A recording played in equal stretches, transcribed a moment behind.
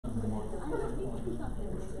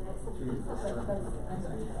East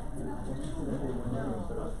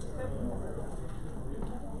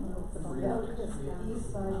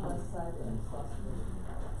side, west side, and south.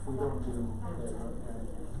 We don't do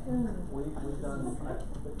we've done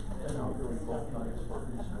been out doing both nights for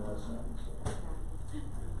east and west sides.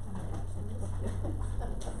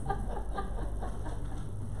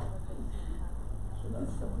 So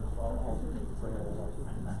that's all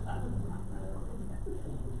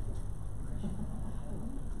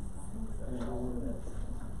and you know,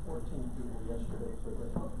 14 people yesterday for the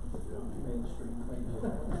Main Street thing. It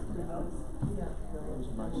was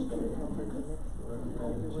a nice day.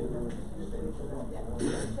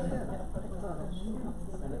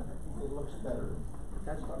 And it looks better. I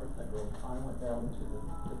went down to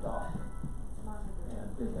the dock and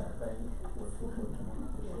did that thing where people are coming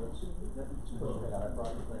up the shorts. It's pretty bad. I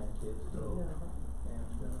brought the grandkids and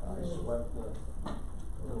I swept the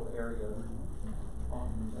little area on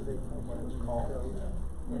what it's called.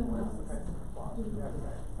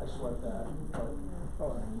 I swept that.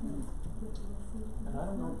 And I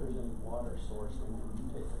don't know if there's any water source that we can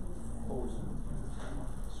take a hose and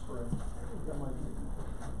spray. That might be.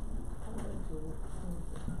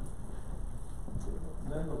 And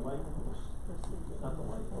then the light post, not the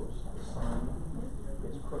light post, the sign,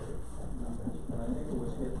 it's crooked. And I think it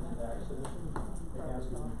was hit in an accident. It has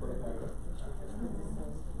to be put back up.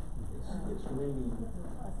 It's ringing.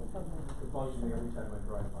 It bugs me every time I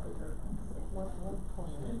drive by there.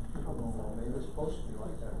 And people don't know, maybe it's supposed to be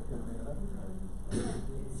like that.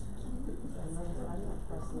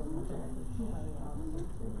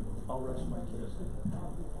 I'll rest my case.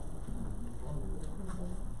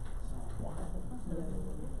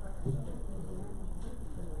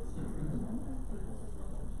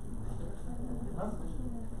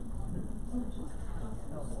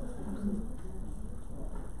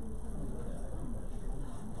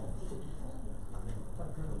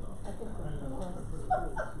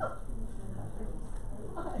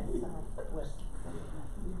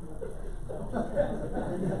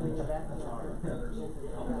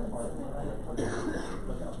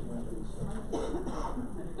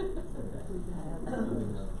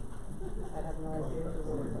 I have no idea.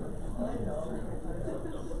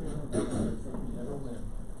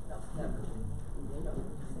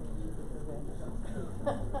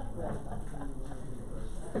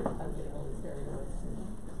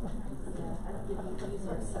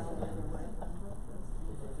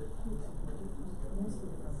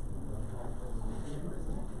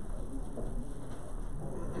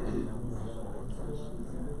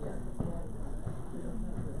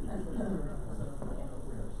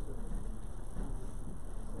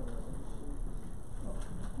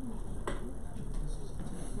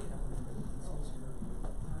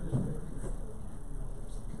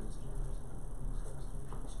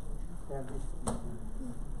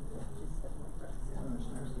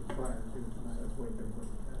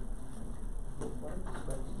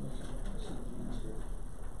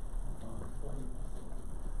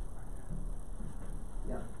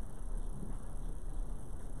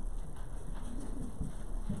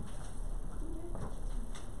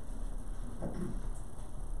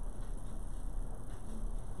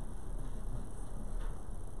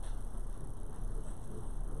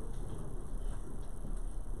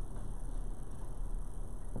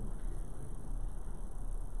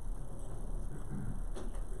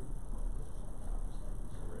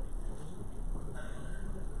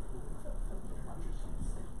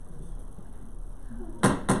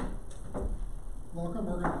 Welcome.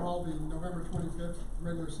 We're going to call the November 25th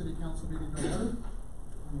regular City Council meeting to order.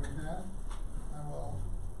 And with that, I will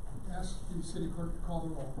ask the City Clerk to call the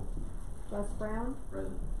roll. Russ Brown.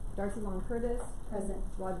 Present. Darcy Long Curtis. Present.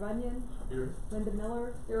 Rod Runyon. Here. Linda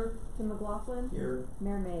Miller. Here. Tim McLaughlin. Here.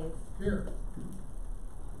 Mayor Mays. Here.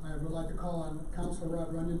 I would like to call on Councilor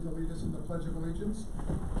Rod Runyon to lead us in the Pledge of Allegiance.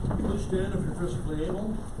 Please stand if you're physically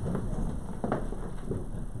able.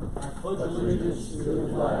 I pledge allegiance to the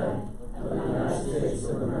flag of the United States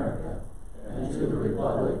of America and to the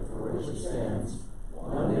republic for which it stands,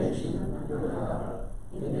 one nation under God,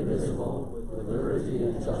 indivisible, with liberty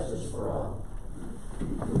and justice for all.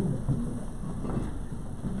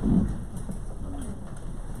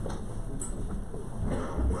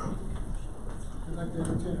 I'd like to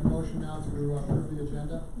entertain a motion now to approve the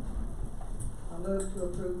agenda. I'll move to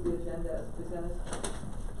approve the agenda as presented.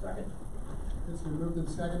 Second. It's been moved and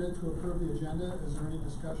seconded to approve the agenda. Is there any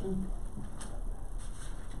discussion?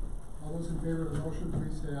 All those in favor of the motion,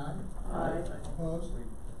 please say aye. Aye. Opposed?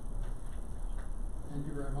 Thank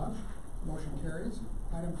you very much. Motion carries.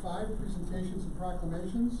 Item 5, presentations and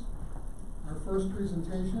proclamations. Our first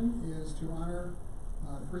presentation is to honor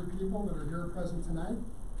Three people that are here present tonight,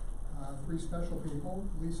 three special people,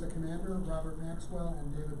 Lisa Commander, Robert Maxwell,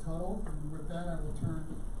 and David Tuttle. And with that, I will turn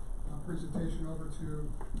presentation over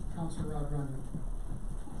to Councilor Rod Runyon.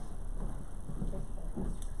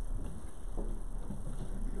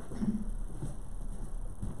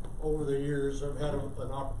 Over the years, I've had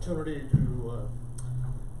an opportunity to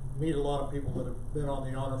meet a lot of people that have been on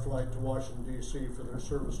the honor flight to Washington, D.C. for their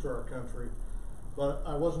service to our country. But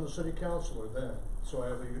I wasn't a city councilor then, so I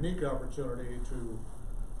have a unique opportunity to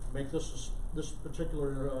make this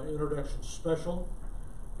particular introduction special,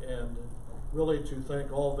 and really to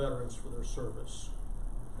thank all veterans for their service.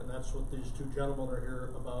 And that's what these two gentlemen are here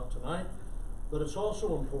about tonight. But it's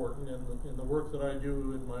also important in the work that I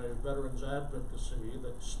do in my veterans advocacy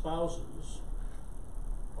that spouses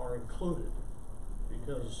are included,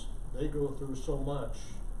 because they go through so much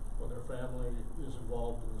when their family is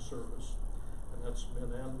involved in the service. And that's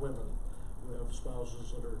men and women who have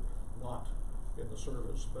spouses that are not in the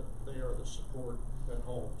service, but they are the support at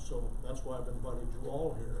home. So that's why I've invited you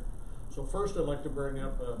all here. So first I'd like to bring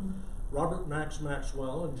up Robert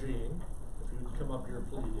Maxwell and Jean. If you would come up here,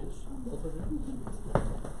 please. Both of you.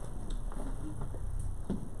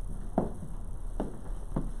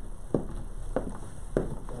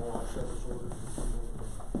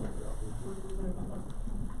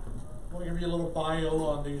 I'll give you a little bio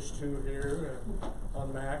on these two here,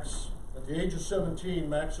 on Max. At the age of 17,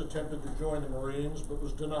 Max attempted to join the Marines, but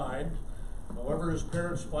was denied. However, his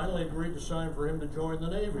parents finally agreed to sign for him to join the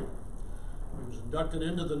Navy. He was inducted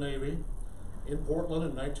into the Navy in Portland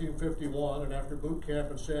in 1951, and after boot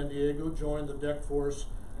camp in San Diego, joined the deck force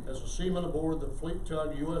as a seaman aboard the fleet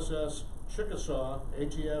tug USS Chickasaw,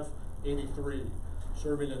 ATF 83,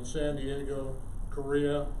 serving in San Diego,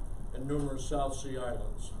 Korea, and numerous South Sea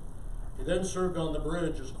islands. He then served on the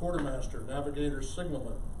bridge as quartermaster, navigator,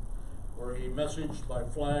 signalman, where he messaged by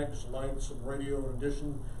flags, lights, and radio, in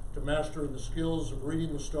addition to mastering the skills of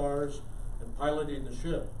reading the stars and piloting the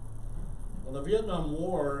ship. When the Vietnam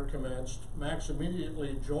War commenced, Max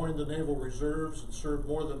immediately joined the Naval Reserves and served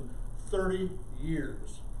more than 30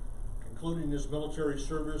 years, concluding his military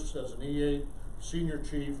service as an E8 Senior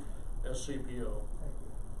Chief SCPO.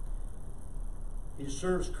 He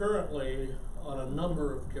serves currently on a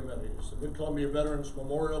number of committees: the Mid-Columbia Veterans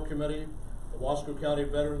Memorial Committee, the Wasco County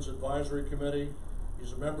Veterans Advisory Committee.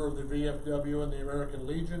 He's a member of the VFW and the American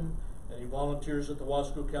Legion, and he volunteers at the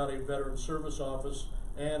Wasco County Veterans Service Office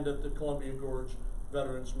and at the Columbia Gorge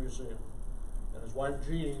Veterans Museum. And his wife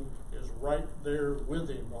Jean is right there with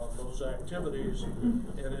him on those activities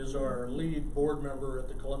and is our lead board member at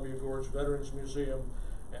the Columbia Gorge Veterans Museum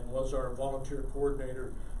and was our volunteer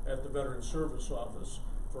coordinator at the Veterans Service Office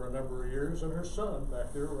for a number of years. And her son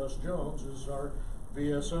back there, Russ Jones, is our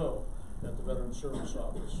VSO at the Veterans Service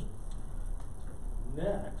Office.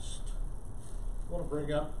 Next, I want to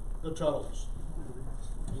bring up the Tuttles.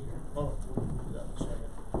 Oh, we'll do that in a second.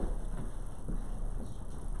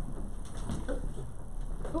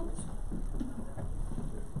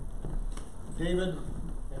 David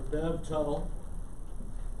and Bev Tuttle.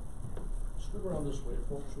 Scoot around this way,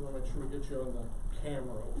 folks. We want to make sure we get you on the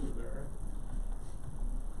camera over there.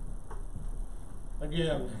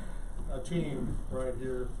 Again, a team right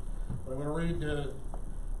here. I'm going to read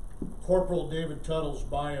Corporal David Tuttle's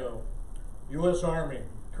bio. U.S. Army,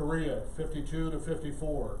 Korea, 52 to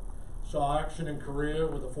 54. Saw action in Korea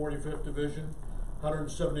with the 45th Division,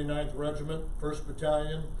 179th Regiment, 1st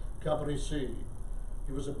Battalion, Company C.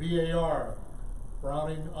 He was a BAR,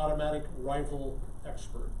 Browning Automatic Rifle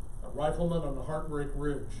expert, a rifleman on the Heartbreak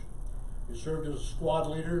Ridge. He served as a squad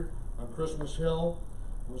leader on Christmas Hill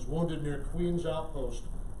and was wounded near Queens Outpost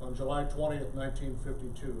on July 20th,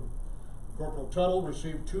 1952. Corporal Tuttle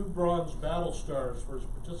received 2 Bronze Battle Stars for his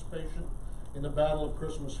participation in the Battle of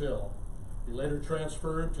Christmas Hill. He later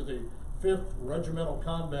transferred to the 5th Regimental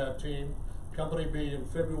Combat Team, Company B, in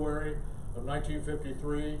February of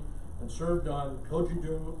 1953 and served on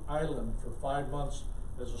Kojidu Island for 5 months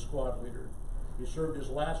as a squad leader. He served his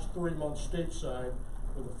last 3 months stateside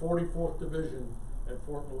with the 44th Division at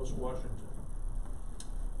Fort Lewis, Washington.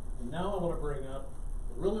 And now I want to bring up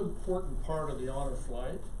a really important part of the honor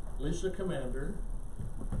flight. Lisa Commander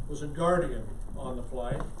was a guardian on the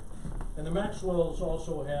flight. And the Maxwells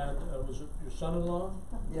also had, was it your son-in-law?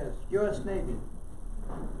 Yes, U.S. Navy.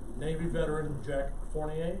 Navy veteran Jack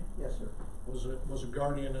Fournier? Yes, sir. Was a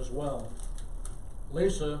guardian as well.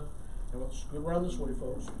 Lisa, and let's go around this way,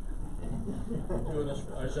 folks. I'm doing this.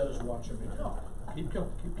 Izetta's watching me. Keep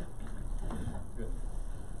coming, keep coming. Good.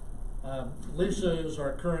 Lisa is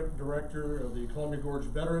our current director of the Columbia Gorge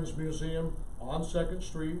Veterans Museum on 2nd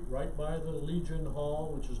Street, right by the Legion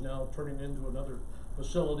Hall, which is now turning into another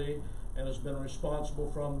facility and has been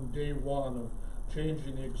responsible from day one of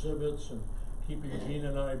changing the exhibits and keeping Gene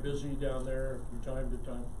and I busy down there from time to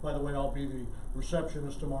time. By the way, I'll be the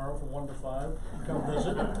receptionist tomorrow from 1 to 5. Come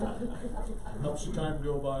visit. Helps the time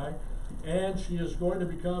go by. And she is going to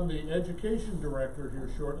become the education director here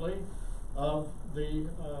shortly of the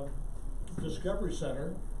Discovery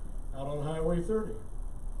Center out on Highway 30.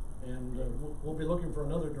 And we'll be looking for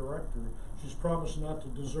another director. She's promised not to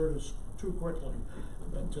desert us too quickly,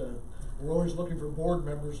 but we're always looking for board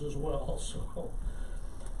members as well. So,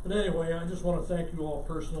 but anyway, I just want to thank you all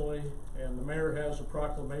personally, and the mayor has a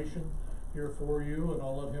proclamation here for you, and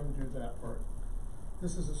I'll let him do that part.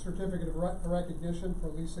 This is a certificate of recognition for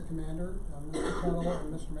Lisa Commander, Mr. Tuttle,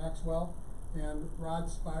 and Mr. Maxwell. And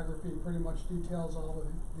Rod's biography pretty much details all of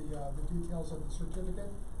the details of the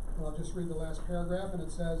certificate. But I'll just read the last paragraph, and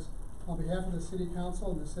it says, on behalf of the City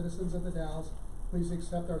Council and the citizens of the Dalles, please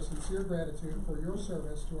accept our sincere gratitude for your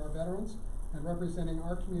service to our veterans and representing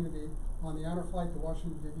our community on the honor flight to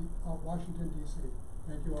Washington, D.C.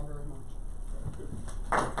 Thank you all very much.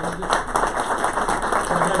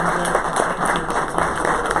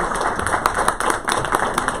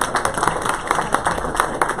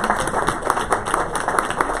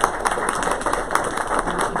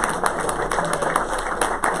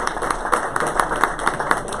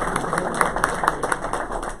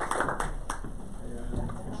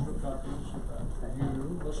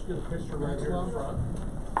 Let's get a picture right here in front.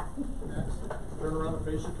 Next. Turn around and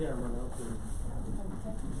face the camera now, please.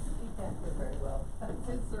 He can't do very well.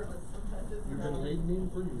 His service. You've been leading me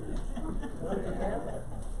for years.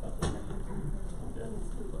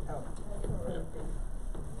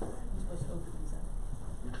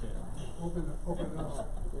 You can. Open it up.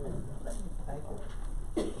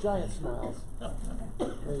 Giant smiles.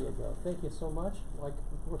 There you go. Thank you so much. Like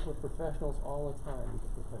working with professionals all the time, you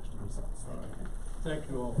get professional results. Thank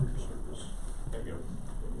you all for your service. Thank you.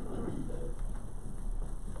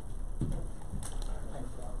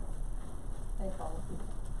 Thank all of you.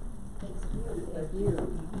 Thank you.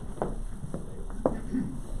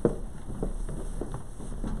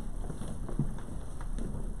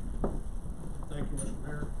 Thank you, Mr.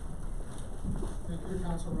 Mayor. Thank you,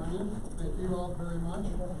 Council Runyon. Thank you all very much.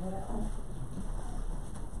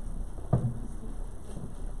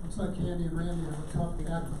 Looks like Candy and Randy have a tough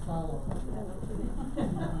act to follow.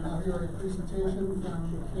 Now hear a presentation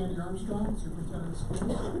from Candy Armstrong, Superintendent of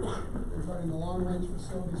Schools, regarding the long-range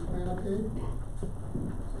facilities plan update.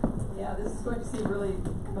 Yeah, this is going to seem really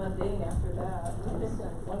mundane after that. It's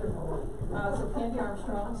wonderful. So Candy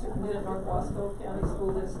Armstrong, Superintendent North Wasco County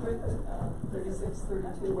School District,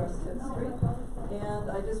 3632 West 10th Street.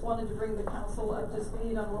 And I just wanted to bring the council up to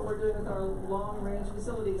speed on what we're doing with our long-range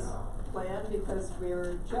facilities plan, because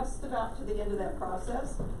we're just about to the end of that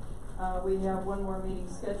process. We have one more meeting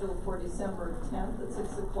scheduled for December 10th at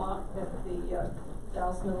 6 o'clock at the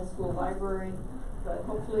Dalles Middle School Library. But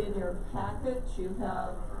hopefully in your packet you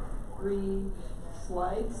have 3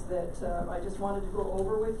 slides that I just wanted to go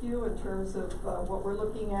over with you in terms of what we're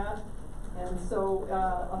looking at. And so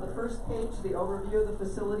on the first page, the overview of the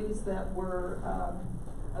facilities that were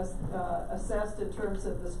assessed in terms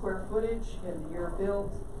of the square footage and the year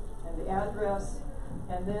built and the address.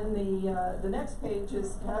 And then the next page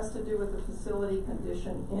has to do with the facility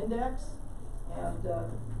condition index. And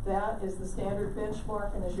that is the standard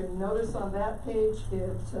benchmark, and as you notice on that page,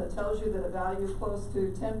 it tells you that a value close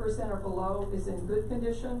to 10% or below is in good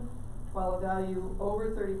condition, while a value over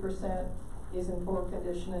 30% is in poor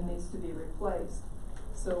condition and needs to be replaced.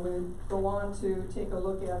 So we go on to take a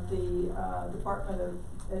look at the Department of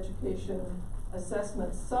Education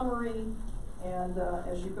assessment summary, and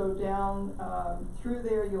as you go down through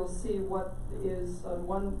there, you'll see what is on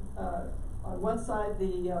one side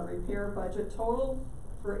the repair budget total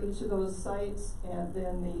for each of those sites, and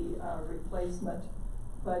then the replacement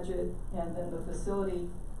budget, and then the facility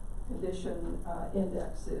condition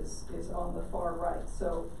index is on the far right.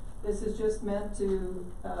 So this is just meant to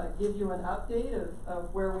give you an update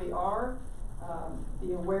of where we are.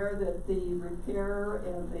 Be aware that the repair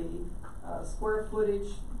and the square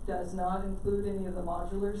footage does not include any of the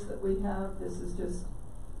modulars that we have. This is just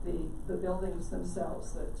the buildings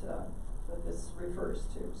themselves that this refers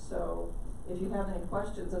to. So if you have any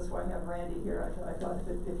questions, that's why I have Randy here. I thought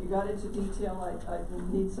if you got into detail, I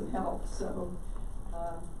need some help. So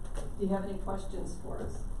do you have any questions for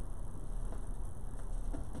us?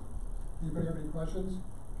 Anybody have any questions?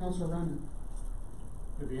 Councilor Runyon.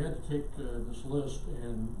 If you had to take this list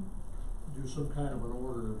and do some kind of an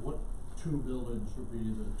order, what two buildings would be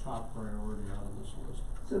the top priority out of this list.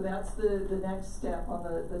 So that's the next step on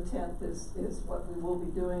the tenth is what we will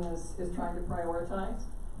be doing is trying to prioritize.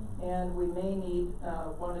 And we may need,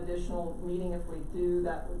 one additional meeting. If we do,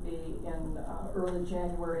 that would be in, early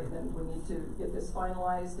January. Then we need to get this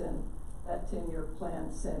finalized and that 10-year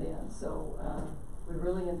plan sent in. So, we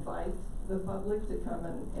really invite the public to come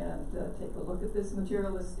and take a look at this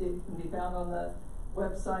material. It can be found on the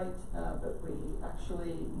website, but we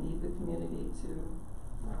actually need the community to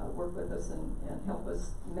work with us and help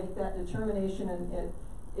us make that determination. And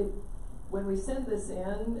when we send this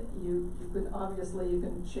in, you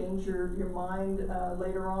can change your mind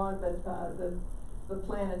later on, but the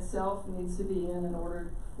plan itself needs to be in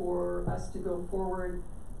order for us to go forward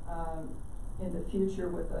in the future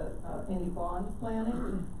with any bond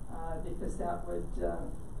planning, because that would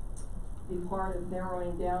be part of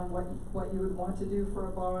narrowing down what you would want to do for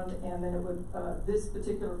a bond, and then it would this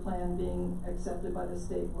particular plan being accepted by the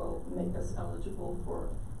state will make us eligible for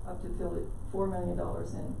up to $4 million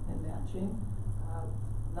in matching.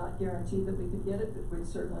 Not guaranteed that we could get it, but we'd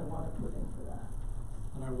certainly want to put in for that.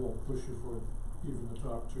 And I won't push you for even the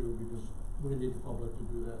top two because we need the public to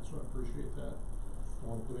do that, so I appreciate that. I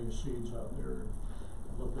want to put any seeds out there and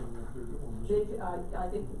let them make their own decision. I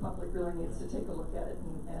think the public really needs to take a look at it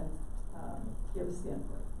and give us the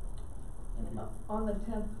input. Thank you. On the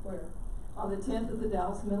 10th, where? On the 10th at the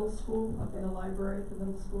Dallas Middle School, up in the library at the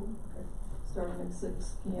middle school, starting at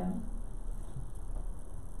 6 p.m.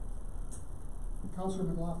 Councilor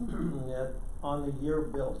McLaughlin. Yeah, on the year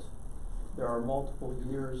built, there are multiple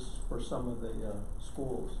years for some of the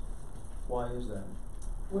schools. Why is that?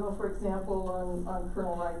 Well, for example, on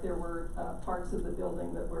Colonel Wright, there were parts of the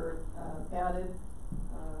building that were added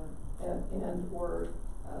and were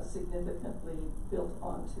significantly built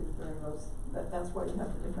onto during those. That's why you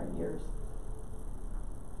have the different years.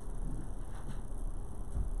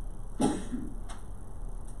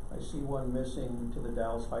 I see one missing to the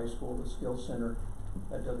Dallas High School, the Skills Center.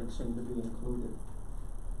 That doesn't seem to be included.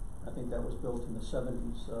 I think that was built in the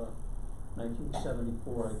 70s,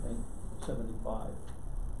 1974, I think, 75.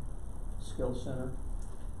 Skills Center.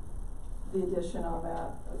 The addition on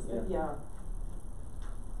that, yeah.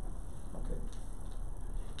 Okay.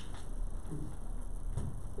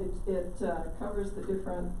 It covers the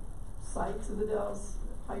different sites of the Dallas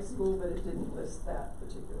High School, but it didn't list that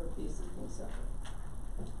particular piece as being separate.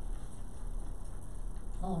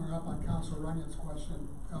 Following up on Councilor Runyon's question,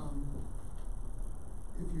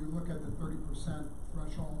 if you look at the 30%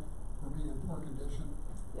 threshold for being in poor condition,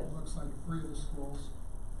 Yes. it looks like 3 of the schools,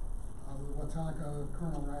 the Watauga,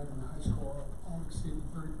 Colonel Wright, and the high school all exceed the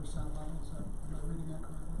 30% level. Am I reading that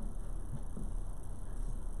correctly?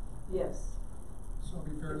 Yes, So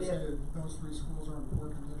it'd be fair to Yeah. say that those 3 schools are in poor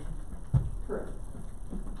condition. correct.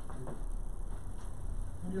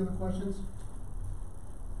 Any other questions?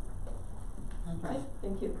 Thank you. Right,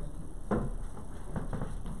 thank you. Thank you.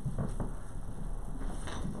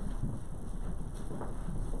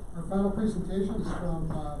 Our final presentation is from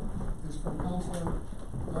Councilor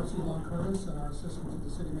Darcy Long Curtis and our assistant to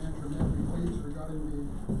the city manager, Nick McLeod, regarding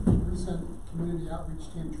the recent community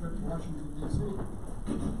outreach team trip to Washington, D.C.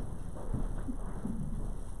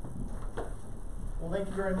 Well, thank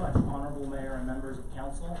you very much, Honorable Mayor and members of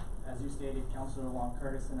council. As you stated, Councilor Long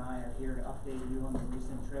Curtis and I are here to update you on the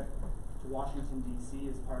recent trip to Washington, D.C.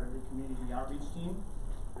 as part of the community outreach team.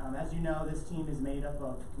 As you know, this team is made up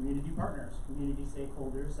of community partners, community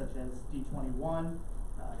stakeholders such as D21,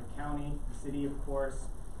 the county, the city, of course,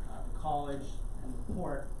 the college, and the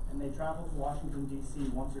port, and they travel to Washington, D.C.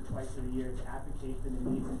 once or twice a year to advocate for the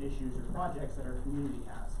needs and issues or projects that our community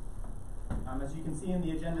has. As you can see in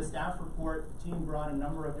the agenda staff report, the team brought a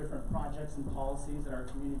number of different projects and policies that our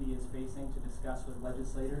community is facing to discuss with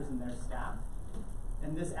legislators and their staff.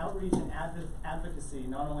 And this outreach and advocacy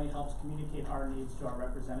not only helps communicate our needs to our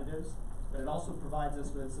representatives, but it also provides us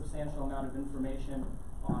with a substantial amount of information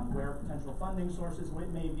on where potential funding sources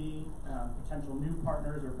may be, potential new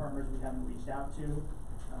partners or partners we haven't reached out to,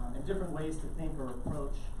 and different ways to think or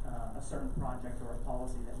approach a certain project or a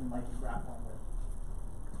policy that we might be grappling with.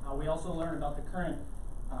 We also learned about the current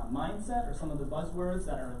mindset or some of the buzzwords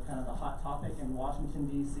that are kind of the hot topic in Washington,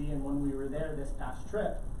 D.C. And when we were there this past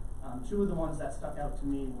trip, 2 of the ones that stuck out to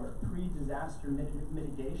me were pre-disaster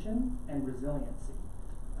mitigation and resiliency.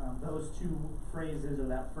 Those 2 phrases or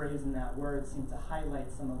that phrase and that word seem to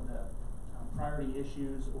highlight some of the priority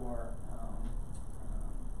issues or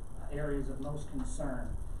areas of most concern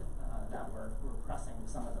that were pressing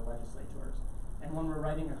some of the legislators. And when we're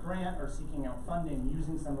writing a grant or seeking out funding,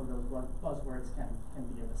 using some of those buzzwords can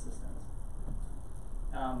be of assistance.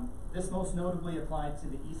 This most notably applied to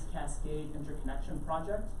the East Cascade Interconnection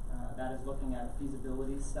Project. That is looking at a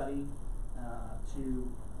feasibility study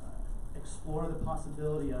to explore the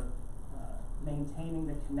possibility of maintaining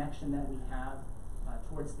the connection that we have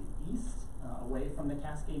towards the east, away from the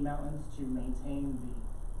Cascade Mountains, to maintain the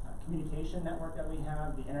communication network that we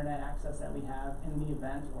have, the internet access that we have in the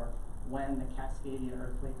event or when the Cascadia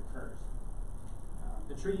earthquake occurs.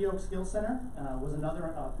 The Treaty Oak Skills Center was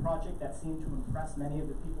another project that seemed to impress many of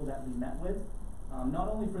the people that we met with, not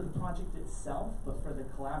only for the project itself, but for the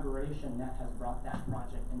collaboration that has brought that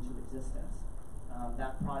project into existence.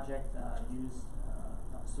 That project used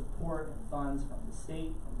support and funds from the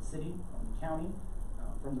state, from the city, from the county,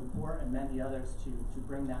 from the port, and many others to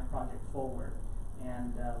bring that project forward.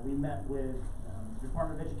 And we met with the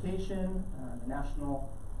Department of Education, the National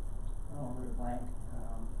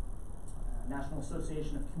National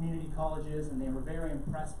Association of Community Colleges, and they were very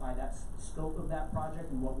impressed by that scope of that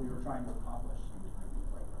project and what we were trying to accomplish.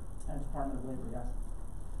 And Department of Labor, yes.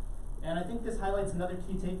 And I think this highlights another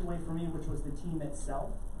key takeaway for me, which was the team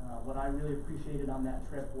itself. What I really appreciated on that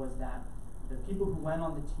trip was that the people who went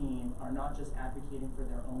on the team are not just advocating for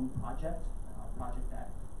their own project, a project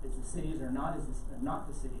that is the cities or not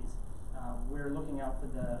the cities. We're looking out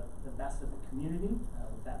for the best of the community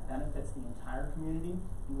that benefits the entire community,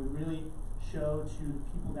 and we really show to the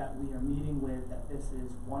people that we are meeting with that this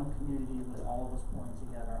is one community with all of us pulling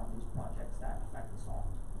together on these projects that affect us all.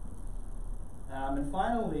 And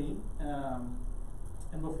finally,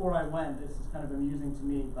 and before I went, this is kind of amusing to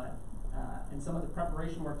me, but in some of the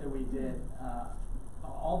preparation work that we did,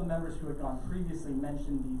 all the members who had gone previously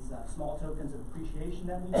mentioned these small tokens of appreciation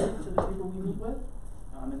that we give to the people we meet with.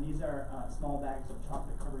 And these are small bags of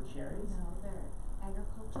chocolate-covered cherries. No, they're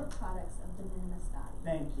agricultural products of de minimis value.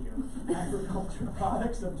 Thank you. Agricultural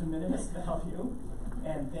products of de minimis value.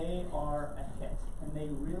 And they are a hit. And they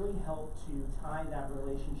really help to tie that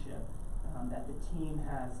relationship that the team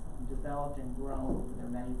has developed and grown over their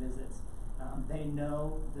many visits. They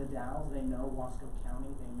know the Dalles, they know Wasco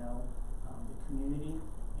County, they know the community,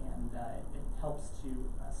 and it helps to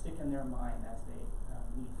stick in their mind as they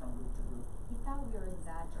meet from group to group. He thought we were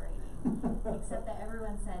exaggerating, except that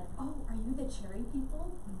everyone said, "Oh, are you the cherry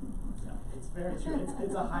people?" No, it's very true.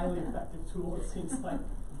 It's a highly effective tool, it seems like.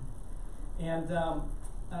 And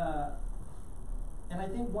I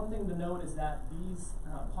think one thing to note is that these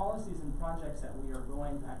policies and projects that we are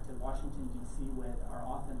going back to Washington, D.C. with are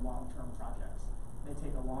often long-term projects. They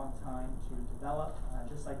take a long time to develop,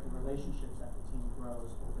 just like the relationships that the team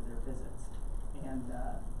grows over their visits. And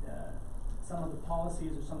some of the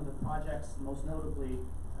policies or some of the projects, most notably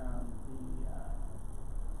the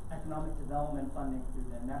economic development funding through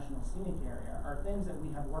the National Scenic Area, are things that we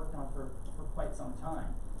have worked on for quite some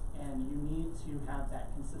time. And you need to have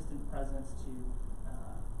that consistent presence to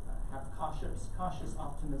have cautious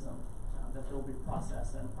optimism that there will be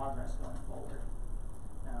process and progress going forward.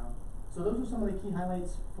 So those are some of the key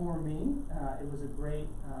highlights for me. It was a great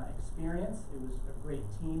experience. It was a great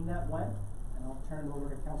team that went. And I'll turn it over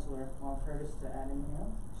to Councilor Long Curtis to add anything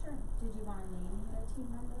else. Sure. Did you want to name the team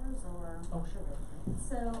members or? Oh, sure.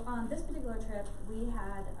 So on this particular trip, we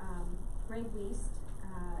had Greg Wiest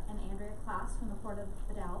and Andrea Klass from the Port of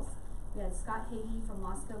the Dalles. We had Scott Hagee from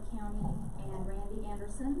Wasco County and Randy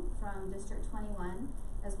Anderson from District 21,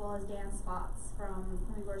 as well as Dan Spots from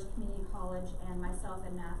Henry Gorge Community College, and myself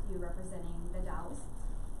and Matthew representing the Dalles.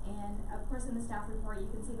 And of course in the staff report you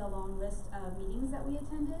can see the long list of meetings that we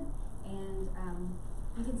attended, and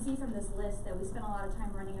you can see from this list that we spent a lot of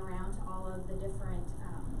time running around to all of the different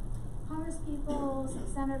congresspeople, some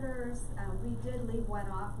senators. We did leave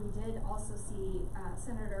one off. We did also see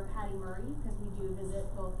Senator Patty Murray, because we do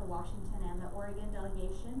visit both the Washington and the Oregon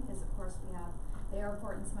delegation, because of course we have the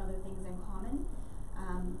airport and some other things in common.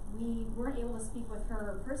 We weren't able to speak with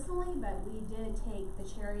her personally, but we did take the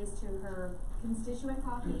cherries to her constituent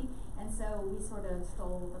coffee, and so we sort of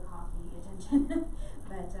stole the coffee attention,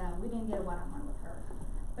 but we didn't get a one-on-one with her.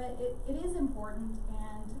 But it is important,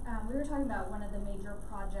 and we were talking about one of the major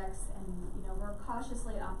projects, and you know, we're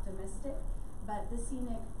cautiously optimistic, but the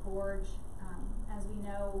Scenic Gorge, as we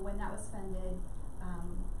know, when that was funded,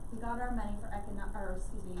 we got our money for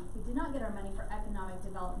we did not get our money for economic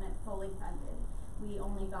development fully funded. We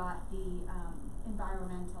only got the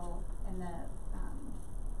environmental and the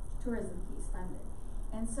tourism piece funded.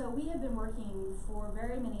 And so we have been working for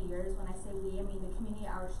very many years. When I say we, I mean the community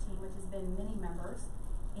outreach team, which has been many members,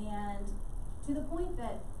 and to the point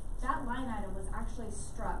that that line item was actually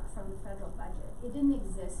struck from the federal budget. It didn't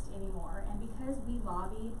exist anymore, and because we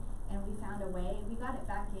lobbied and we found a way, we got it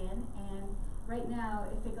back in, and right now,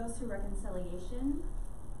 if it goes through reconciliation,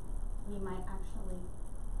 we might actually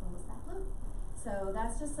when was that blue? So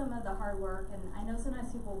that's just some of the hard work, and I know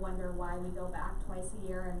sometimes people wonder why we go back twice a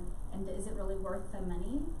year and is it really worth the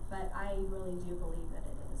money? But I really do believe that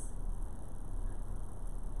it is.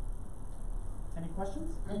 Any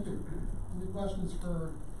questions? Thank you. Any questions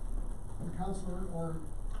for the counselor or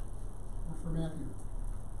for Matthew?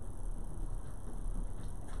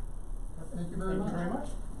 Thank you very much. Thank you very much.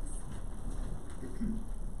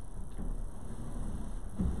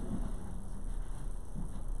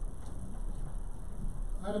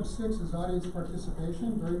 Item 6 is audience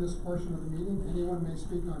participation. During this portion of the meeting, anyone may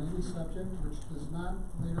speak on any subject which does not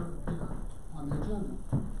later appear on the agenda.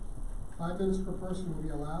 5 minutes per person will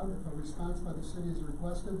be allowed. If a response by the city is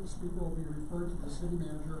requested, the speaker will be referred to the city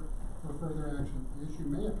manager for further action. The issue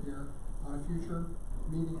may appear on a future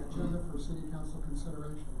meeting agenda for city council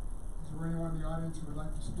consideration. Is there anyone in the audience who would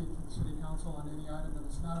like to speak to the city council on any item that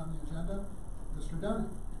is not on the agenda? Mr.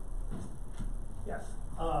 Dunning, Yes.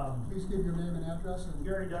 please give your name and address and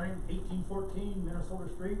Gary Dunning, 1814 Minnesota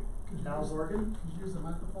Street, Dallas, Oregon. could you use the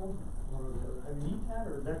microphone? Have you need that,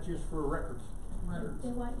 or is that just for records? Records. They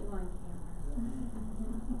want you on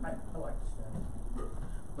camera. I like to stand.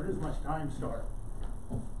 When does my time start?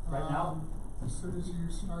 Right now? As soon as you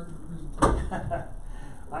start your presentation.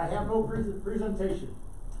 I have no presentation.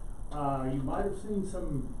 You might have seen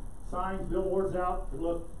some signs, billboards out that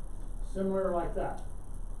look similar like that.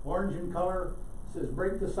 Orange in color, says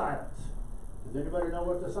break the silence. Does anybody know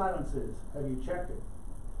what the silence is? Have you checked it?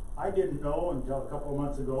 I didn't know until a couple of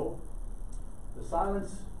months ago. The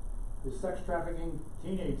silence is sex trafficking,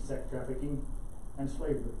 teenage sex trafficking, and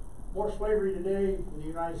slavery. More slavery today in the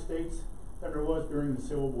United States than there was during the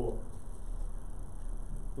Civil War.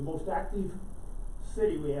 The most active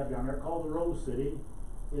city we have down there, called the Rose City,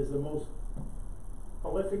 is the most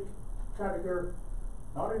prolific trafficker,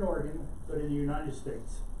 not in Oregon, but in the United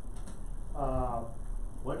States.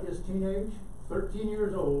 What is teenage? 13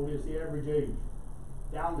 years old is the average age,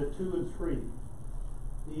 down to 2 and 3.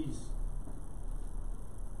 These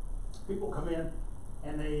people come in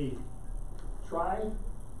and they try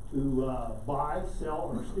to buy,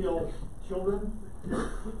 sell, or steal children,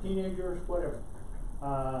 teenagers, whatever.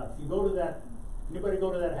 If you go to that, anybody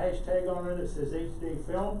go to that hashtag on it that says H-Day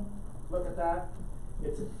Film, look at that.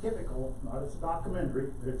 It's a typical, not it's a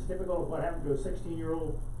documentary, but it's typical of what happened to a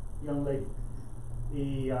 16-year-old young lady.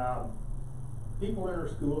 The people in her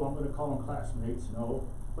school, I'm going to call them classmates, no,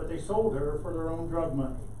 but they sold her for their own drug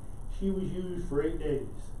money. She was used for 8 days,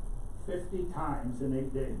 50 times in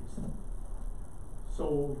 8 days.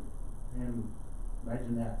 Sold, and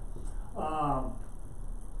imagine that.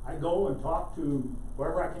 I go and talk to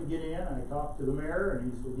wherever I can get in. I talk to the mayor,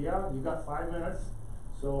 and he said, yeah, you got 5 minutes.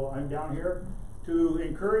 So I'm down here to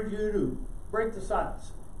encourage you to break the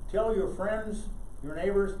silence. Tell your friends, your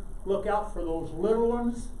neighbors, look out for those little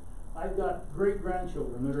ones. I've got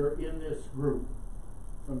great-grandchildren that are in this group,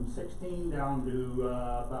 from 16 down to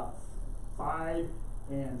about 5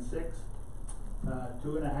 and 6,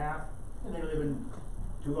 2.5, and they live in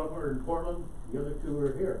 2 of them are in Portland, the other 2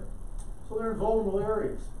 are here. So they're in vulnerable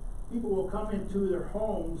areas. People will come into their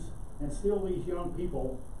homes and steal these young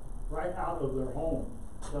people right out of their home.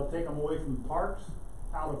 They'll take them away from parks,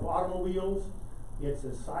 out of automobiles. It's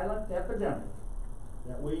a silent epidemic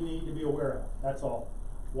that we need to be aware of. That's all.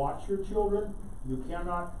 Watch your children. You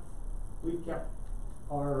cannot. We've kept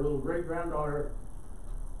our little great-granddaughter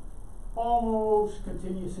almost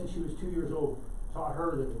continuous since she was 2 years old. Taught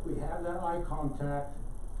her that if we have that eye contact,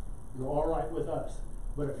 you're all right with us.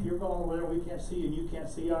 But if you're going over there, we can't see you and you can't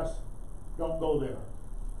see us, don't go there.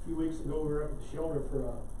 A few weeks ago, we were up at the shelter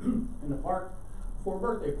for in the park for a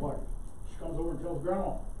birthday party. She comes over and tells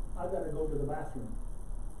Grandma, I gotta go to the bathroom.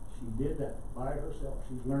 She did that by herself.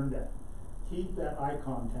 She's learned that. Keep that eye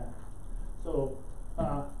contact. So,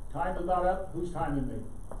 time about up. Who's timing me?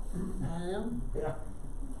 I am. Yeah.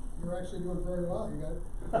 You're actually doing very well. You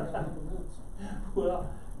got a couple minutes.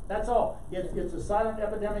 Well, that's all. It's a silent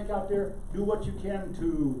epidemic out there. Do what you can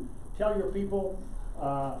to tell your people.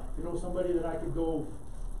 You know, somebody that I could go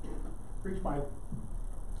preach my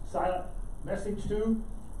silent message to,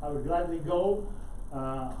 I would gladly go.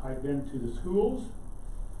 I've been to the schools.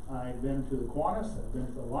 I've been to the Kiwanis. I've been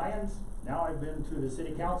to the Lions. Now I've been to the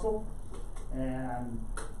city council. And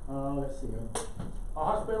let's see, a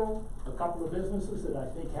hospital, a couple of businesses that I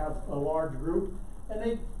think have a large group.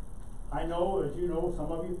 And I know, as you know,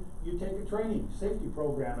 some of you, you take a training, safety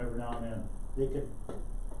program every now and then. They could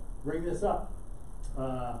bring this up.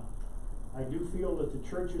 I do feel that the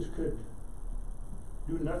churches could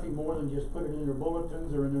do nothing more than just put it in their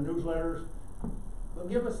bulletins or in their newsletters. But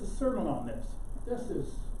give us a sermon on this. This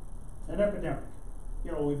is an epidemic.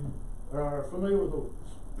 You know, we are familiar with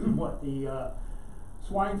the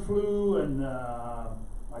swine flu and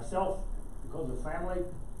myself, because of family,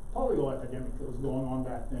 polio epidemic that was going on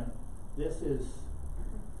back then. This is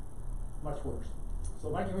much worse.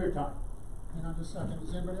 So thank you for your time. Hang on just a second.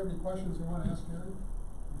 Does anybody have any questions they want to ask Gary?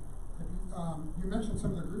 You mentioned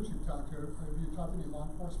some of the groups you've talked to. Have you talked to any law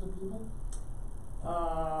enforcement people?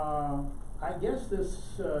 I guess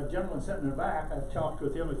this gentleman sitting in the back, I've talked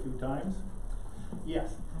with him a few times.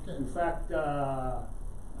 Yes. Okay. In fact, I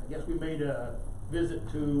guess we made a visit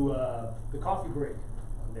to the coffee break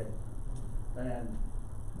one day. And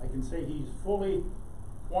I can say he's fully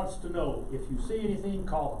wants to know, if you see anything,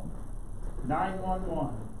 call him.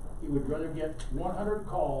 911. He would rather get 100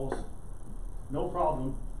 calls, no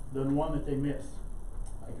problem, than one that they miss.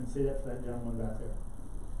 I can say that for that gentleman back there.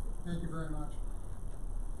 Thank you very much.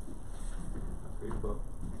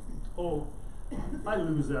 Oh, I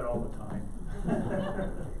lose that all the time.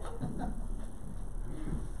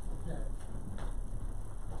 Okay.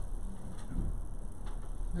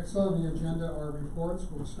 Next on the agenda are reports.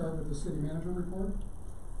 We'll start with the city manager report.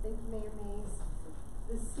 Thank you, Mayor Mays.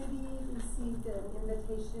 The city received an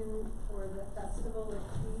invitation for the Festival of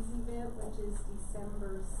Trees event, which is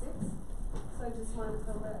December 6th. So I just wanted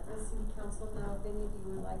to let the city council know if any of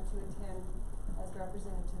you would like to attend as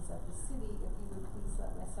representatives of the city, if you would please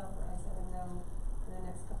let myself or Isaiah know in the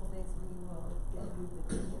next couple of days, we will get you the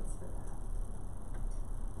tickets for that.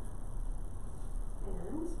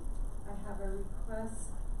 And I have a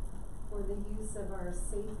request for the use of our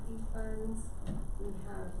safety funds. We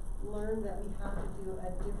have learned that we have to do a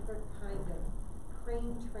different kind of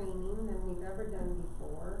crane training than we've ever done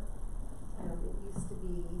before. It used to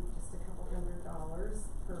be just a couple $100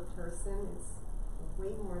 per person. It's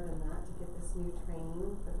way more than that to get this new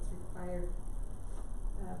training, but it's required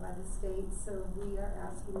by the state. So we are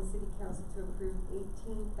asking the city council to approve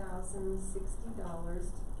 $18,060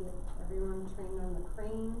 to get everyone trained on the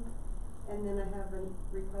crane. And then I have a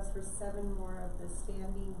request for 7 more of the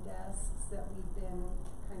standing desks that we've been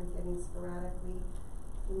kind of getting sporadically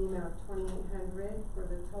in the amount of $2,800 for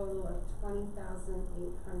the total of $20,860.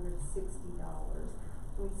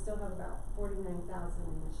 We still have about $49,000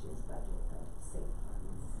 in this year's budget of safe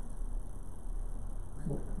funds.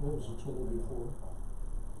 What was the total before?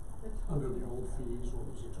 Under the old fees, what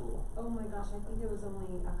was the total? Oh my gosh, I think it was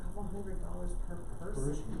only a couple $100 per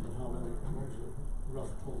person. And how many, what was the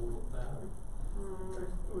rough total of that?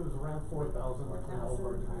 It was around 4,000 between all of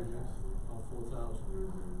our divisions. About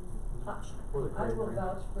 4,000. I will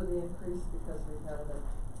vouch for the increase because we've had it.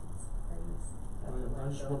 I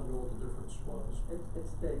just want to know what the difference was.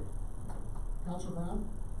 It's big. Councilor Brown?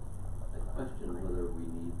 I question whether we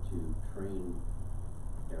need to train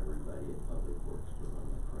everybody at Public Works to run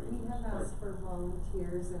the cranes. We have asked for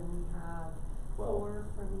volunteers and we have 4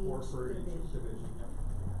 from each division.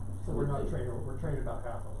 So we're not training, we're training about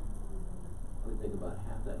half of them. I would think about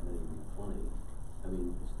half that many would be plenty. I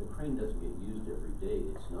mean, the crane doesn't get used every day,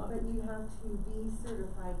 it's not. But you have to be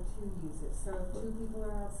certified to use it. So if 2 people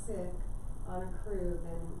are out sick on a crew,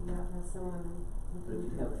 then you have to have someone who But can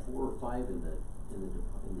if you do have it. 4 or 5 in the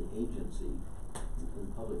agency, in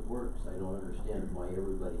Public Works, I don't understand why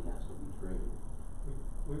everybody has to be trained.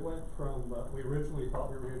 We went from, we originally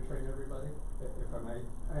thought we were gonna train everybody, if I may,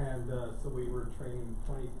 and, so we were training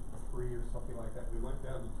 23 or something like that. We went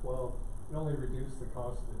down to 12. It only reduced the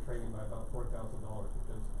cost of the training by about $4,000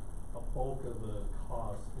 because a bulk of the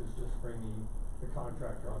cost is just bringing the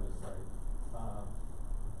contractor on the site.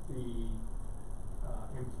 The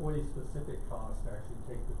employee-specific cost to actually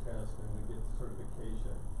take the test and to get the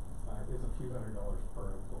certification is a few $100s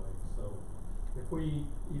per employee. So if we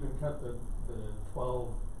even cut the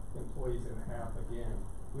 12 employees in half again,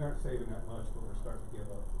 we aren't saving that much, but we're starting to give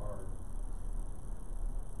up our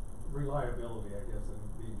reliability, I guess, and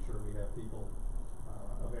being sure we have people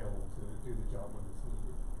available to do the job when it's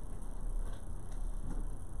needed.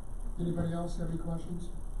 Anybody else have any questions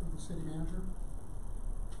for the city manager?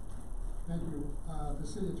 Thank you. The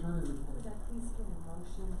city attorney report. Could I please get a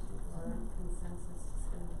motion to or consensus to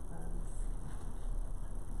spend the funds?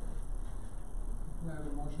 Do I have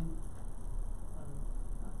a motion?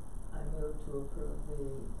 I move to approve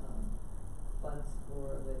the funds for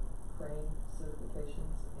the crane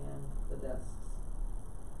certifications and the desks.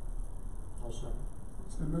 I'll second.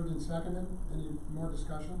 It's been moved and seconded. Any more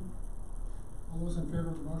discussion? All those in favor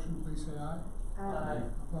of the motion, please say aye. Aye.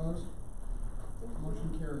 Opposed? Motion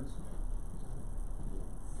carries.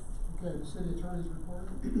 Okay, the city attorney's report.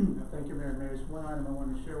 Thank you, Mayor Mays. One item I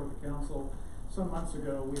wanted to share with the council. Some months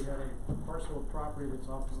ago, we had a parcel of property that's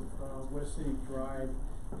off of West City Drive.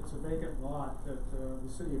 It's a vacant lot that the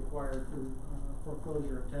city acquired through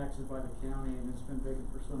foreclosure of taxes by the county, and it's been vacant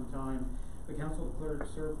for some time. The council declared it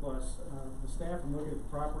surplus. The staff, in looking at the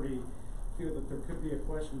property, feel that there could be a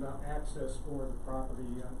question about access for the property.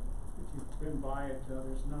 If you've been by it,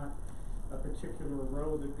 there's not a particular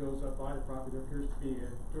road that goes up by the property. There appears to be a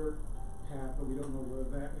dirt path, but we don't know whether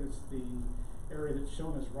that is the area that's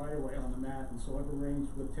shown as right away on the map. And so I've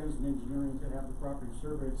arranged with Tenzin Engineering to have the property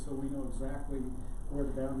surveyed so we know exactly where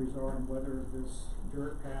the boundaries are and whether this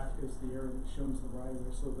dirt path is the area that shows the right of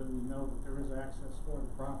way, so that we know that there is access for the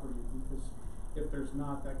property. Because if there's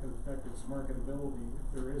not, that could affect its marketability. If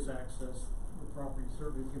there is access, the property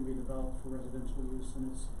certainly can be developed for residential use,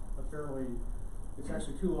 and it's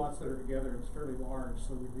actually two lots that are together. It's fairly large,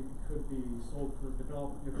 so we think it could be sold for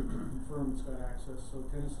development if we can confirm it's got access. So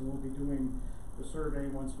Tennyson will be doing the survey.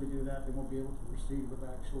 Once we do that, they won't be able to proceed with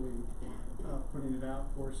actually putting it out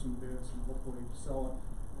for some bids and hopefully sell it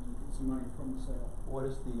and get some money from the sale. What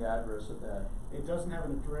is the address of that? It doesn't have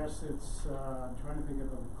an address. It's, I'm trying to think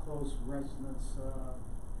of a close residence.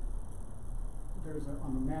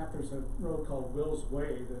 On the map, there's a road called Will's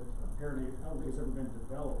Way that apparently, I don't think it's ever been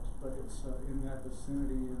developed, but it's in that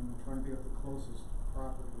vicinity, and I'm trying to think of the closest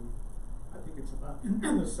property. I think it's about in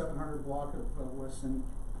the 700 block of West City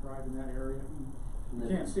Drive in that area. You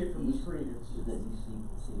can't see it from the street. It's that EC?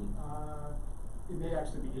 it may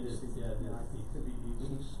actually be east. Yeah, it could be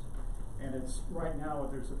east. And it's, right now,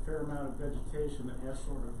 there's a fair amount of vegetation that has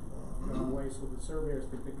sort of gone away, so the surveyors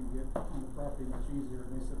think they can get on the property much easier,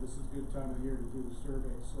 and they said this is a good time of year to do the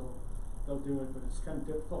survey, so they'll do it, but it's kind of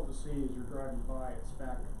difficult to see as you're driving by. It's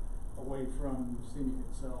back away from scenic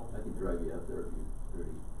itself. I can drive you up there if you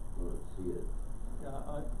really want to see it. Yeah,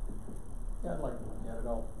 I'd like to look at it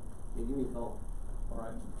all. Yeah, give me a call. All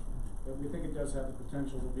right. But we think it does have the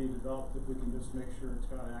potential to be developed if we can just make sure it's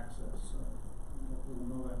got access. We'll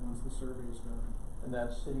know that once the survey is done. And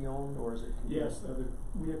that's city owned, or is it? Yes,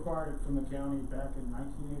 we acquired it from the county back in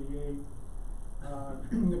 1988.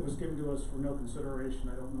 It was given to us for no consideration.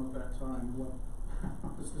 I don't know at that time what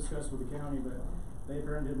was discussed with the county, but they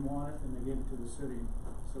apparently didn't want it, and they gave it to the city.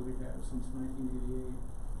 So we've had it since 1988.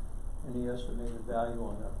 Any estimated value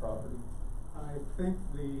on that property? I think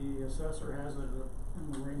the assessor has it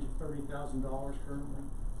in the range of $30,000 currently.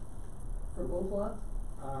 For both lots?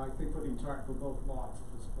 I think for both lots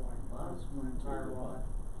at this point. Wow. It's one entire lot.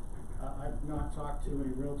 I've not talked to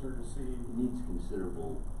any realtor to see. It needs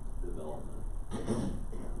considerable development. I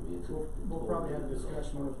mean, We'll probably have a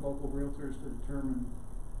discussion with local realtors to determine,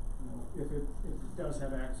 if it does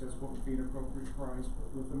have access, what would be an appropriate price.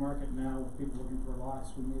 But with the market now, with people looking for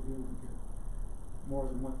lots, we may be able to get more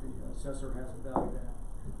than what the assessor has it valued at.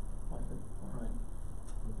 All right.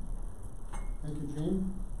 Thank you,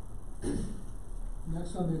 Gene.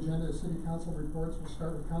 Next on the agenda is city council reports. We'll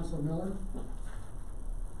start with Councilor Miller.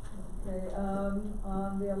 Okay,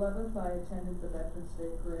 on the 11th, I attended the Veterans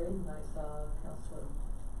Day Parade, and I saw Councilor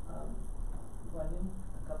Runyon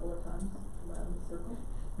a couple of times around the circle.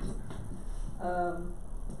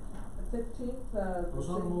 The 15th, I was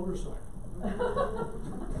on a motorcycle.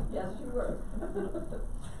 Yes, you were.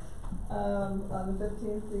 On the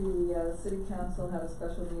 15th, the city council had a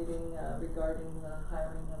special meeting regarding the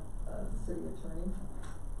hiring of the city attorney.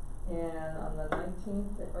 And on the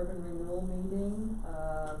 19th, the urban renewal meeting,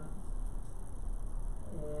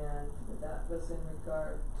 and that was in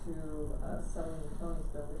regard to selling the Tony's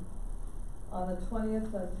building. On the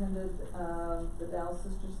 20th, I attended the Dallas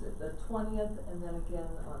Sisters, the 20th, and then again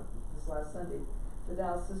on this last Sunday, the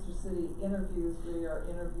Dallas Sister City interviews. We are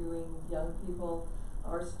interviewing young people,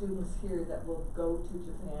 our students here that will go to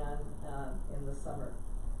Japan in the summer.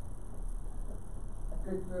 A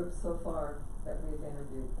good group so far that we've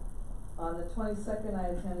interviewed. On the 22nd, I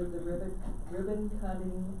attended the ribbon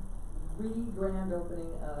cutting grand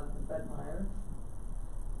opening of Fred Meyer.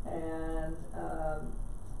 And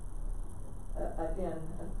again,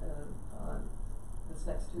 on this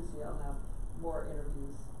next Tuesday, I'll have more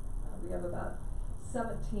interviews. We have about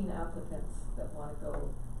 17 applicants that want to go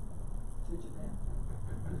to Japan.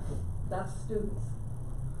 That's students.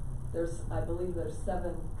 I believe there's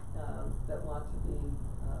 7 that want to be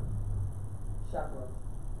chaperones.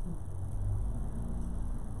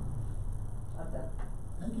 I'm done.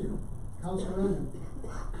 Thank you. Councilor Runyon.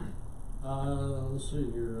 Let's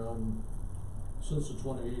see here, since the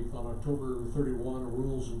 28th, on October 31, a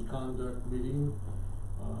rules and conduct meeting,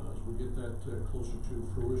 as we get that closer to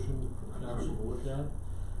fruition for the council to look at.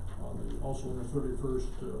 Also on the 31st,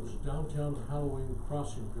 was a downtown Halloween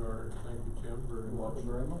crossing guard. Thank you, Tim, very much.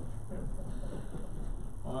 Very much.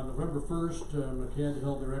 On November 1st, McCann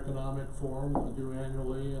held their economic forum, they do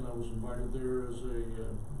annually, and I was invited there as a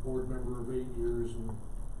board member of 8 years and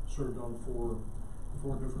served on four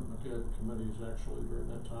different MCED committees actually during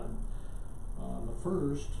that time. On the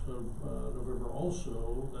 1st of November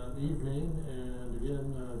also, that evening, and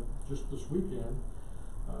again, just this weekend,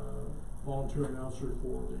 volunteer announcer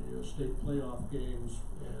for the state playoff games,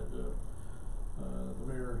 and the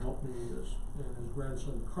mayor helped me, and his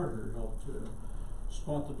grandson Carter helped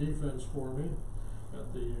spot the defense for me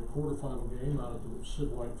at the quarterfinal game out at the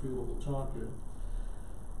Sid White Field of Wetumpka.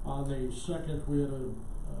 On the 2nd, we had a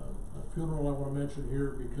funeral I want to mention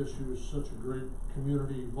here because she was such a great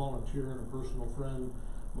community volunteer and a personal friend.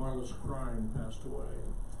 Marlis Crine passed away.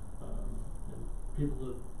 And people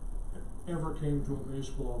that ever came to a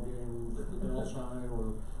baseball game that the Dells High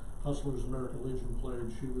or Hustlers American Legion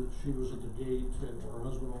played, she was at the gate, and her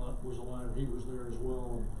husband was alive. He was there as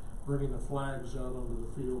well, and bringing the flags out onto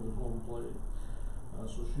the field at home plate.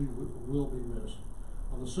 So she will be missed.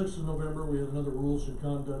 On the 6th of November, we had another Rules and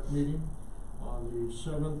Conduct meeting. On the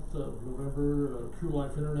 7th of November, True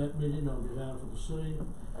Life Internet meeting on behalf of the city.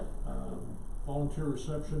 Volunteer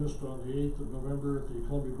receptionist on the 8th of November at the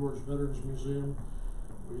Columbia Gorge Veterans Museum.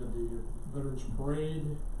 We had the Veterans Parade,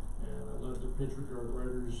 and I led the Patriot Guard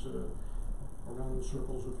Riders around the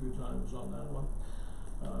circles a few times on that one.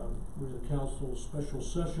 We had a council special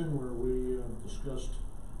session where we discussed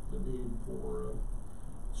the need for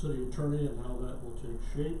city attorney and how that will take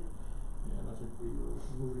shape. And I think we were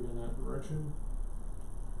moving in that direction.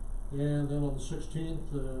 And then on the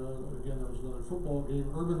 16th, again, there was another football game.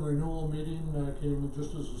 Urban Renewal meeting came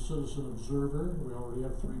just as a citizen observer. We already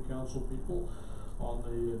have 3 council people on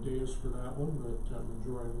the dais for that one, but I'm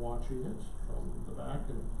enjoying watching it from the back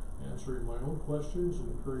and answering my own questions and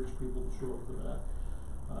encourage people to show up for that.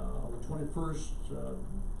 On the 21st,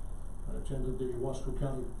 I attended the Wasco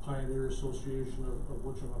County Pioneer Association, of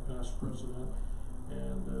which I'm a past president.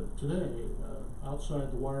 And today,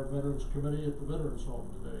 outside the Wire Veterans Committee at the Veterans Home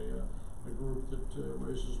today, a group that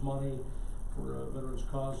raises money for veterans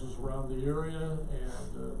causes around the area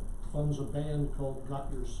and funds a band called Got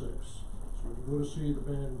Your Six. So when you go to see the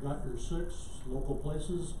band Got Your Six, local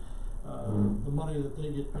places, the money that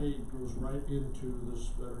they get paid goes right into this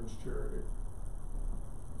veterans charity.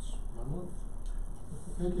 That's my month.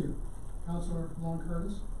 Thank you. Councilor Long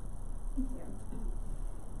Curtis. Thank you.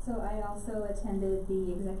 So I also attended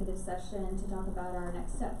the executive session to talk about our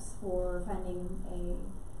next steps for finding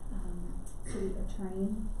a city attorney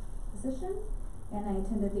position. And I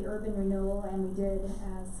attended the urban renewal, and we did,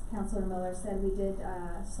 as Councilor Miller said, we did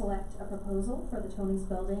select a proposal for the Tony's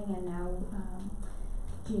building, and now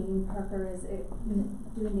Jean Parker is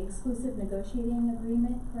doing the exclusive negotiating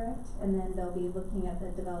agreement, correct? And then they'll be looking at the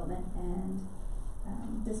development and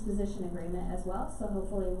disposition agreement as well, so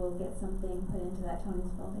hopefully we'll get something put into that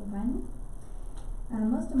Tony's building finally.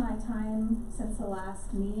 Most of my time since the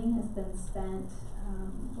last meeting has been spent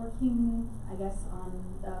working, I guess,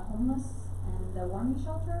 on the homeless and the warming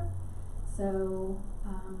shelter. So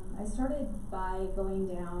I started by going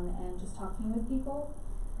down and just talking with people.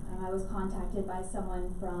 I was contacted by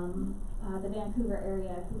someone from the Vancouver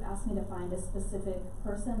area who asked me to find a specific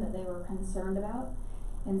person that they were concerned about.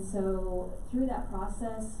 And so through that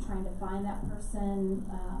process, trying to find that person,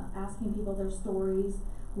 asking people their stories,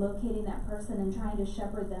 locating that person and trying to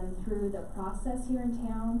shepherd them through the process here in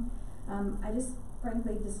town, I just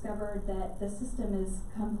frankly discovered that the system is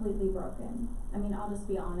completely broken. I mean, I'll just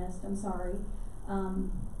be honest, I'm sorry.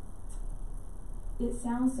 It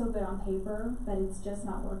sounds so good on paper, but it's just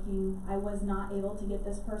not working. I was not able to get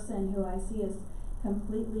this person who I see as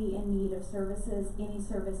completely in need of services, any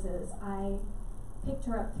services. I picked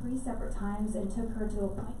her up 3 separate times and took her to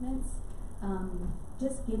appointments.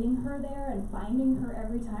 Just getting her there and finding her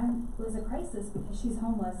every time was a crisis because she's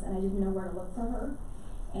homeless and I didn't know where to look for her.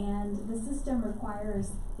 And the system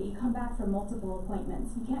requires that you come back for multiple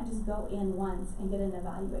appointments. You can't just go in once and get an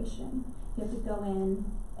evaluation. You have to go in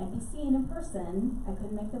and be seen in person. I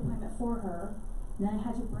couldn't make the appointment for her. And then I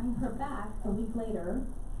had to bring her back a week later.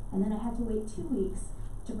 And then I had to wait 2 weeks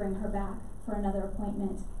to bring her back for another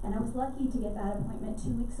appointment. And I was lucky to get that appointment 2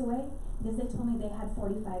 weeks away because they told me they had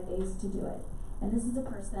 45 days to do it. And this is a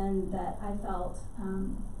person that I felt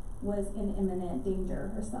was in imminent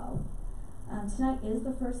danger herself. Tonight is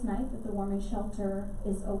the first night that the warming shelter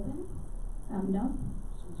is open. No?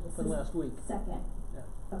 It was open last week. Second. Yeah.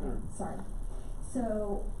 Okay, sorry.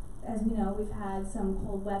 So, as we know, we've had some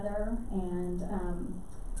cold weather and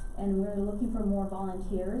we're looking for more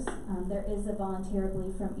volunteers. There is a volunteer, I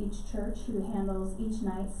believe, from each church who handles each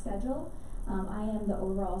night's schedule. I am the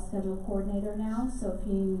overall schedule coordinator now, so if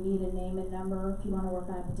you need a name and number, if you want to work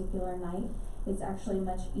on a particular night, it's actually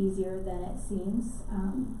much easier than it seems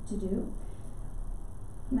to do.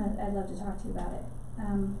 I'd love to talk to you about it.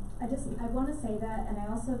 I wanna say that, and I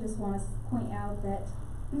also just wanna point out that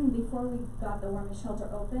before we got the warming shelter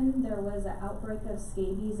open, there was an outbreak of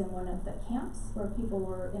scabies in one of the camps where people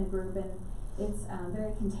were in a group, and it's,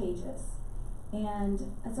 very contagious. And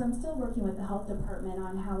so I'm still working with the health department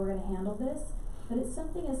on how we're gonna handle this, but it's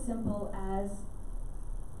something as simple as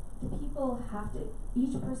the people have to,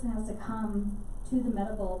 each person has to come to the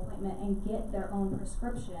medical appointment and get their own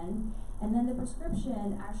prescription, and then the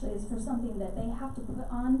prescription actually is for something that they have to put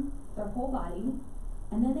on their whole body,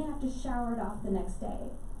 and then they have to shower it off the next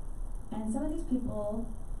day. And some of these people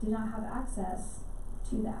do not have access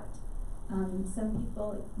to that. Some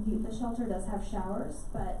people, the shelter does have showers,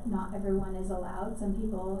 but not everyone is allowed. Some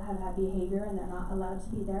people have had behavior and they're not allowed to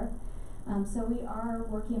be there. So we are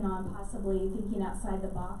working on possibly thinking outside the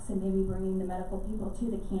box and maybe bringing the medical people to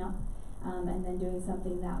the camp, and then doing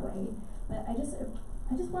something that way. But I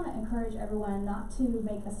just want to encourage everyone not to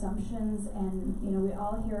make assumptions, and we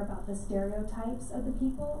all hear about the stereotypes of the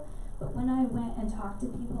people, but when I went and talked to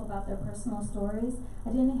people about their personal stories, I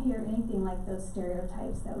didn't hear anything like those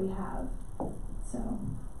stereotypes that we have. So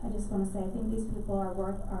I just want to say I think these people are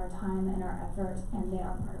worth our time and our effort, and they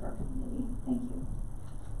are part of our community. Thank you.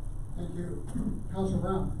 Thank you. Councilor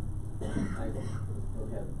Brown. I don't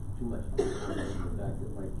have too much to comment on the fact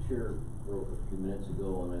that my chair broke a few minutes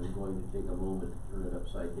ago, and I'm going to take a moment to turn it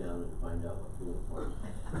upside down and find out what to look for.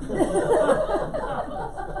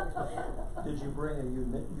 Did you bring a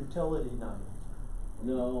utility knife?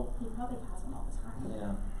 No. He probably has one all the time.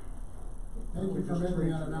 Yeah. Thank you for making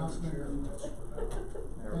that announcement, and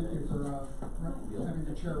thank you for having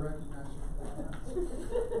the chair recognize you for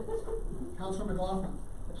that. Councilor McLaughlin.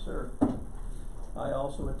 Yes, sir. I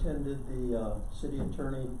also attended the city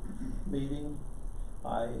attorney meeting.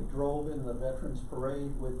 I drove in the Veterans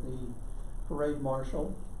Parade with the parade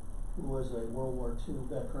marshal, who was a World War II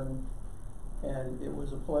veteran, and it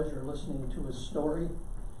was a pleasure listening to his story.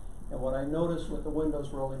 And what I noticed with the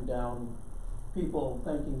windows rolling down, people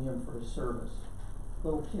thanking him for his service,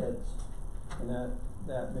 little kids, and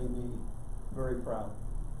that made me very proud.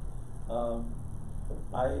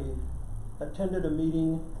 I attended a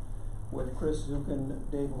meeting with Chris Zukin,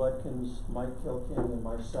 Dave Ludkins, Mike Kilkin, and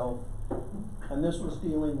myself, and this was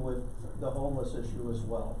dealing with the homeless issue as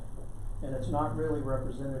well. And it's not really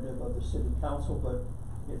representative of the city council, but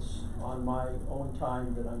it's on my own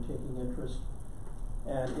time that I'm taking interest.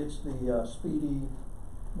 And it's the Speedy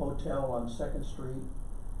Motel on 2nd Street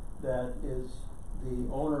that is the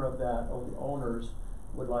owner of that, or the owners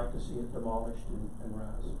would like to see it demolished and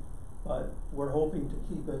razed. But we're hoping to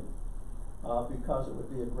keep it because it would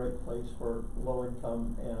be a great place for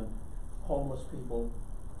low-income and homeless people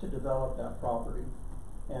to develop that property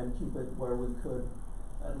and keep it where we could,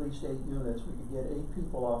 at least 8 units, we could get 8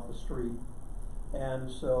 people off the street. And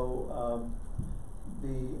so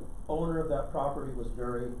the owner of that property was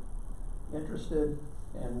very interested,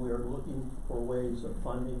 and we are looking for ways of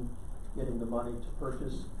funding, getting the money to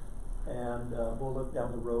purchase, and we'll look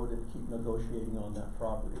down the road and keep negotiating on that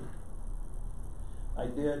property. I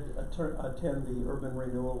did attend the urban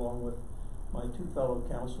renewal along with my 2 fellow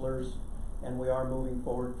councilors, and we are moving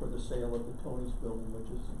forward for the sale of the Tony's building, which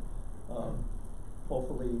is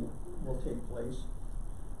hopefully will take place.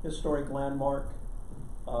 Historic landmark,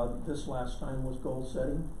 this last time was goal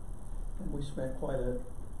setting, and we spent quite a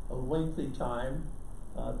lengthy time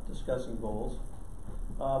discussing goals.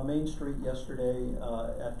 Main Street yesterday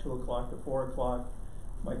at 2 o'clock to 4 o'clock,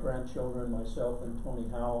 my grandchildren, myself, and Tony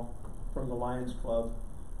Howe from the Lions Club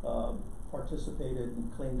participated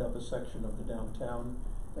and cleaned up a section of the downtown.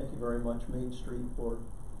 Thank you very much, Main Street, for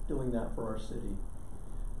doing that for our city.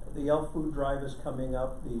 The Elf Food Drive is coming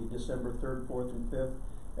up, the December 3rd, 4th, and 5th.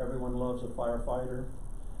 Everyone loves a firefighter,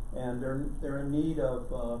 and they're in need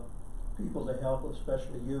of people to help,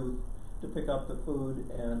 especially youth, to pick up the food,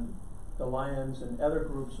 and the Lions and other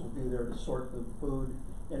groups will be there to sort the food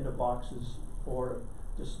into boxes for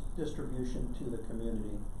distribution to the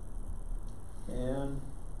community. And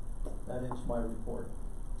that ends my report.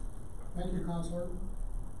 Thank you, Councilor.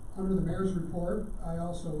 Under the mayor's report, I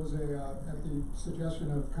also was at the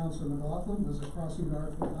suggestion of Councilor McLaughlin, was a crossing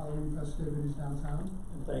guard for the Halloween festivities downtown.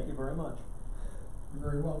 And thank you very much. You're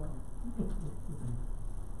very welcome.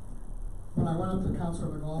 When I went up to Councilor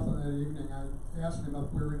McLaughlin that evening, I asked him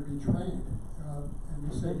if we were going to be trained.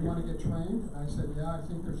 And he said, "You want to get trained?" And I said, "Yeah, I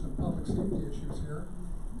think there's some public safety issues here."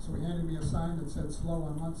 So he handed me a sign that said slow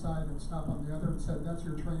on one side and stop on the other, and said, "That's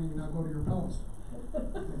your training, now go to your post."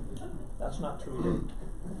 That's not true.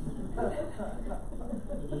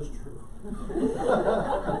 It is true.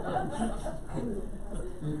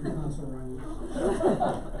 Thank you, Councilor Ryan.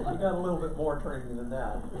 We got a little bit more training than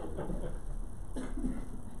that.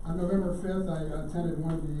 November 5th, I attended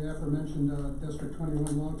one of the aforementioned District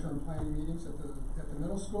 21 long-term planning meetings at the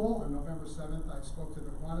middle school. On November 7th, I spoke to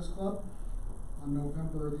the Kiwanis Club. On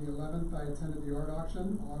November the 11th, I attended the art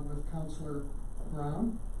auction along with Councilor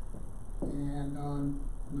Brown. And on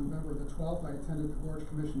November the 12th, I attended the Gorge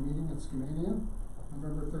Commission meeting at Skamania.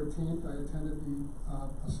 November 13th, I attended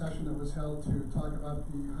a session that was held to talk about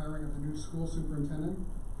the hiring of the new school superintendent,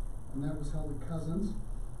 and that was held at Cousins.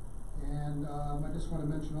 And I just want to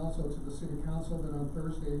mention also to the City Council that on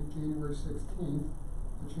Thursday, January 16th,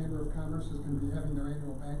 the Chamber of Commerce is going to be having their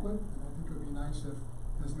annual banquet, and I think it would be nice if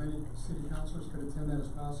as many city councilors could attend that as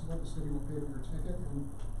possible. The city will pay for your ticket, and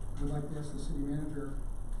I would like to ask the city manager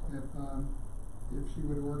if she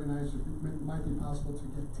would organize, if it might be possible to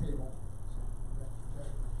get a table.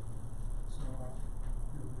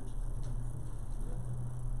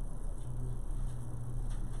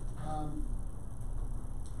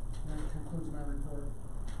 That concludes my report.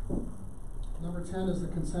 Number 10 is the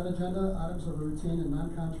consent agenda. Items of a routine and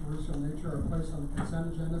non-controversial nature are placed on the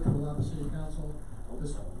consent agenda to allow the City Council to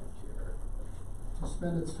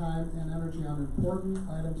spend its time and energy on important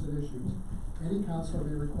items and issues. Any councilor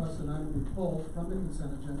may request an item be pulled from the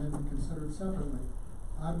consent agenda and be considered separately.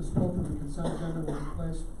 Items pulled from the consent agenda will be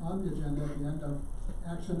placed on the agenda at the end of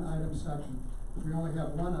action item section. We only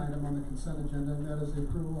have one item on the consent agenda, and that is the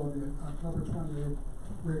approval of the October 28th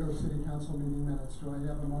regular City Council meeting minutes. Do I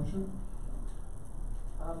have a motion?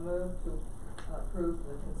 I'll move to approve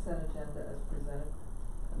the consent agenda as presented.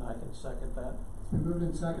 And I can second that. It's been moved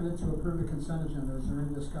and seconded to approve the consent agenda. Is there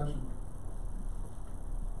any discussion?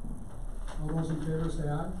 All those in favor say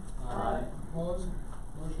aye. Aye. Opposed?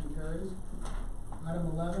 Motion carries.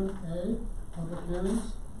 Item 11A, public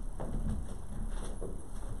hearings.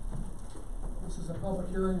 This is a public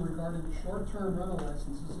hearing regarding short-term rental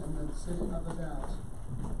licenses in the City of the Dalles.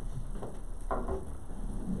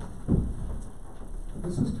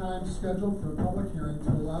 This is time scheduled for a public hearing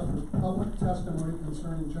to allow for public testimony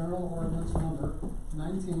concerning General Ordinance Number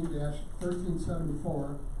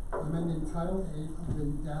 19-1374, amending Title 8 of the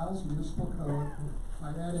Dalles Municipal Code by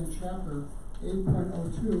adding Chapter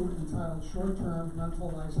 8.02 entitled Short-Term Rental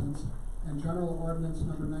License and General Ordinance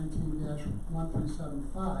Number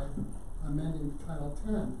 19-1375, amending Title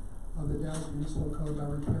 10 of the Dalles Municipal Code by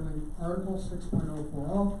repealing Article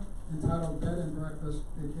 6.040 entitled Bed and Breakfast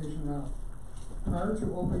Vacation Rental. Prior to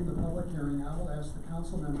opening the public hearing, I will ask the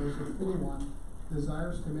council members if anyone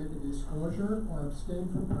desires to make a disclosure or abstain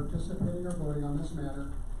from participating or voting on this matter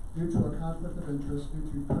due to a conflict of interest due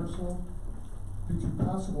to possible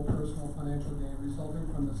personal financial gain resulting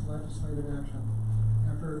from this legislative action.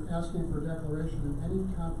 After asking for declaration of any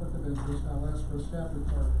conflict of interest, I will ask for a staff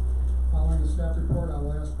report. Following the staff report, I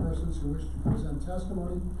will ask persons who wish to present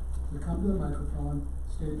testimony to come to the microphone,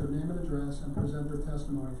 state their name and address, and present their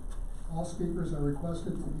testimony. All speakers are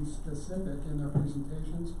requested to be specific in their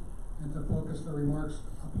presentations and to focus their remarks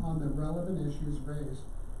upon the relevant issues raised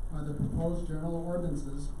by the proposed general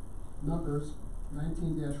ordinances numbers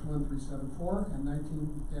 19-1374 and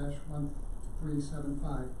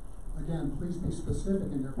 19-1375. Again, please be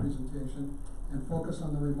specific in your presentation and focus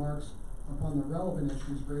on the remarks upon the relevant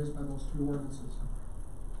issues raised by those two ordinances.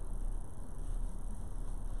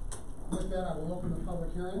 With that, I will open the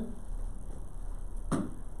public hearing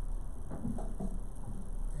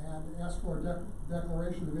and ask for a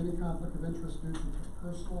declaration of any conflict of interest due to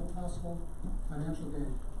personal possible financial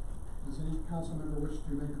gain. Does any council member wish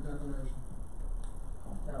to make a declaration?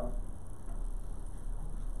 No.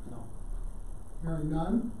 No. Hearing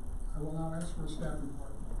none, I will now ask for a staff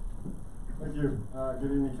report. Thank you.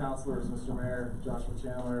 Good evening, councilors, Mr. Mayor, Joshua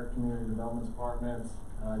Chandler, Community Development Department.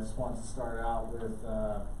 I just want to start out with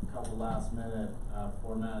a couple last-minute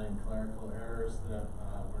formatting clerical errors that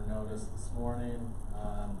were noticed this morning.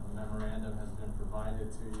 A memorandum has been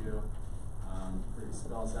provided to you.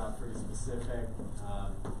 Spells out pretty specific.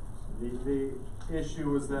 The issue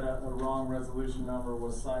was that a wrong resolution number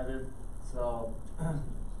was cited, so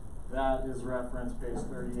that is referenced page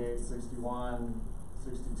 38, 61,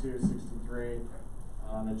 62, 63.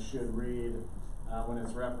 It should read, when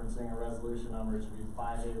it's referencing a resolution number, it should be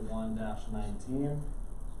 581-19.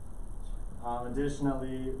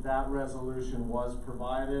 Additionally, that resolution was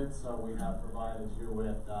provided, so we have provided you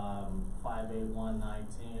with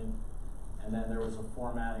 581-19. And then there was a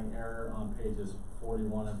formatting error on pages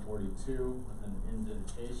 41 and 42 with an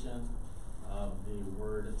indentation of the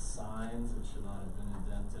word signs. It should not have been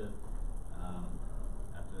indented.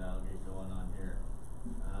 After that, I'll get going on here.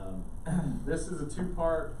 This is a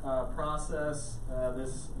two-part process.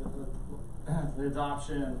 The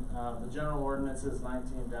adoption, the general ordinances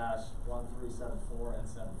 19-1374 and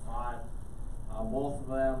 75. Both of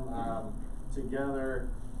them together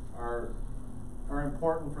are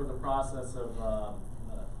important for the process of a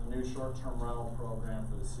new short-term rental program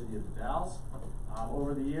for the city of the Dalles.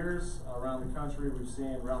 Over the years, around the country,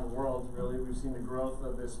 around the world, really, we've seen the growth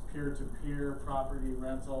of this peer-to-peer property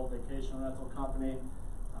rental, vacation rental company.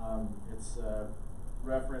 It's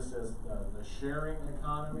referenced as the sharing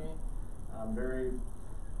economy. Very,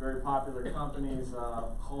 very popular companies,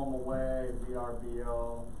 HomeAway,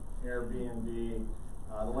 VRBO, Airbnb.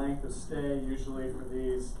 The length of stay usually for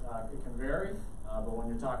these, it can vary, but when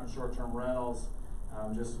you're talking short-term rentals,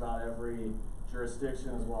 just about every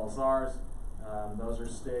jurisdiction as well as ours, those are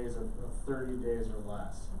stays of 30 days or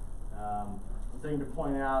less. The thing to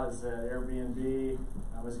point out is that Airbnb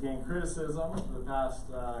has gained criticism for the past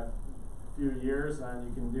few years, and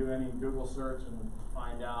you can do any Google search and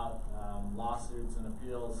find out lawsuits and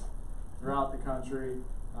appeals throughout the country.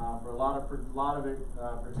 For a lot of it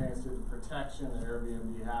pertains to the protection that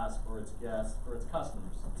Airbnb has for its guests, for its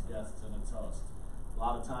customers, its guests and its hosts. A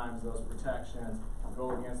lot of times those protections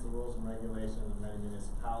go against the rules and regulations of many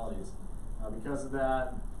municipalities. Because of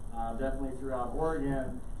that, definitely throughout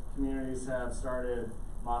Oregon, communities have started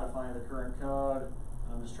modifying the current code,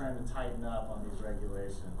 just trying to tighten up on these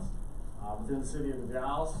regulations. Within the city of the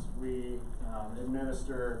Dalles, we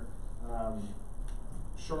administer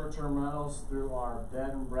short-term rentals through our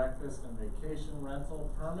bed and breakfast and vacation rental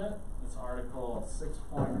permit. It's Article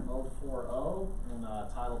 6.040 in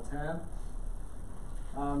Title 10.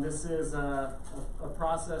 This is a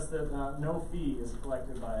process that no fee is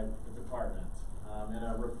collected by the department. In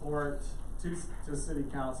a report to City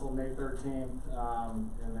Council May 13th,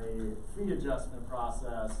 in the fee adjustment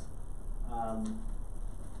process,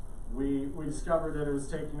 we discovered that it was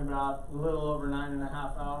taking about a little over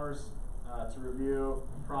 9.5 hours to review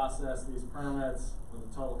and process these permits with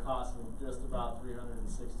a total cost of just about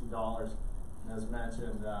 $360. And as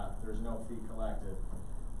mentioned, there's no fee collected.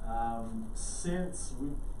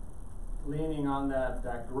 Leaning on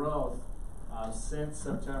that growth, since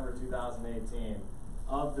September 2018,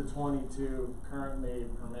 of the 22 currently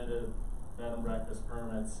permitted bed and breakfast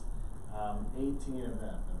permits, 18 of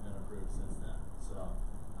them have been approved since then. So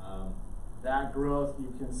that growth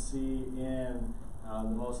you can see in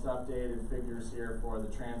the most updated figures here for the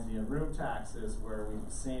transient room taxes, where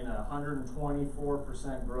we've seen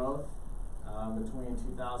 124% growth between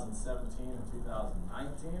 2017 and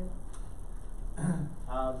 2019.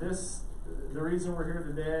 The reason we're here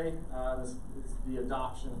today is the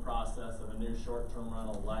adoption process of a new short-term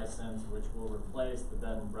rental license, which will replace the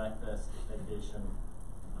bed and breakfast vacation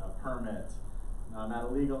permit. At a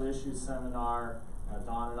legal issues seminar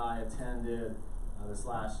Don and I attended this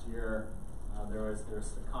last year, there's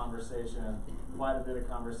a conversation, quite a bit of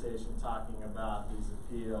conversation, talking about these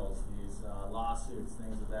appeals, these lawsuits,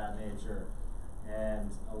 things of that nature.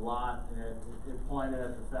 And it pointed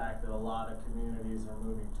at the fact that a lot of communities are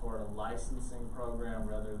moving toward a licensing program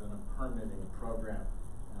rather than a permitting program.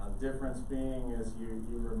 The difference being is you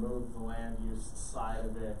remove the land use side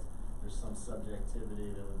of it. There's some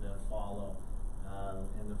subjectivity that would then follow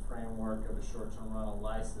in the framework of a short-term rental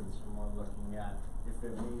license. You're more looking at if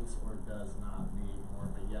it meets or does not meet, more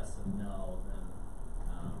of a yes and no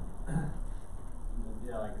than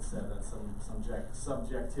yeah, like I said, that's some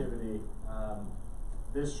subjectivity.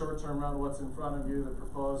 This short-term rental, what's in front of you, the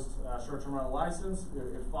proposed short-term rental license,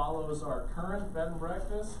 it follows our current bed and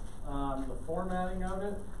breakfast, the formatting of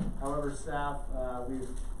it. However, staff, we've,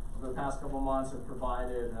 over the past couple months, have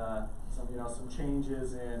provided some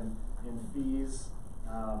changes in fees,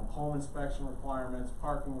 home inspection requirements,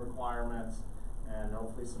 parking requirements, and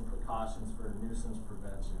hopefully some precautions for nuisance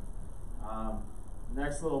prevention.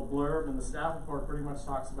 Next little blurb in the staff report pretty much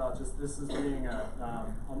talks about just this as being a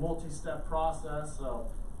multi-step process. So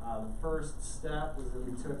the first step was that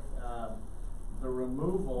we took the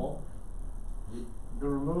removal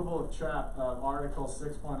of Article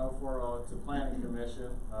 6.040 to Planning Commission,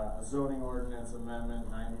 a zoning ordinance amendment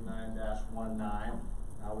 99-19,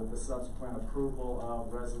 with the subsequent approval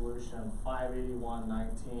of Resolution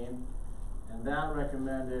 581-19, and that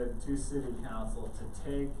recommended to City Council to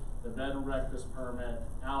take the bed and breakfast permit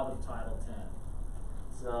out of Title 10.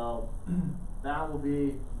 So that will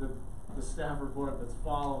be the staff report that's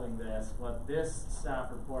following this. What this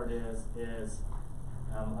staff report is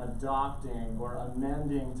adopting or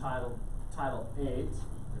amending Title 8,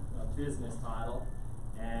 a business title,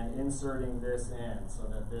 and inserting this in so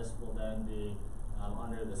that this will then be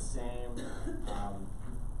under the same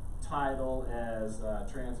title as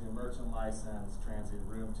transient merchant license, transient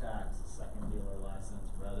room tax, second dealer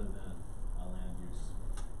license, rather than a land use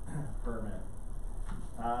permit.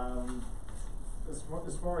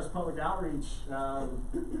 as far as public outreach,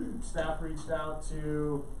 staff reached out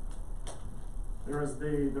to, there was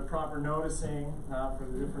the proper noticing for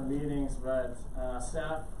the different meetings, but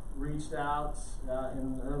staff reached out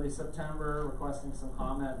in early September requesting some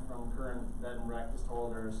comment from current bed and breakfast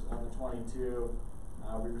holders. Of the 22,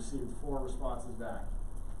 we received 4 responses back.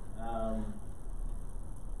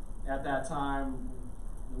 At that time,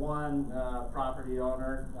 one property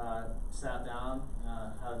owner sat down,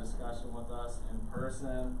 had a discussion with us in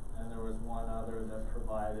person, and there was one other that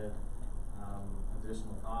provided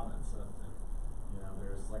additional comments. So that, you know,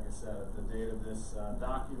 there's, like I said, at the date of this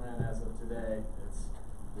document, as of today,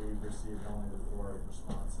 we've received only the 4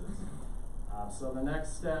 responses. So the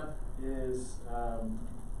next step is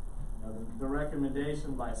the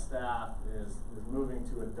recommendation by staff is moving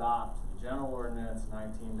to adopt General Ordinance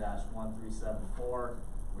 19-1374,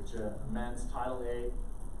 which amends Title 8,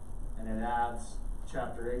 and it adds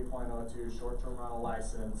Chapter 8.02, short-term rental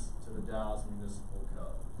license, to the Dallas Municipal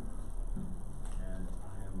Code. And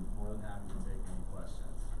I am more than happy to take any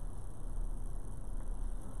questions.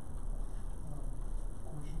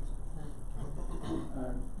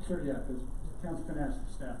 Sure, yeah, because council can ask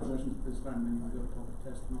the staff questions at this time, and then we'll go to public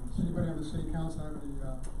testimony. Does anybody on the city council have any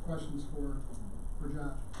questions for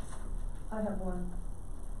Josh? I have one.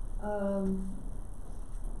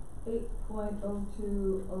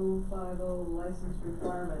 8.02050 license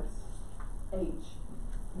requirements. H.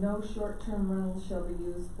 No short-term rentals shall be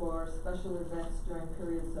used for special events during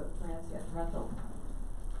periods of transient rental.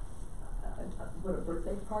 Would a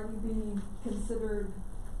birthday party be considered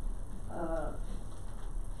a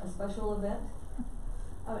special event?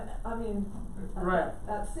 I mean, right.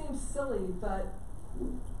 That seems silly, but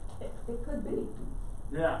it could be.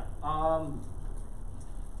 Yeah,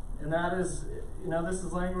 and that is, you know, this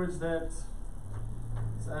is language that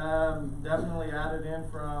definitely added in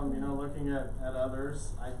from, you know, looking at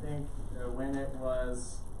others. I think when it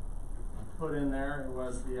was put in there, it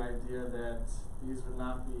was the idea that these would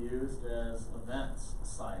not be used as events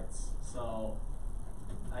sites. So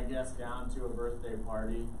I guess down to a birthday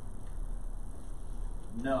party,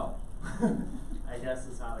 no. I guess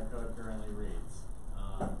is how the code currently reads.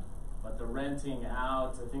 But the renting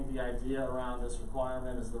out, I think the idea around this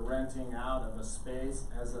requirement is the renting out of a space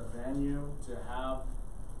as a venue to have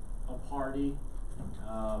a party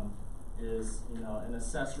is, you know, an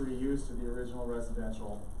accessory use to the original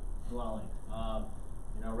residential dwelling.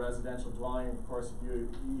 You know, residential dwelling, of course, if you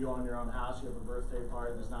own your own house, you have a birthday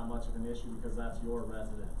party, there's not much of an issue because that's your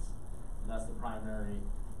residence. And that's the primary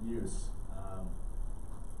use. I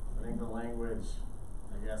think the language,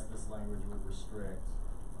 I guess this language would restrict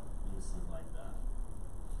uses like that.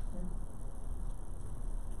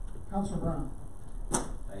 Councilor Brown. I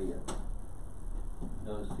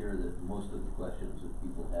noticed here that most of the questions that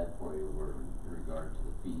people had for you were in regard to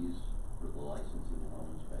the fees for the licensing and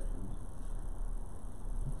home inspections.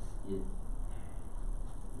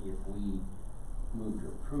 If we move to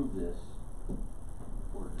approve this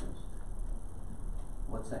ordinance,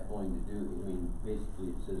 what's that going to do? I mean, basically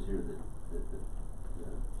it says here that the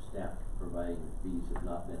staff providing the fees have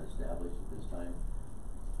not been established at this time.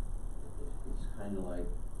 It's kind of like,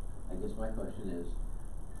 I guess my question is,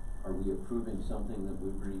 are we approving something that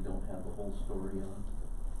we really don't have the whole story on?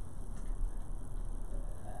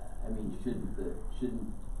 I mean,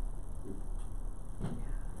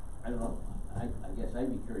 I don't know, I guess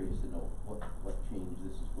I'd be curious to know what change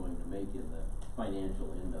this is going to make in the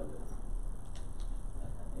financial end of it.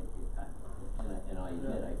 And I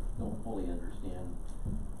admit, I don't fully understand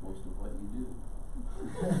most of what you do.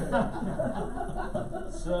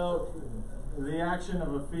 So, the action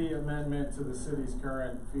of a fee amendment to the city's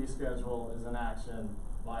current fee schedule is an action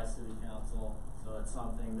by city council. So it's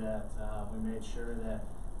something that we made sure that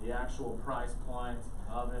the actual price point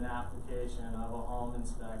of an application of a home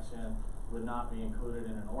inspection would not be included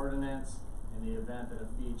in an ordinance. In the event that a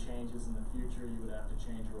fee changes in the future, you would have to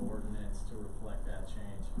change your ordinance to reflect that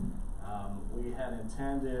change. We had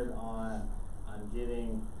intended on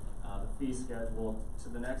getting the fee schedule to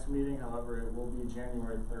the next meeting. However, it will be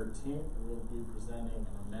January 13th. We'll be presenting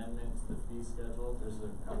an amendment to the fee schedule. There's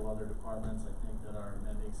a couple other departments, I think, that are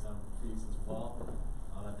amending some fees as well.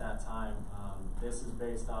 At that time, this is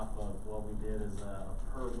based off of what we did as a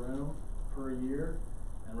per room per year.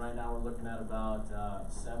 And right now we're looking at about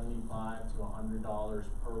 $75 to $100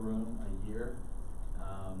 per room a year.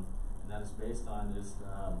 And that is based on just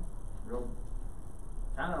real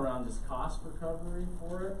kind of around just cost recovery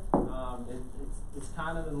for it. It's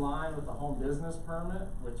kind of in line with the home business permit,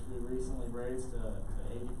 which we recently raised to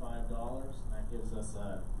 $85. That gives us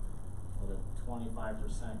a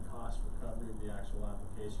 25% cost recovery of the actual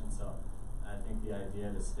application. So I think the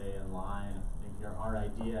idea to stay in line, I think our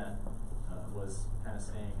idea was kind of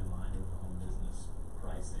staying in line with the home business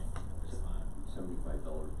pricing at this time. $75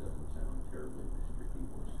 doesn't sound terribly restricting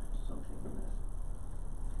or something in that.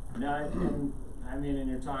 No, and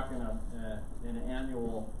you're talking an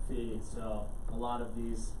annual fee, so a lot of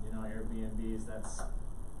these, Airbnbs, that's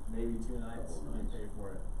maybe 2 nights you pay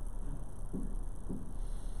for it.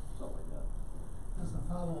 Something like that. As a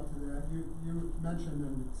follow-up to that, you mentioned,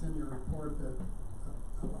 and it's in your report, that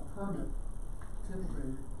a permit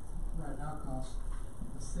typically right now costs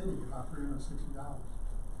the city about $360.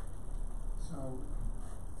 So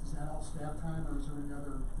is that all staff time, or is there any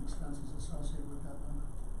other expenses associated with that number?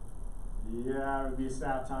 Yeah, it would be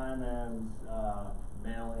staff time and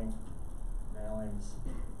mailings is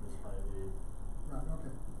probably Right,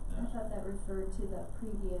 okay. I thought that referred to the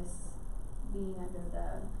previous being under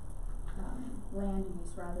the, land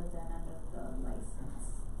use rather than under the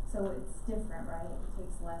license. So it's different, right? It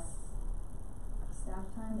takes less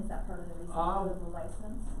staff time? Is that part of the reason for the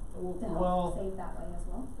license? To help save that way as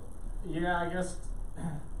well? Yeah, I guess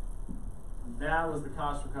that was the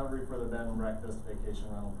cost recovery for the bed and breakfast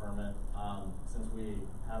vacation rental permit. Since we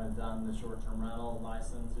haven't done the short-term rental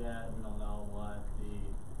license yet, we don't know what the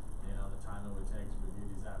time it would take to review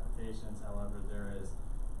these applications. However, there's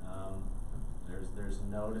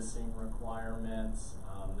noticing requirements.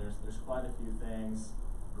 There's quite a few things.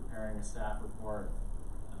 Preparing a staff report,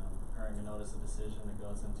 preparing a notice of decision that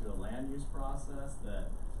goes into a land use process that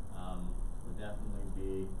would definitely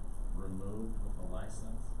be removed with a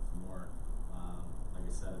license. It's more, like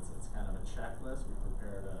I said, it's kind of a checklist. We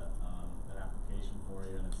prepared an application for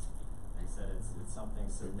you, and it's, like I said, it's something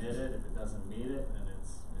submitted. If it doesn't meet it, then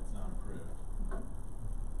it's not approved.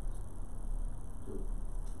 So,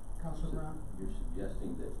 Councilor Brown? you're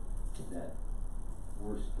suggesting that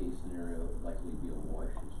worst case scenario would likely be a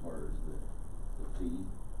wash as far as the fee?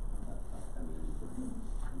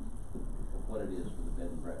 What it is for the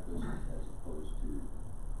bed and breakfast as opposed to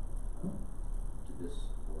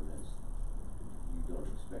this ordinance, you don't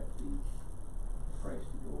expect the price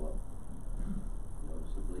to go up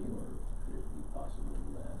noticeably, or could it be possibly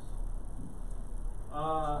less?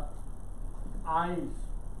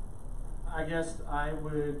 I guess I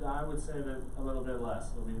would say that a little bit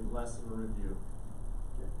less. It'll be less of a review.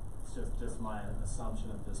 It's just my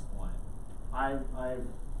assumption at this point. I've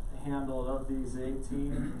handled of these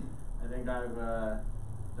 18, I think I've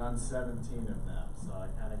done 17 of them, so I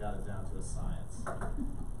kind of got it down to a science.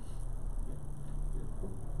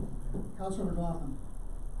 Councilor McLaughlin?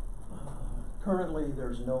 Currently,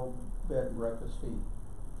 there's no bed and breakfast fee,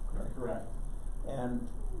 correct? Correct. And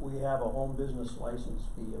we have a home business license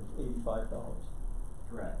fee of $85.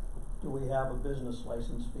 Correct. Do we have a business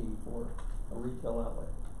license fee for a retail outlet?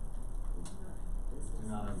 Do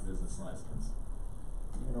not have a business license.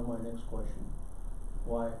 You know my next question.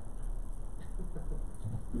 Why?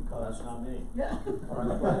 Because that's not me. Yeah.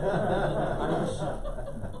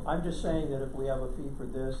 I'm just saying that if we have a fee for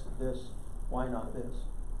this, why not this?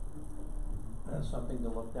 That's something to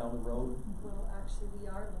look down the road. Well, actually, we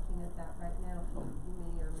are looking at that right now. You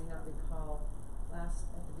may or may not recall, at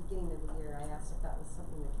the beginning of the year, I asked if that was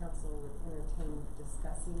something the council would entertain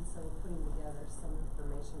discussing, so we're putting together some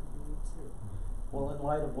information for you too. Well, in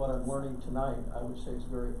light of what I'm learning tonight, I would say it's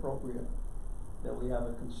very appropriate that we have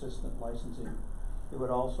a consistent licensing. It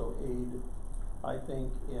would also aid, I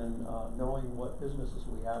think, in knowing what businesses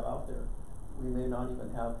we have out there. We may not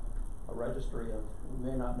even have a registry of,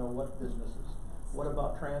 we may not know what businesses. What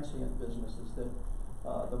about transient businesses that,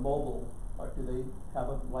 the mobile, do they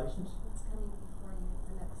have a license? It's coming before you at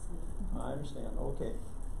the next meeting. I understand, okay.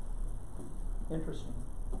 Interesting.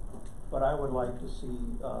 But I would like to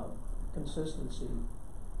see, consistency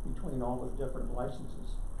between all the different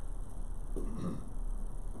licenses.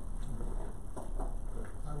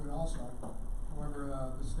 I would also, however,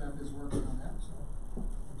 the staff is working on that, so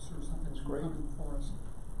I'm sure something's coming before us.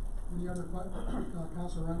 Any other questions?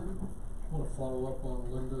 Councilor Rennan? I want to follow up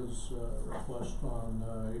on Linda's request on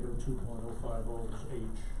 802.050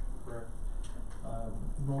 H, correct?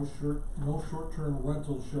 No short-term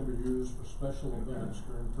rentals shall be used for special events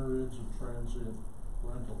during periods of transient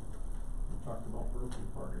rental. We talked about birthday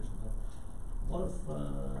parties and that. What if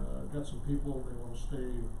I've got some people, they want to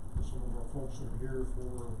stay, some of our folks that are here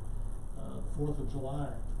for 4th of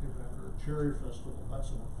July event or Cherry Festival,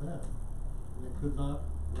 that's an event. And they could not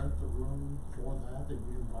rent the room for that, they'd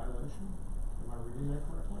be in violation? Am I reading that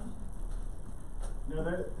correctly? No,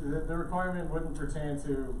 the requirement wouldn't pertain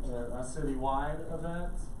to a citywide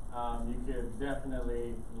event. You could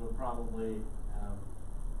definitely, would probably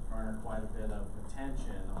garner quite a bit of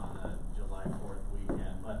attention on a July 4th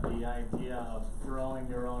weekend. But the idea of throwing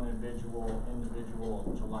your own individual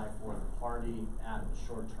July 4th party at the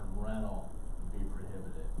short-term rental would be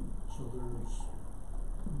prohibited. So there's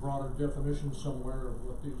broader definition somewhere of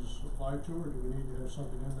what these apply to, or do we need to have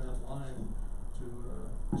something in that line to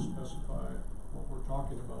specify what we're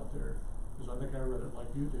talking about there? Because I think I read it like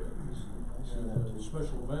you did. And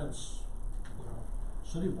special events, you know,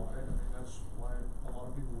 citywide, I mean, that's why a lot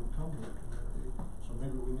of people would come to the community. So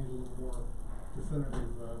maybe we need a little more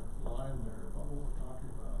definitive line there about what we're talking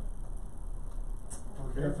about. Or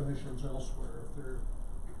definitions elsewhere, if they're,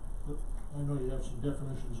 I know you have some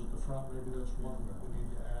definitions at the front, maybe that's one that we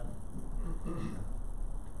need to add.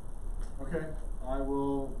 Okay, I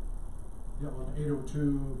will. Yeah, on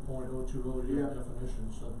 802.020, you have Yeah.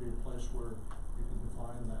 definitions, that'd be a place where you can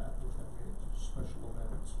define that, what that means, special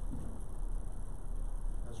events.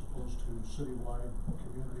 As opposed to citywide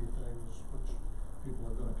community things, which people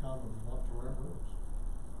are gonna come and want to remember.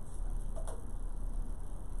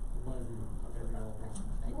 In my view, I may be all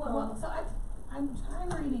wrong. Well, so I'm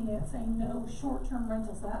reading it saying no short-term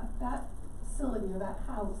rentals, that facility or that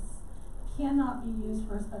house cannot be used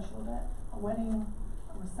for a special event, a wedding,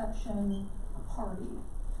 a reception, a party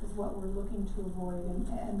is what we're looking to avoid.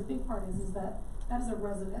 And the big part is that is a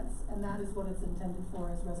residence, and that is what it's intended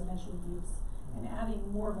for, as residential use. And adding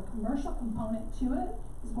more of a commercial component to it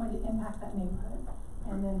is going to impact that neighborhood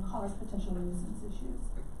and then cause potential nuisance issues.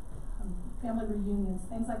 Family reunions,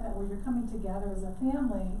 things like that, where you're coming together as a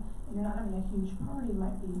family and you're not having a huge party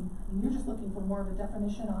might be, and you're just looking for more of a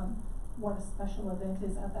definition on what a special event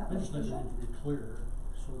is at that I just think it location. needs to be clear,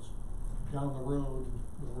 so it's down the road,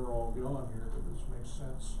 when we're all gone here, that this makes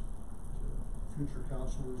sense to future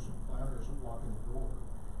counselors and planners that walk in the door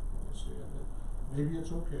when they see it. Maybe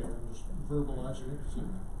it's okay, I'm just verbalizing it, because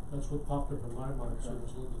that's what popped up in my mind as soon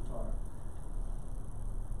as Linda talked.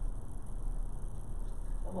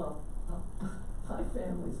 Well, my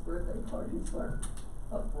family's birthday parties are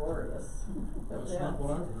uproarious. That's not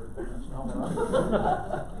what I've heard. That's not what I've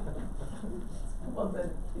heard. Well, then,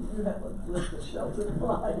 you haven't lived a sheltered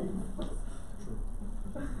life.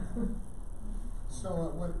 So,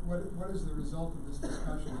 what is the result of this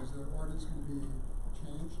discussion? Is the ordinance gonna be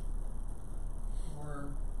changed?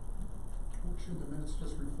 Or should the minutes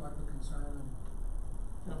just reflect the concern?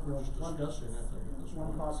 Yeah, we're just discussing, I think, at this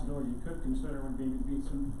One point. possibility you could consider would be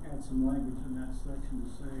add some language in that section to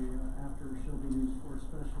say, after shall be used for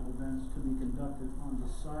special events to be conducted on the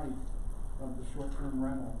site of the short-term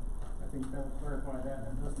rental. I think that would clarify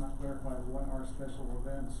that. It does not clarify what are special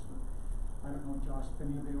events, but I don't know, Josh, if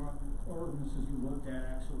any of the ordinances you looked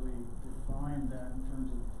at actually define that in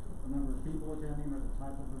terms of the number of people attending or the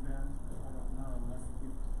type of event. I don't know.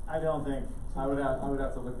 I don't think, I would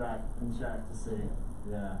have to look back and check to see,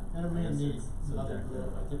 yeah. And it may It's need another subjective.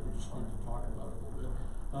 bit, I think we just need to talk about it a little bit.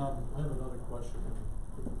 I have another question,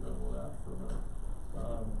 we can double that for a minute.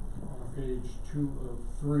 On page 2 of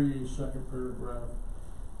 3, second paragraph,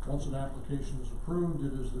 once an application is approved,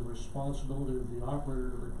 it is the responsibility of the operator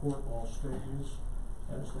to report all statements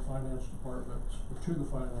as the finance department, or to the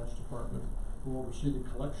finance department, who will oversee the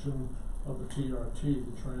collection of the TRT,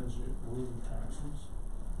 the transient room taxes.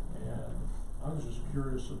 And I was just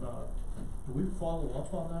curious about, do we follow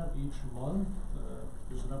up on that each month?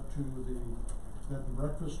 Is it up to the bed and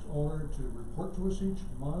breakfast owner to report to us each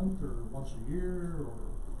month, or once a year, or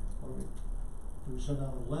what do we send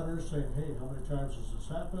out a letter saying, hey, how many times has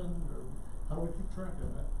this happened, or how do we keep track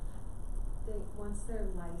of that? Once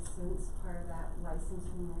they're licensed, part of that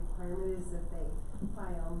licensing requirement is that they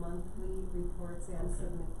file monthly reports and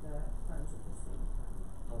submit the funds at the same time.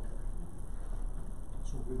 Okay.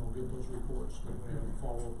 So if we don't get those reports, then we have to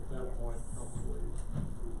follow up at that point, probably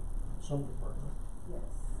some department. Yes.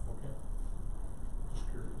 Okay.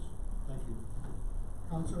 Just curious. Thank you.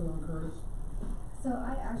 Councilor Curtis? So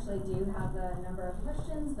I actually do have a number of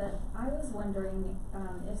questions, but I was wondering,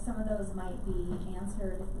 if some of those might be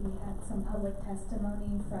answered if we had some public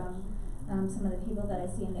testimony from, some of the people that I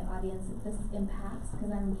see in the audience that this impacts,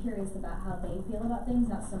 because I'm curious about how they feel about things,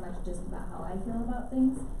 not so much just about how I feel about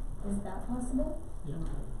things. Is that possible? Yeah.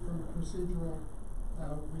 From a procedural,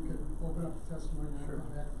 we could open up the testimony and come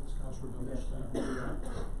back to this council. Councilor Dunn,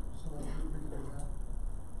 So we can do that.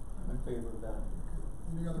 I'm in favor of that.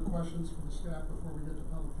 Any other questions for the staff before we get to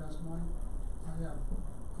public testimony? I have,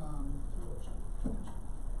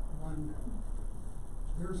 one,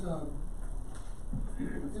 there's,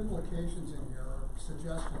 implications in here, or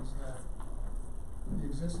suggestions that the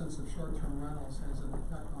existence of short-term rentals has an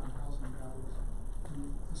effect on housing values,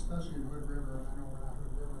 and especially in Hood River. I know we're not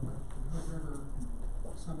Hood River, but in Hood River,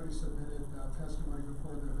 somebody submitted testimony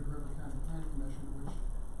before the Hood River County Planning Commission, which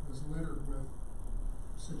was littered with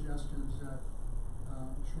suggestions that,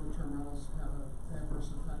 short-term rentals have an adverse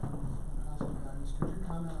effect on housing values. Could you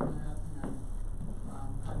comment on that, and,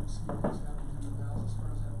 how you see things happening in the Dalles as far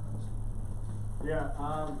as that goes? Yeah,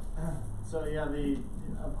 so yeah,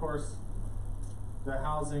 of course, the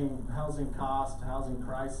housing housing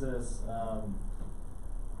crisis,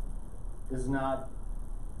 is not,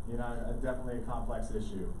 definitely a complex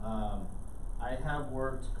issue. I have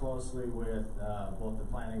worked closely with, both the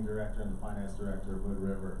planning director and the finance director of Hood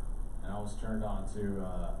River, and I was turned on to,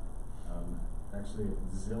 actually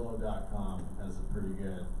Zillow.com has a pretty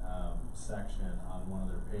good, section on one of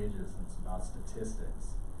their pages, and it's about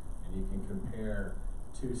statistics. And you can compare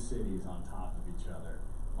two cities on top of each other.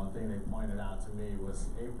 One thing they pointed out to me was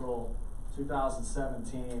April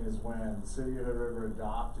 2017 is when the city of Hood River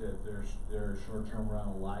adopted their short-term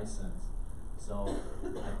rental license. So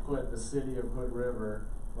I put the city of Hood River,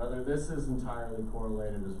 whether this is entirely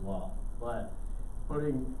correlated as well, but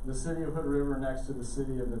putting the city of Hood River next to the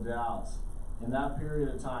city of the Dalles, in that period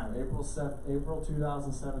of time, April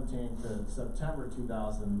 2017 to September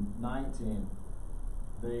 2019,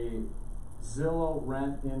 the Zillow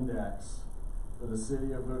rent index for the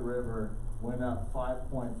city of Hood River went up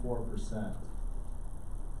 5.4%.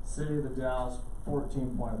 City of the Dalles,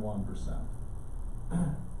 14.1%.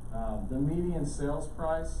 The median sales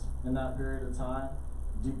price in that period of time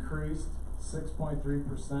decreased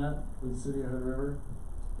 6.3% for the city of Hood River.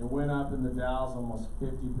 It went up in the Dalles almost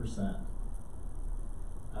 50%.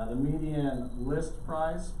 The median list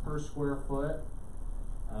price per square foot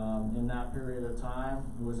in that period of time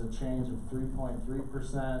was a change of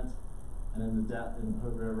 3.3%, and in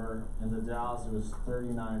Hood River, in the Dalles, it was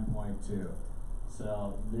 39.2.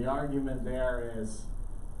 So the argument there is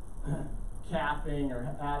capping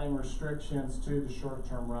or adding restrictions to the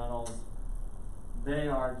short-term rentals, they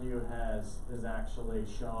argue has actually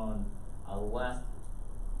shown a less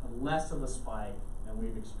of a spike than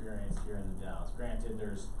we've experienced here in the Dalles. Granted,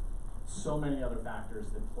 there's so many other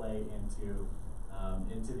factors that play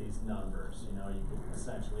into these numbers. You could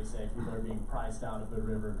essentially say if people are being priced out of Hood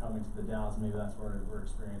River coming to the Dalles, maybe that's where we're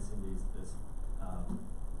experiencing this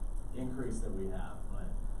increase that we have. But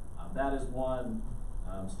that is one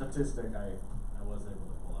statistic I was able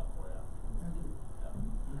to pull up for you. Thank you.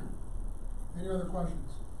 Yeah. Any other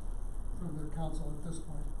questions from the council at this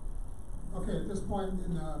point? Okay, at this point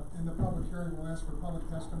in the public hearing, we'll ask for public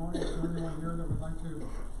testimony. Is there anyone here that would like to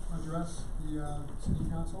address the city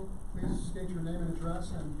council? Please state your name and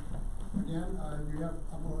address, and again, you have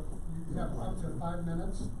up to 5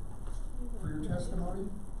 minutes for your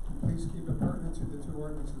testimony. And please keep it pertinent to the two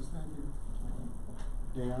ordinances. Thank you.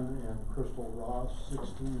 Dan and Crystal Ross,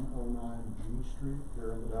 1609 G Street,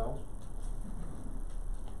 here in the Dalles.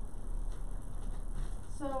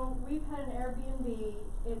 So we've had an Airbnb,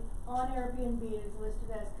 on Airbnb it is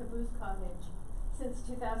listed as Caboose Cottage since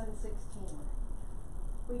 2016.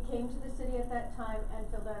 We came to the city at that time and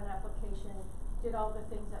filled out an application, did all the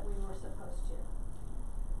things that we were supposed to.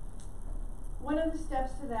 One of the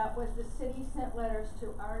steps to that was the city sent letters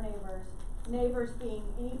to our neighbors being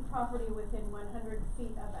any property within 100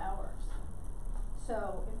 feet of ours.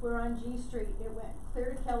 So if we're on G Street, it went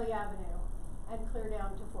clear to Kelly Avenue and clear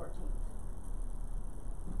down to 14th.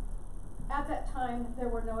 At that time, there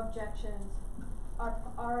were no objections.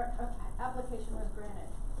 Our application was granted.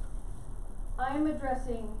 I am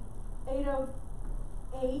addressing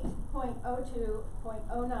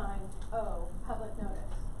 808.02.090 public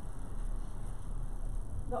notice.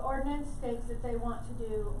 The ordinance states that they want to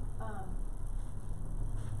do,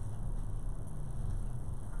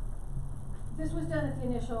 this was done at the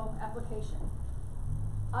initial application.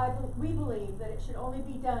 We believe that it should only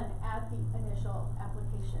be done at the initial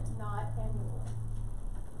application, not annually.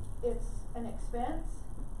 It's an expense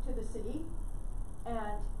to the city,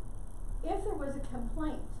 and if there was a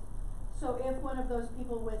complaint, so if one of those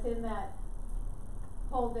people within that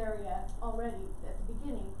hold area already at the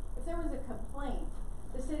beginning, if there was a complaint,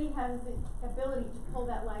 the city has the ability to pull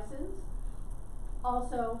that license.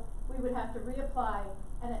 Also, we would have to reapply,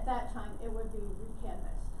 and at that time, it would be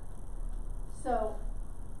recanvassed. So,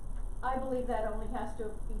 I believe that only has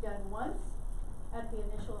to be done once at the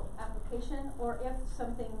initial application, or if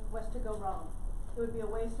something was to go wrong. It would be a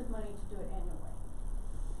waste of money to do it annually.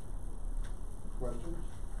 Questions?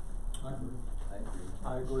 I agree.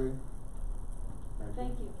 I agree.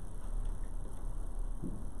 Thank you.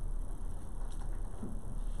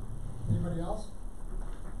 Anybody else?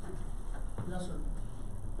 Yes, sir.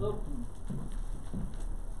 Hello.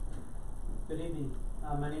 Good evening.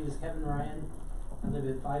 My name is Kevin Ryan. I live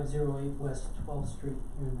at 508 West 12th Street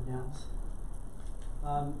here in the Dalles.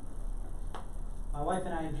 My wife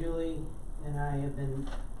and I, Julie, and I have been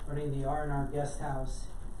running the R&R Guest House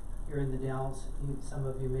here in the Dalles. Some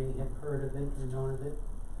of you may have heard of it or known of it.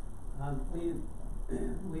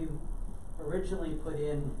 We originally put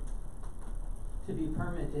in to be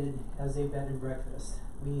permitted as a bed and breakfast.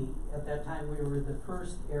 At that time, we were the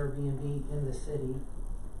first Airbnb in the city,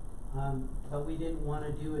 but we didn't want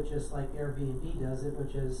to do it just like Airbnb does it,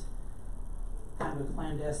 which is kind of a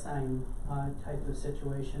clandestine type of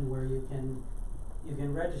situation where you can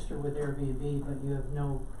register with Airbnb, but you have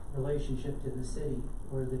no relationship to the city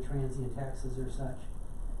or the transient taxes or such.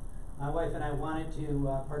 My wife and I wanted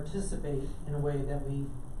to participate in a way that we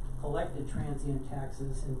collected transient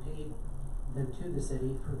taxes and paid them to the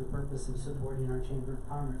city for the purpose of supporting our Chamber of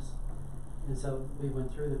Commerce. And so we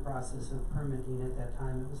went through the process of permitting at that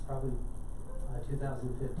time. It was probably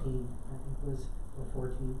 2015, I think it was, or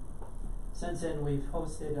 14. Since then, we've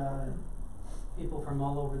hosted people from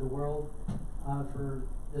all over the world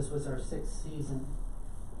this was our 6th season.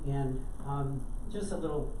 And just a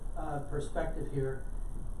little perspective here.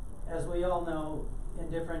 As we all know, in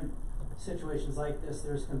different situations like this,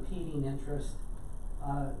 there's competing interest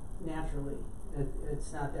naturally.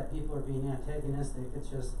 It's not that people are being antagonistic, it's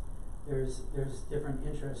just there's different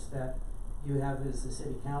interests that you have as the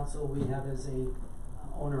city council, we have as a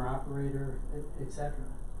owner-operator, etc.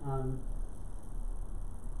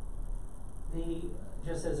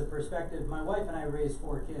 Just as a perspective, my wife and I raised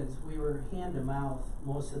 4 kids. We were hand-to-mouth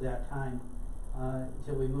most of that time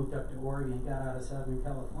until we moved up to Oregon and got out of Southern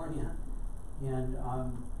California. And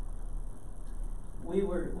we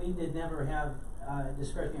did never have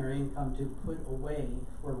discretionary income to put away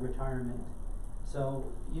for retirement.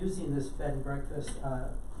 So using this bed and breakfast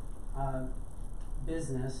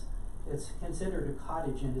business, it's considered a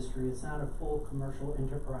cottage industry. It's not a full commercial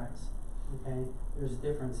enterprise. Okay, there's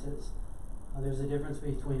differences. There's a difference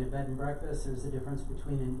between a bed and breakfast. There's a difference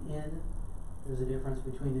between an inn. There's a difference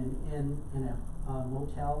between an inn and a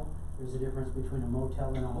motel. There's a difference between a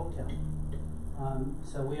motel and a hotel.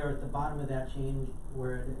 So we are at the bottom of that chain.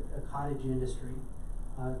 We're at a cottage industry,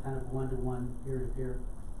 kind of one-to-one, peer-to-peer.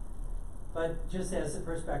 But just as a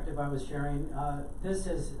perspective I was sharing, this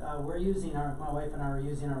is, we're using my wife and I are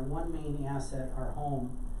using our one main asset, our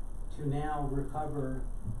home, to now recover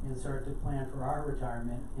and start to plan for our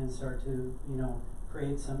retirement and start to,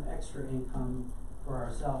 create some extra income for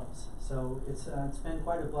ourselves. So it's been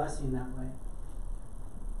quite a blessing that way.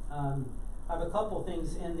 I have a couple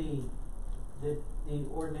things in the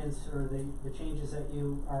ordinance or the changes that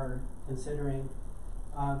you are considering.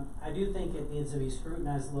 I do think it needs to be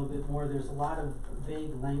scrutinized a little bit more. There's a lot of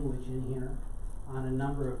vague language in here on a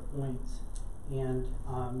number of points, and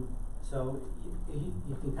so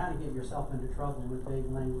you can kind of get yourself into trouble with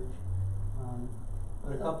vague language.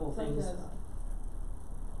 But a couple things,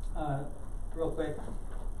 real quick.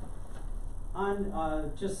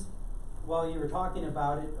 On just while you were talking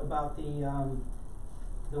about it, about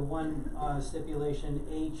the one stipulation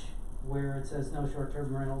H, where it says no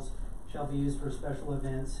short-term rentals shall be used for special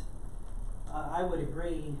events. I would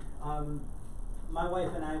agree. My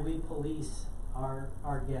wife and I, we police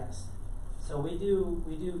our guests. So we do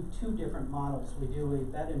 2 different models. We do a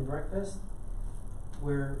bed and breakfast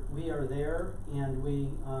where we are there and we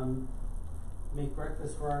make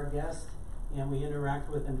breakfast for our guests and we interact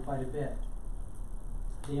with them quite a bit.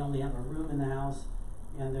 They only have a room in the house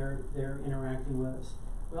and they're interacting with us.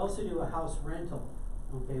 We also do a house rental,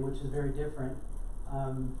 okay, which is very different.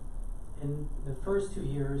 In the first 2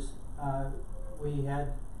 years, we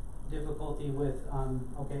had difficulty with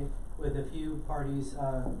a few parties,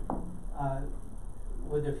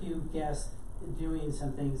 with a few guests doing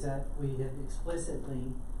some things that we had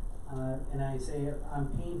explicitly, and I say I'm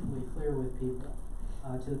painfully clear with people,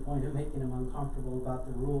 to the point of making them uncomfortable about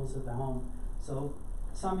the rules of the home. So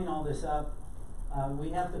summing all this up,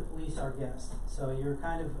 we have to police our guests. So you're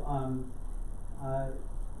kind of,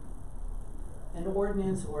 an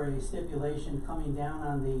ordinance or a stipulation coming down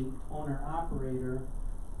on the owner-operator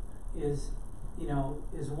is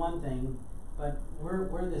one thing, but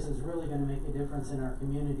where this is really going to make a difference in our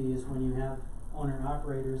community is when you have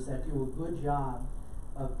owner-operators that do a good job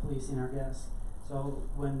of policing our guests. So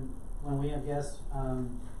when we have guests,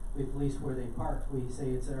 we police where they park. We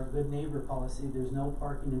say it's our good neighbor policy. There's no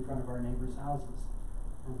parking in front of our neighbors' houses.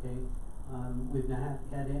 Okay. We've not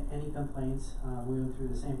had any complaints. We went through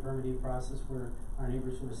the same permitting process where our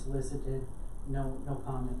neighbors were solicited. No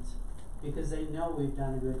comments, because they know we've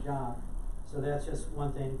done a good job. So that's just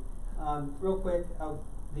one thing. Real quick,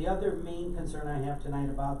 the other main concern I have tonight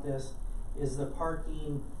about this is the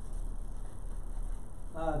parking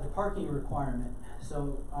requirement.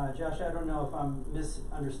 So Josh, I don't know if I'm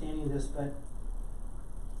misunderstanding this, but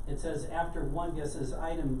it says after one guest says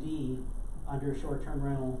item D under short-term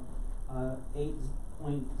rental,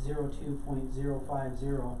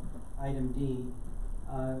 8.02.050, item D,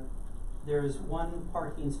 there is one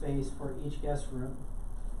parking space for each guest room.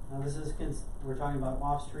 Now this is, we're talking about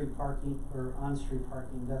off-street parking or on-street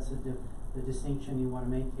parking. That's the distinction you want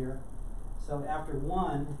to make here. So after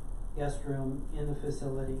one guest room in the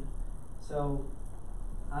facility. So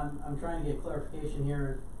I'm trying to get clarification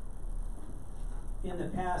here. In the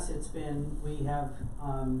past, it's been, we have,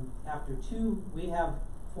 we have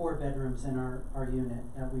 4 bedrooms in our unit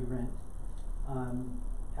that we rent.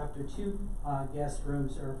 After 2 guest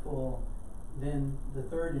rooms are full, then the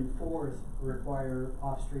 3rd and 4th require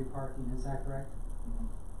off-street parking. Is that correct?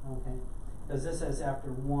 Mm-hmm. Okay. Because this says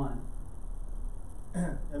after 1.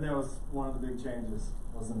 And that was one of the big changes,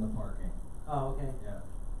 was in the parking. Oh, okay. Yeah.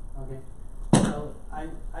 Okay. So I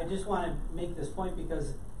just want to make this point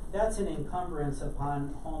because that's an encumbrance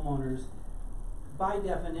upon homeowners. By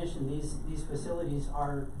definition, these facilities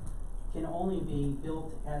can only be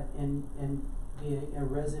built and be a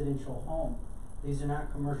residential home. These are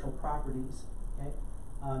not commercial properties. Okay,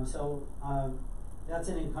 so that's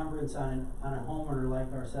an encumbrance on a homeowner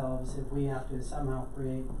like ourselves if we have to somehow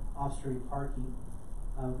create off-street parking.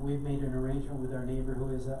 We've made an arrangement with our neighbor who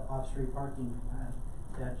is off-street parking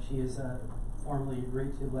that she has formally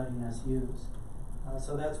agreed to letting us use.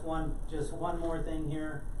 So that's just one more thing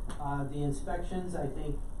here. The inspections, I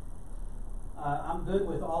think, I'm good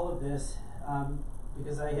with all of this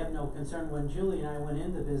because I have no concern. When Julie and I went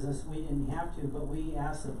into business, we didn't have to, but we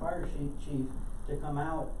asked the fire chief to come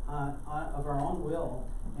out of our own will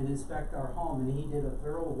and inspect our home, and he did a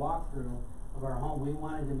thorough walkthrough of our home. We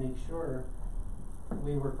wanted to make sure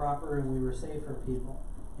we were proper and we were safe for people,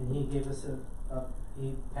 and he gave us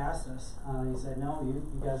he passed us. He said, no, you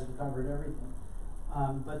guys have covered everything.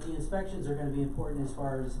 But the inspections are going to be important as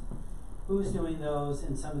far as who's doing those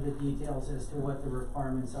and some of the details as to what the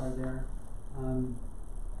requirements are there. One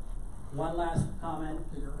last comment.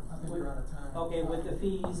 I think you're out of time. Okay, with the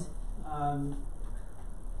fees,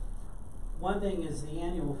 one thing is the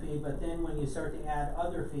annual fee, but then when you start to add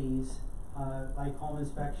other fees, like home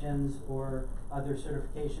inspections or other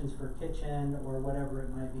certifications for kitchen or whatever it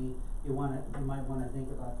might be, you might want to think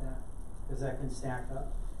about that because that can stack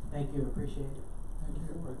up. Thank you, appreciate it. Thank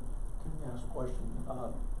you. Can you ask a question?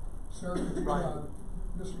 Sir,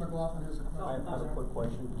 Mr. McLaughlin has a question. I have a quick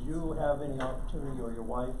question. Did you have any opportunity, or your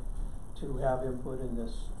wife, to have input in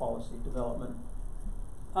this policy development?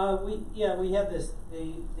 We have the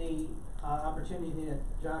opportunity that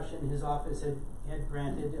Josh and his office had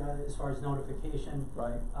granted as far as notification.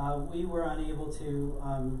 Right. We were unable to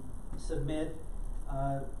submit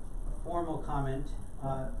a formal comment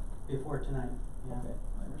before tonight. Yeah. Okay,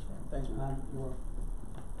 I understand. Thank you. You're welcome.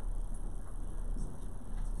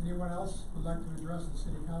 Anyone else would like to address the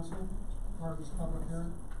city council as part of this public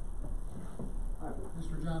hearing?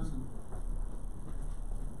 Mr. Johnson.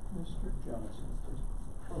 Mr. Johnson.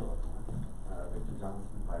 Hello. Victor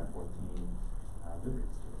Johnson, 514 Liberty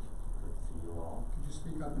Street. Good to see you all. Could you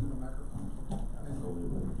speak up into the microphone?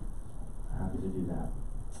 Absolutely. Happy to do that.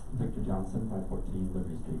 Victor Johnson, 514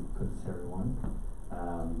 Liberty Street. Good to see everyone.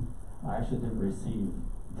 I actually didn't receive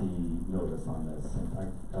the notice on this. In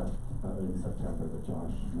fact, in September that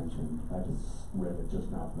Josh mentioned, I just read it just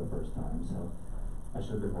now for the first time, so I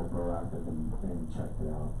should have been more proactive and checked it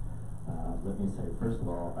out. Let me say, first of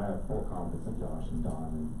all, I have full confidence in Josh and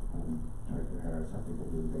Don and Director Harris. I think they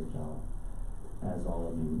do a great job, as all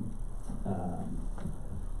of you.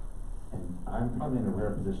 And I'm probably in a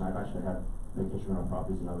rare position. I've actually had vacation rental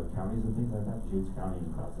properties in other counties and things like that, Judes County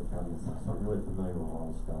and Clatsop County and stuff, so I'm really familiar with all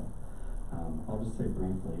this stuff. I'll just say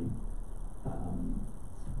briefly,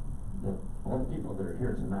 that all the people that are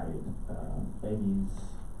here tonight, Eggie's,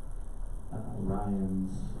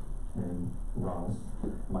 Ryan's, and Ross,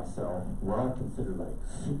 myself, we're all considered like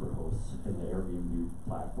super hosts in the Airbnb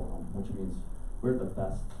platform, which means we're the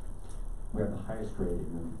best, we have the highest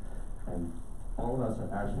rating, and all of us are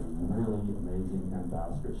actually really amazing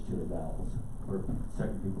ambassadors to the Dells. We're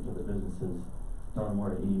sending people to the businesses, telling them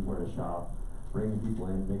where to eat, where to shop, bringing people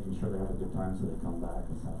in, making sure they have a good time so they come back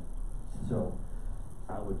and stuff. So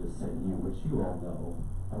I would just say to you, which you all know,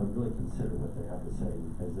 I would really consider what they have to say,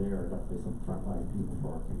 because they are definitely some frontline people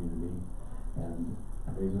for our community, and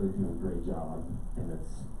they really do a great job, and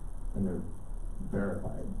they're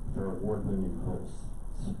verified. They're award-winning hosts,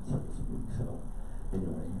 so to speak. So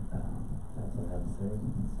anyway, that's what I have to say.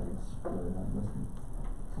 Thanks for listening.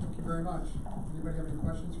 Thank you very much. Anybody have any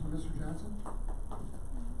questions for Mr. Johnson?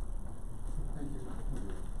 Thank you.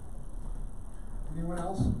 Anyone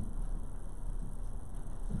else?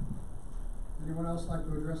 anyone else like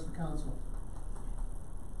to address the council?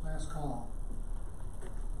 Last call.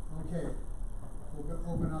 Okay, we'll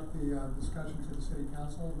open up the discussion to the city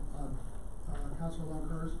council. Councilor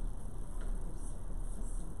Longhurst.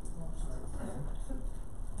 Oh, I'm sorry.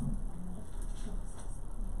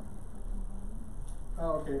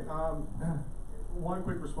 Oh, okay. One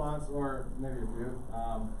quick response, or maybe a few.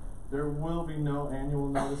 There will be no annual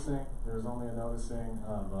noticing. There's only a noticing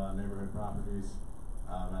of neighborhood properties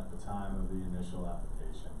at the time of the initial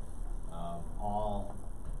application. All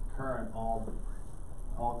current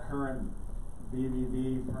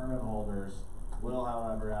BBB permit holders will,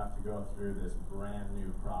 however, have to go through this brand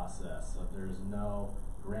new process. So there's no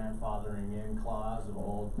grandfathering in clause of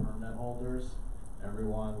old permit holders.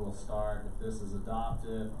 Everyone will start, if this is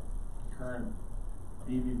adopted, current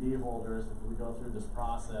BBB holders, if we go through this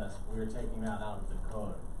process, we are taking that out of the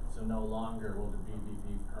code. So no longer will the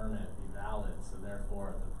BBB permit be valid. So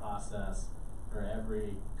therefore, the process for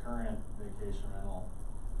every current vacation rental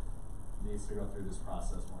needs to go through this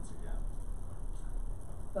process once again.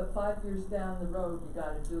 But 5 years down the road, you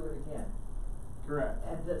gotta do it again. Correct.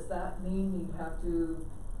 And does that mean you have to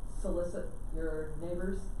solicit your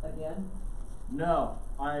neighbors again? No,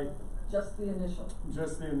 Just the initial?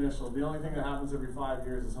 Just the initial. The only thing that happens every 5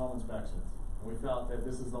 years is home inspections. We felt that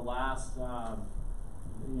this is the last,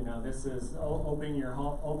 this is opening your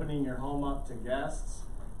home up to guests.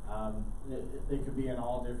 They could be in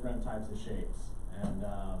all different types of shapes. And,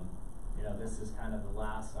 this is kind of the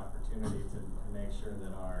last opportunity to make sure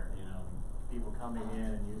that our, people coming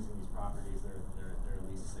in and using these properties, they're at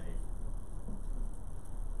least safe.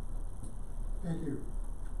 Thank you.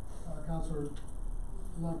 Councilor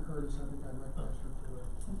Longhurst, I think I'd like to ask you to it.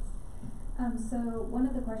 So one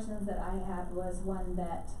of the questions that I had was one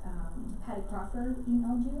that Patty Crawford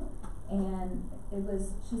emailed you, and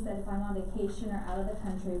she said, if I'm on vacation or out of the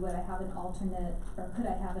country, would I have an alternate, or could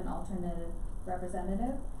I have an alternative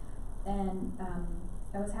representative? And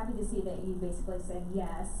I was happy to see that you basically said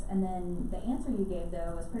yes, and then the answer you gave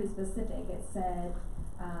though was pretty specific. It said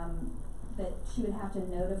that she would have to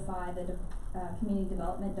notify the community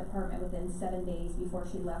development department within 7 days before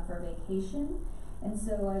she left for vacation. And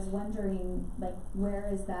so I was wondering, where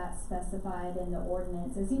is that specified in the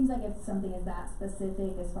ordinance? It seems like if something is that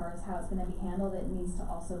specific as far as how it's gonna be handled, it needs to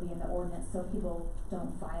also be in the ordinance so people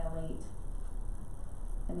don't violate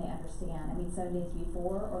and they understand. 7 days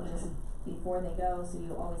before, or just before they go, so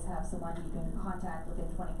you always have someone you can contact within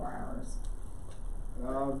 24 hours.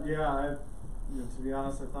 To be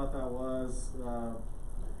honest, I thought that was,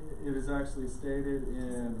 it is actually stated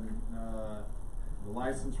in the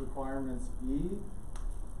license requirements E.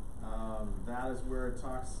 That is where it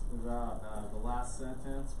talks about the last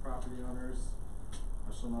sentence, property owners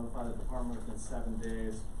shall notify the department within 7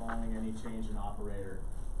 days following any change in operator.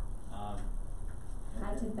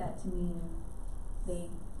 I took that to mean they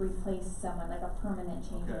replace someone, like a permanent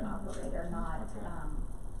change in operator, not,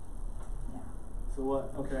 So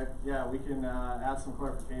we can add some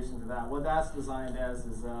clarification to that. What that's designed as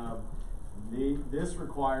is this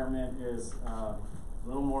requirement is a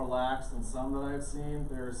little more lax than some that I've seen.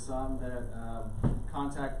 There's some that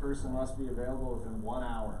contact person must be available within 1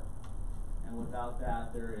 hour, and without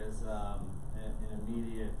that there is an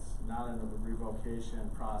immediate, not a revocation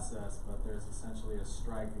process, but there's essentially a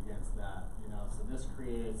strike against that. So this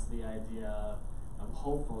creates the idea of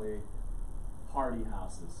hopefully party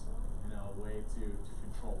houses. A way to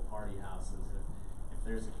control party houses. If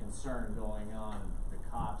there's a concern going on, the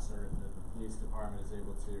cops or the police department is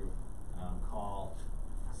able to call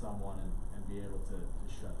someone and be able to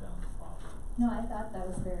shut down the property. No, I thought that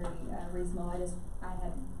was very reasonable. I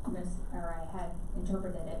had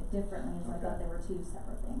interpreted it differently, and so I thought there were two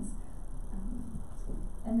separate things.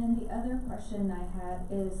 And then the other question I had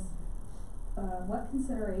is, what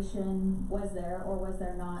consideration was there or was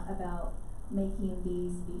there not about making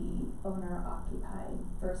these be owner occupied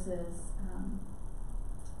versus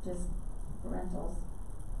just rentals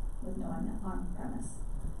with no one on premise?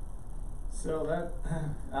 So that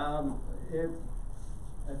I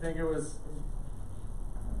think it was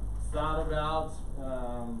thought about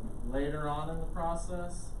later on in the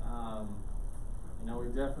process. We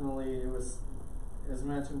definitely, it was, as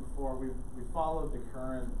mentioned before, we followed the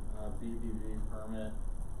current BBB permit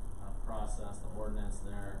process, the ordinance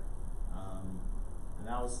there. And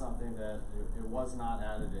that was something that it was not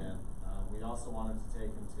added in. We also wanted to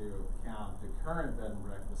take into account the current bed and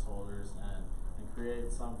breakfast holders and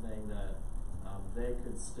create something that they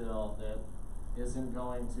could still, that isn't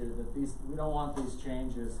going to, we don't want these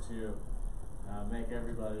changes to make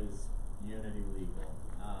everybody's unit illegal.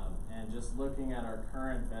 And just looking at our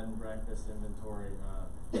current bed and breakfast inventory,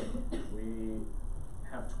 We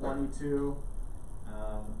have 22,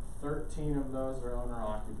 13 of those are owner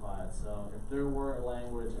occupied. So if there were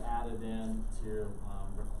language added in to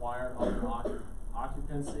require owner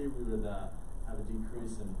occupancy, we would have a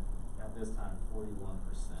decrease in, at this time, 41%.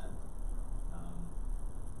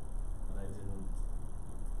 But I didn't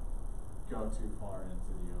go too far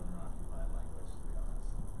into the owner occupied language, to be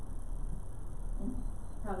honest. And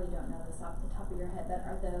probably don't know this off the top of your head, but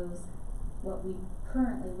are those what we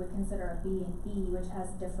currently would consider a B&B, which has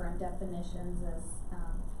different definitions as, I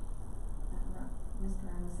don't know, Mr.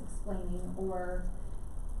 Ryan was explaining, or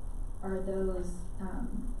are those,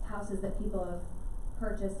 houses that people have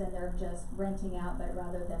purchased and they're just renting out, but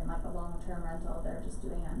rather than like a long-term rental, they're just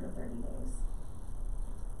doing under 30 days?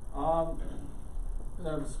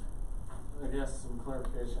 There's, I guess, some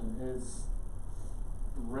clarification. Is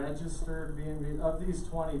registered B&B, of these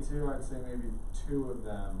 22, I'd say maybe 2 of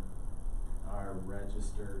them are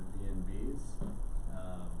registered B&Bs.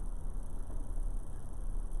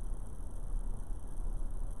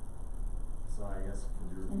 So I guess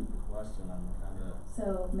could you repeat the question? I'm kind of.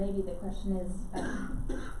 So maybe the question is,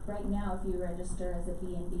 right now, if you register as a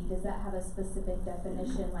B&B, does that have a specific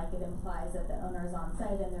definition, like it implies that the owner's on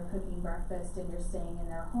site and they're cooking breakfast and you're staying in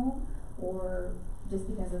their home, or just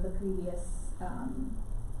because of the previous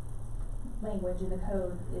language in the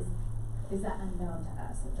code, is that unknown to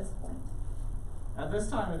us at this point? At this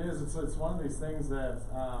time it is. It's one of these things that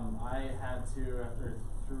I had to,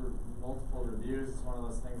 through multiple reviews, it's one of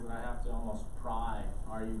those things that I have to almost pry,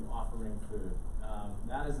 are you offering food?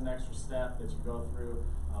 That is an extra step that you go through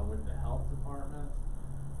with the health department.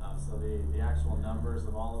 So the actual numbers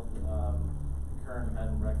of all of the current bed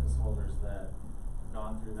and breakfast holders that have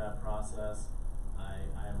gone through that process,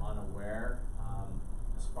 I am unaware.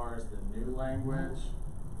 As far as the new language,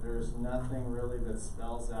 there's nothing really that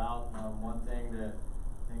spells out. One thing that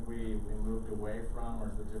I think we moved away from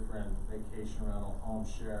was the different vacation rental, home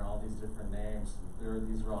share, all these different names.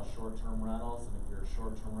 These are all short-term rentals, and if you're a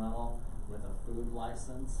short-term rental with a food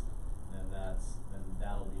license, then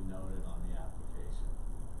that'll be noted on the application.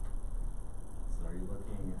 So are you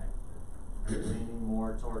leaning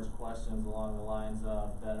more towards questions along the lines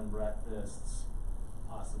of bed and breakfasts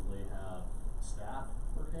possibly have staff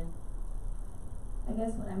working? I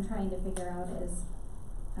guess what I'm trying to figure out is,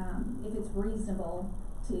 if it's reasonable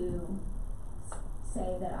to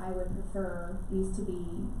say that I would prefer these to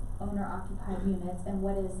be owner-occupied units, and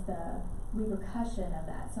what is the repercussion of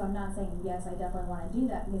that? So I'm not saying, yes, I definitely wanna do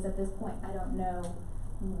that, because at this point, I don't know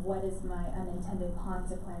what is my unintended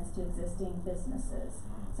consequence to existing businesses.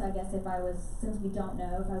 So I guess since we don't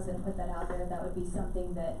know, if I was gonna put that out there, that would be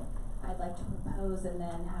something that I'd like to propose and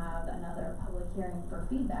then have another public hearing for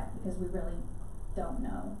feedback, because we really don't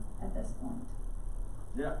know at this point.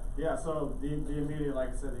 Yeah, so the immediate,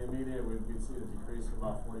 like I said, we'd see a decrease of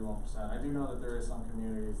about 41%. I do know that there is some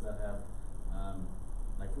communities that have,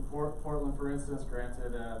 like Portland, for instance,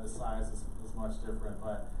 granted the size is much different,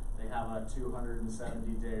 but they have a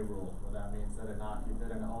 270-day rule, where that means that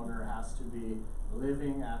an owner has to be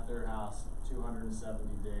living at their house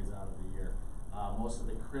 270 days out of the year. Most of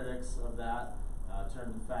the critics of that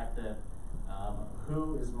turn to the fact that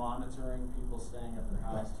who is monitoring people staying at their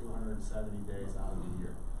house 270 days out of the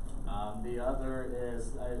year. The other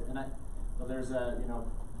is, there's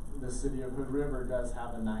the city of Hood River does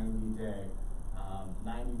have a 90 days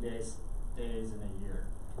in a year.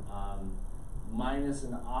 Minus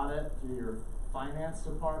an audit through your finance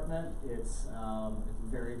department, it's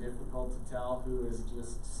very difficult to tell who is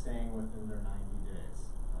just staying within their 90 days.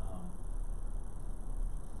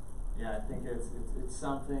 Yeah, I think it's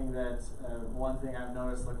something that, one thing I've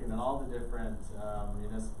noticed looking at all the different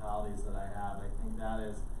municipalities that I have, I think that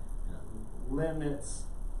is, limits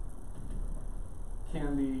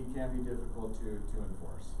can be difficult to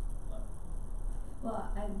enforce. Well,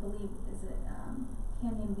 I believe,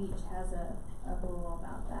 Canyon Beach has a rule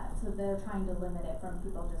about that, so they're trying to limit it from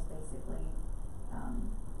people just basically,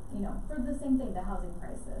 for the same thing, the housing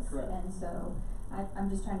crisis. Correct. And so I'm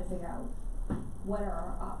just trying to figure out what are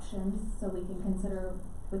our options, so we can consider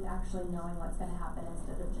with actually knowing what's gonna happen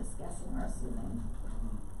instead of just guessing or assuming.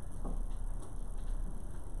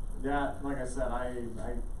 Yeah, like I said, I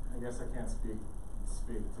guess I can't speak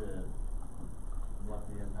to what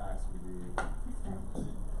the impacts would be.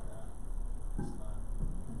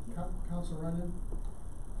 Councilor Runyon?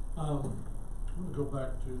 I'm gonna go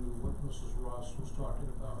back to what Mrs. Ross was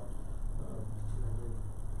talking about.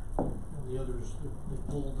 And the others, they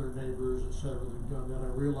polled their neighbors, et cetera, they've done that.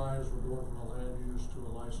 I realize we're going from a land use to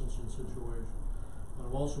a licensing situation. But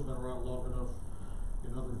I've also been around long enough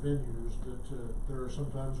in other venues that there are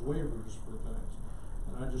sometimes waivers for things.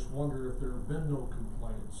 And I just wonder if there have been no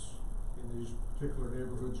complaints in these particular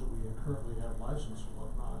neighborhoods that we currently have licensed and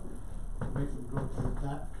whatnot. To make them go through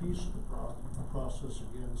that piece of the process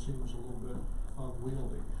again seems a little bit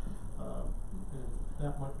unwieldy. And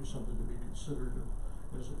that might be something to be considered,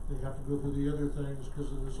 is that they have to go through the other things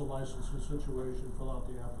because it is a licensing situation, fill out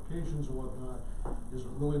the applications and whatnot. Is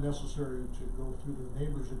it really necessary to go through the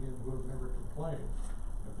neighbors again who have never complained?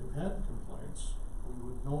 If they've had complaints, we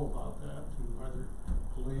would know about that through either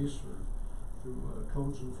police or through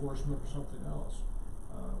codes enforcement or something else.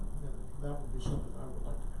 And that would be something I would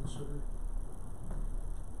like to consider.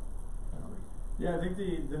 Yeah, I think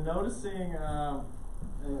the noticing,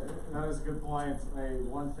 that is a good point.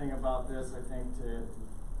 One thing about this, I think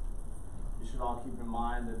you should all keep in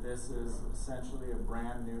mind that this is essentially a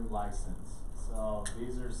brand new license. So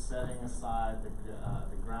these are setting aside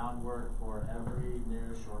the groundwork for every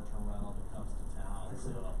new short-term rental that comes to town.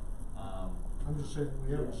 So, I'm just saying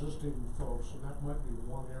we have existing folks, and that might be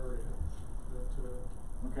one area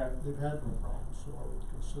that they've had no problems. So I would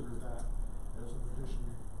consider that as an addition,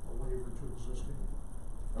 a waiver to existing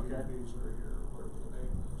B&Bs that are here, or whatever the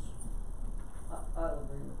name is. I'll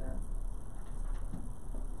agree with that.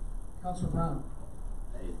 Councilor Brown.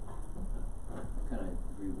 I kind of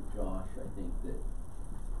agree with Josh. I think that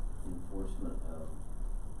enforcement of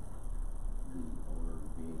the owner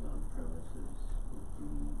being on premises would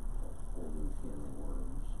be a whole new can of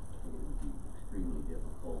worms. I think it would be extremely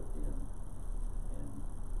difficult and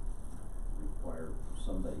require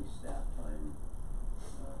somebody's staff time.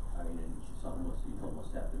 I mean, you'd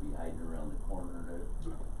almost have to be hiding around the corner to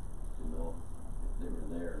know if they were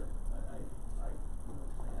there. I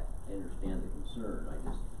understand the concern. I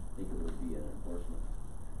just think it would be an enforcement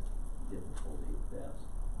difficulty at best.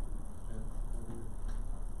 I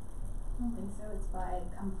don't think so. It's by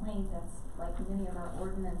complaint. That's like many of our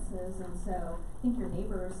ordinances, and so I think your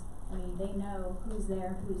neighbors, I mean, they know who's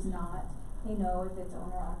there, who's not. They know if it's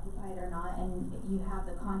owner occupied or not, and you have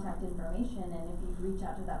the contact information, and if you reach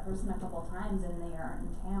out to that person a couple times and they aren't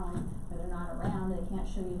in town, or they're not around, they can't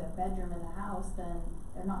show you their bedroom in the house, then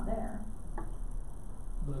they're not there.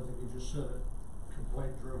 But I think you just said it,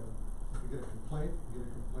 complaint driven. If you get a complaint, you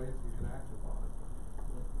can act upon it.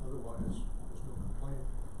 But otherwise, there's no complaint.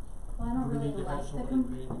 Well, I don't Do we really need to have like the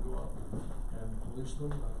somebody paid to go out and police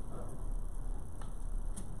them?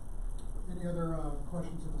 Any other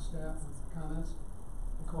questions of the staff, comments?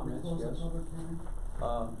 Comments, Close the yes. public hearing.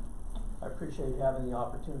 I appreciate having the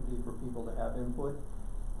opportunity for people to have input.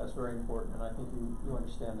 That's very important, and I think you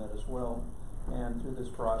understand that as well. And through this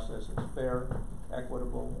process, it's fair,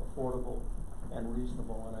 equitable, affordable, and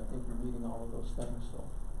reasonable, and I think you're meeting all of those things, so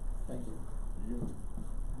thank you.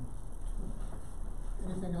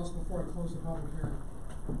 Anything else before I close the public hearing?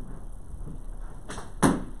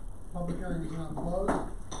 Public hearing is now closed.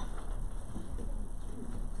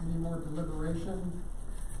 Any more deliberation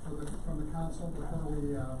from the council before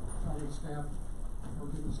we tell the staff or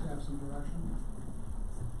give the staff some direction?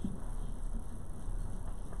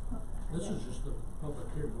 This is just the public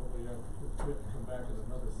hearing, what we have to come back at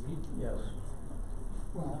another meeting. Yes.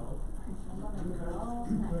 Well, you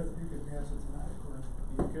could pass it tonight, of course.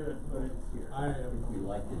 You could, but If we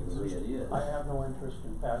liked it the way it is. I have no interest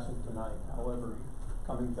in passing tonight. However,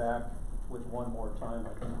 coming back with one more time,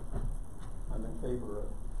 I think I'm in favor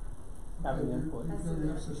of having input. You feel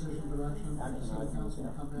you have sufficient direction for the city council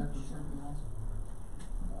to come back with something else?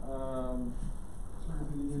 Is there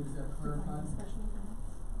anything you need to get clarified?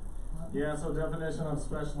 Yeah, so definition of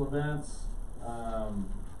special events, are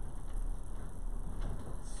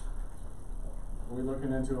we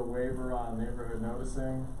looking into a waiver on neighborhood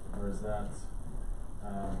noticing, or is that,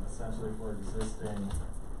 essentially for existing,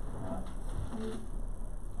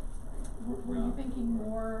 Were you thinking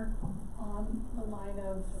more on the line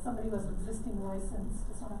of somebody who has an existing license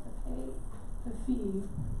does not have to pay the fee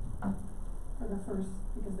for the first,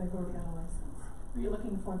 because they've already got a license? Were you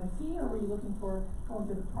looking for the fee, or were you looking for going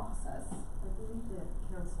through the process? I believe that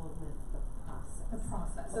council meant the process. The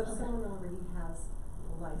process, So if okay. someone already has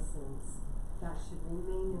a license, that should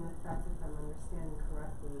remain in effect, if I'm understanding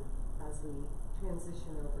correctly, as we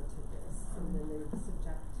transition over to this. And then they're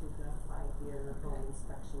subject to the 5-year home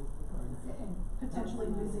inspection. And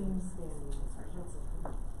potentially using,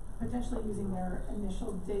 potentially using their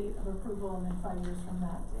initial date of approval and then 5 years from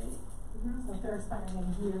that date. So if they're expiring in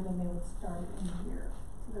a year, then they would start in a year.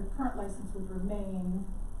 So their current license would remain.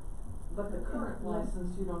 But the current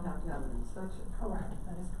license, you don't have to have an inspection. Correct,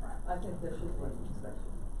 that is correct. I think there should be an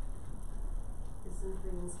inspection. Isn't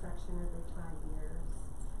the inspection every 5 years?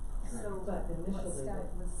 So But what initially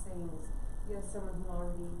Scott they- was saying is, you have someone who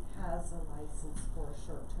already has a license for a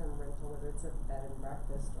short-term rental, whether it's a bed and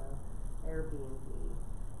breakfast or Airbnb,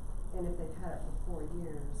 and if they've had it for 4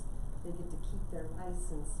 years, they get to keep their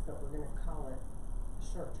license, but we're gonna call it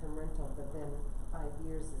short-term rental, but then 5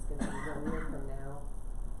 years is gonna be 1 year from now.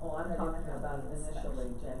 Oh, I'm But talking it about has to be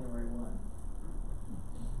initially inspection. January 1.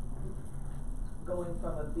 Going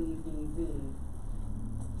from a BBB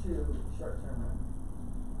to short-term rental.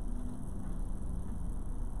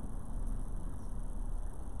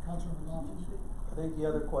 Councilor McLaughlin? I think the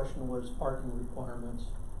other question was parking requirements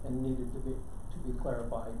and needed to be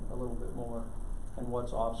clarified a little bit more, and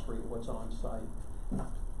what's off-street, what's on-site.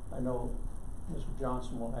 I know Mr.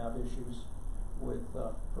 Johnson will have issues with,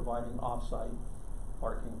 providing off-site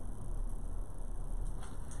parking.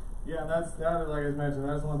 Yeah, that like I mentioned,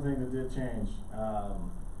 that's one thing that did change.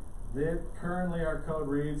 Currently our code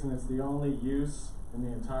reads, and it's the only use in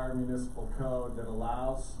the entire municipal code that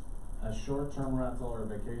allows a short-term rental or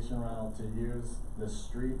vacation rental to use the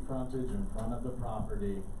street frontage in front of the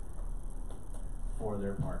property for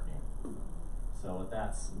their parking. So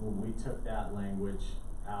we took that language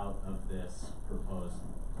out of this proposed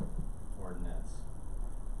ordinance,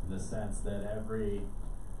 in the sense that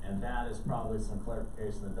and that is probably some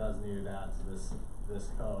clarification that does need to add to this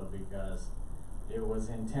code, because it was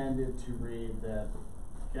intended to read that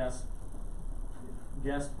guest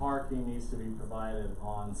parking needs to be provided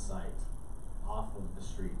on site, off of the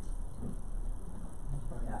street.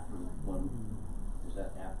 After one, is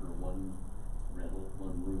that after one rental,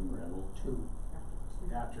 one room rental? Two.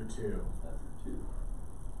 After two. After two.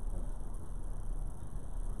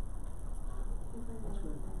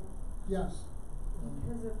 Yes.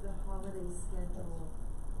 Because of the holiday schedule,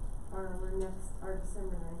 our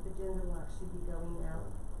December 9th agenda will actually be going out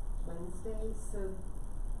Wednesday, so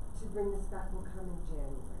to bring this back will come in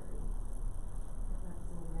January. If that's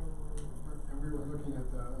anyone. And we were looking at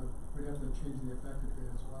we'd have to change the effective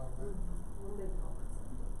date as well, right? We'll make all those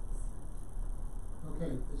updates.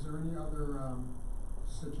 Okay, is there any other,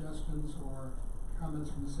 suggestions or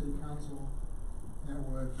comments from the city council that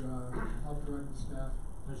would, help direct the staff?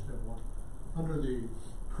 I just have one. Under the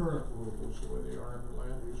current rules, the way they are in the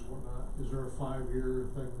land use and whatnot, is there a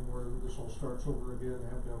 5-year thing where this all starts over again,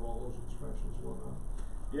 they have to have all those inspections and whatnot?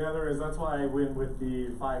 Yeah, there is. That's why I went with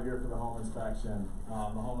the 5-year for the home inspection. The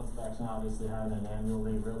home inspection, obviously having it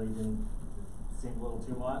annually really didn't seem a little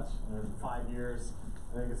too much. And 5 years,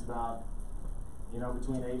 I think it's about,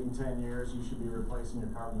 between 8 and 10 years, you should be replacing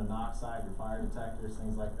your carbon monoxide, your fire detectors,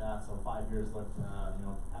 things like that. So 5 years looked,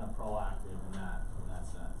 kind of proactive in that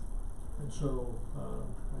sense. And so,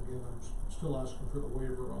 again, I'm still asking for the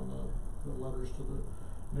waiver on the letters to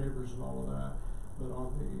the neighbors and all of that, but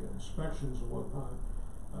on the inspections and whatnot,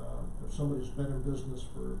 if somebody's been in business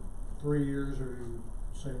for 3 years, are you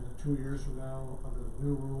saying that 2 years from now, under the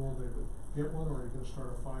new rule, they would get one, or are you gonna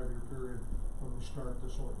start a 5-year period when we start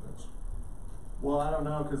this ordinance? Well, I don't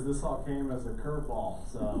know, because this all came as a curveball,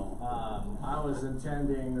 so, I was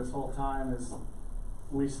intending this whole time is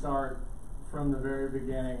we start from the very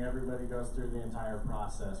beginning, everybody goes through the entire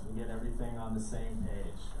process. We get everything on the same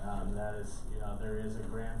page. That is, there is a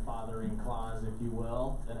grandfathering clause, if you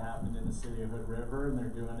will, that happened in the city of Hood River, and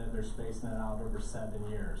they're spacing it out over 7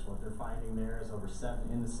 years. What they're finding there is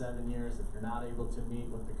in the 7 years, if you're not able to meet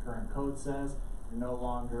what the current code says, you're no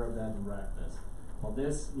longer a bed and breakfast. Well,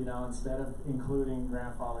 this, instead of including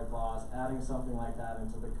grandfather clause, adding something like that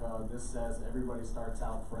into the code, this says everybody starts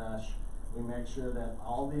out fresh. We make sure that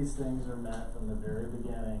all these things are met from the very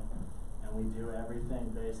beginning, and we do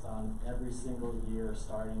everything based on every single year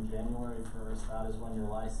starting January 1st. That is when your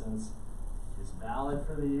license is valid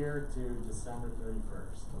for the year to December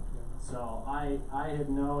 31st. So I had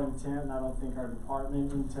no intent, and I don't think our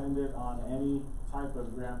department intended on any type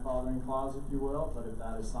of grandfathering clause, if you will, but if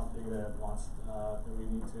that is something that that we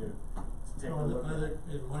need to take a look at. I think,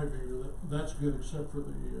 in my view, that's good, except for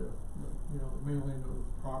the mailing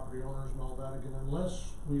of property owners and all that, again,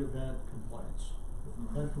 unless we have had complaints. If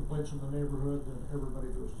we've had complaints in the neighborhood, then everybody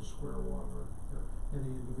goes to square one, or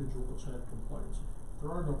any individual that's had complaints. If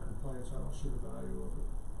there are no complaints, I don't see the value of it.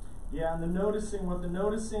 Yeah, and what the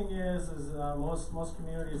noticing is most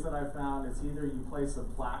communities that I've found, it's either you place a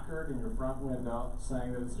placard in your front window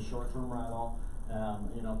saying that it's a short-term rental,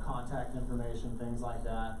 contact information, things like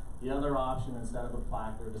that. The other option, instead of a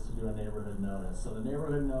placard, is to do a neighborhood notice. So the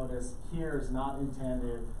neighborhood notice here is not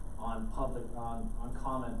intended on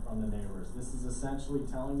comment from the neighbors. This is essentially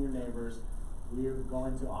telling your neighbors, we are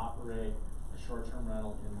going to operate a short-term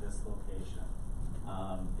rental in this location.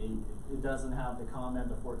 It doesn't have the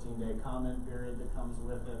 14-day comment period that comes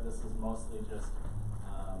with it. This is mostly just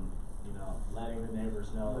you know, letting the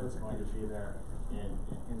neighbors know that it's going to be there,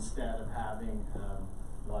 instead of having,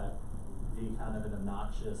 what be kind of an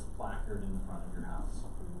obnoxious placard in the front of your house.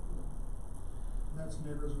 That's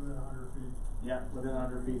neighbors within 100 feet. Yeah, within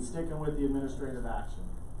 100 feet, sticking with the administrative action.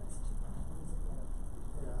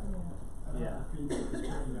 Yeah. 100 feet is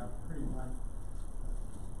pretty blank.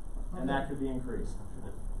 And that could be increased.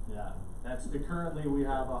 Yeah, currently we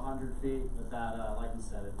have 100 feet, but that, like you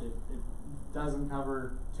said, it doesn't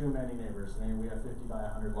cover too many neighbors. I mean, we have 50 by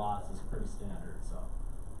 100 lots, it's pretty standard, so.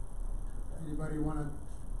 Anybody wanna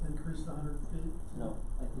increase the 100 feet? No,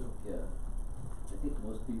 I think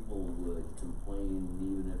most people would complain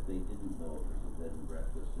even if they didn't know it was a bed and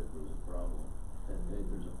breakfast if there was a problem.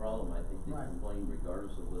 If there's a problem, I think they complain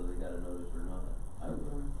regardless of whether they got a notice or not. I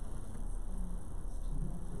would.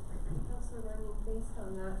 Councilor Running, based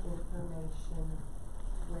on that information,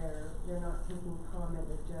 where they're not taking comment,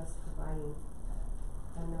 they're just providing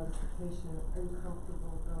a notification, are you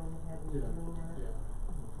comfortable going ahead and doing that? Yeah,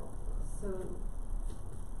 no problem. So,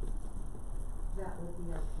 that would be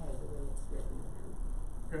okay, the way it's written then?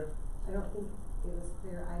 Okay. I don't think it was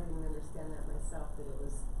clear, I didn't understand that myself, that it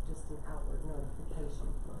was just an outward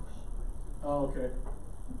notification push. Oh, okay.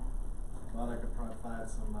 Thought I could provide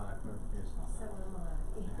some clarification on So that. am I.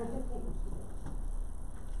 Thank you.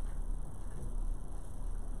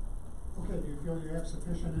 Okay, do you feel you have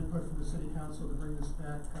sufficient input from the city council to bring this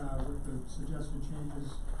back, with the suggested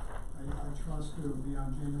changes? I trust it will be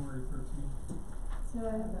on January 13th. So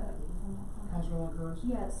I have a. Councilor Longoria?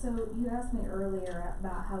 Yeah, so you asked me earlier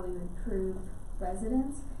about how we would prove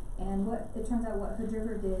residence, and what, it turns out what Hood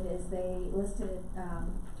River did is they listed,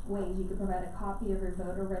 ways you could provide a copy of your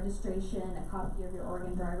voter registration, a copy of your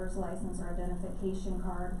Oregon driver's license or identification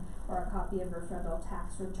card, or a copy of your federal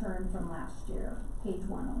tax return from last year, page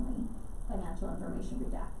 1 only, financial information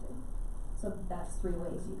redacted. So that's 3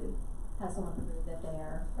 ways you could have someone prove that they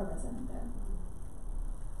are a resident there.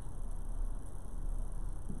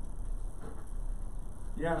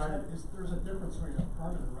 Yeah, There's a difference between a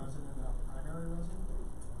permanent resident and a primary resident.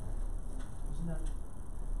 Isn't that,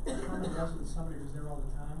 a permanent resident is somebody who's there all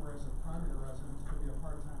the time, whereas a primary resident could be a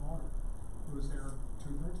part-time owner who was there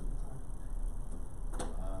 2/3 of the time.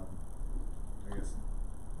 I guess.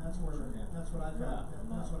 That's what I thought, Yeah, that's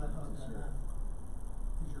what I thought that sure. meant.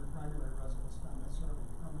 Is your primary residence, not necessarily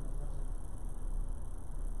a permanent resident.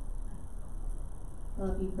 Well,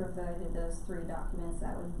 if you provided those 3 documents,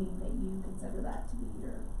 that would mean that you consider that to be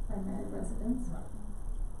your primary residence. Right.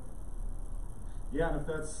 Yeah, and if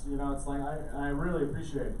that's, you know, it's like, I really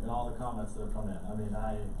appreciate all the comments that have come in. I mean,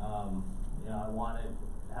 you know, I wanted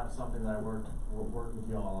to have something that I work with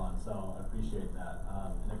you all on, so I appreciate that.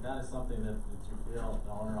 And if that is something that you feel,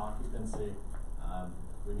 the owner occupancy,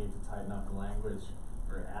 we need to tighten up the language,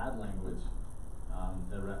 or add language,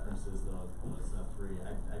 that references those 3.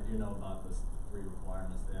 I do know about this 3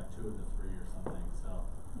 requirements, they have 2 of the 3 or something, so.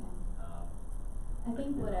 I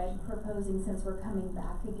think what I'm proposing, since we're coming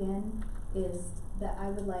back again, is that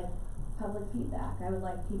I would like public feedback. I would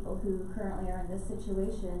like people who currently are in this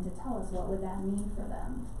situation to tell us what would that mean for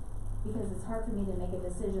them. Because it's hard for me to make a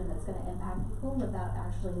decision that's gonna impact people without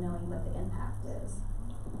actually knowing what the impact is.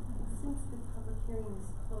 Since the public hearing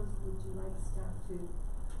is closed, would you like staff to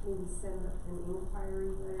maybe send an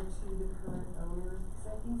inquiry letter to the current owners?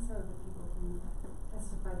 Because I think some of the people who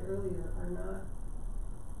testified earlier are not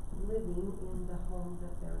living in the home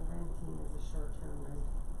that they're renting as a short-term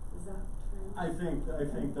rental. Is that true? I think those, I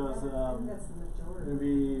think that's the majority.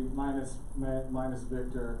 maybe minus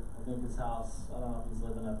Victor, I think his house, I don't know if he's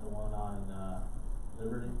living at the one on,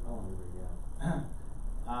 Liberty. Oh, Liberty, yeah.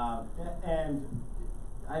 And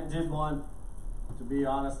I did want, to be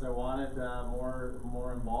honest, I wanted,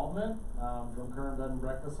 more involvement, from current bed and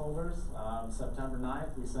breakfast holders. September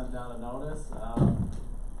 9th, we sent out a notice,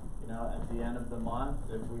 you know, at the end of the month,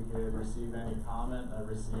 if we could receive any comment. I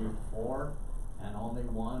received 4, and only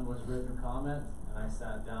 1 was written comment, and I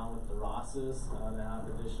sat down with the Rosses, to have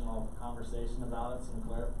additional conversation about it, some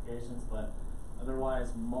clarifications, but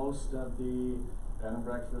otherwise, most of the bed and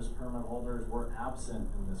breakfast permit holders were absent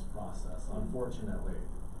in this process, unfortunately.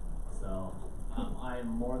 So, I am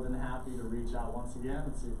more than happy to reach out once again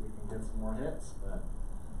and see if we can get some more hits, but.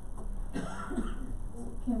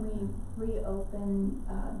 Can we reopen,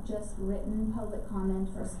 just written public comment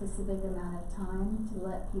for a specific amount of time to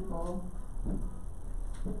let people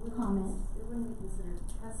comment? It wouldn't be considered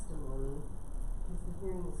testimony, because the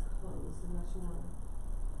hearing is closed, unless you want to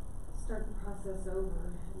start the process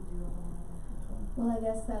over and do a whole other. Well, I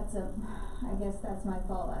guess that's my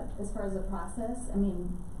fault. As far as the process, I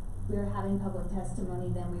mean, we were having public testimony,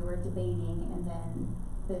 then we were debating, and then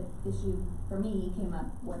the issue for me came up,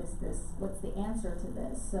 what's the answer to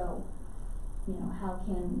this? So, you know, how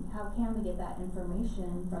can we get that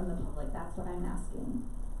information from the public? That's what I'm asking.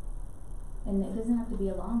 And it doesn't have to be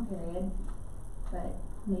a long period, but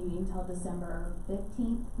maybe until December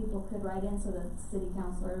 15th, people could write in so that city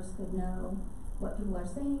councilors could know what people are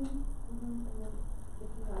saying. And then, if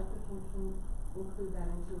you like, we can include that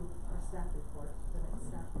into our staff report, the next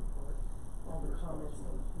staff report, all the comments.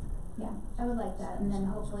 Yeah, I would like that, and then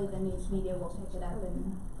hopefully the news media will pick it up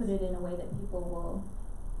and put it in a way that people will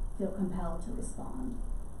feel compelled to respond.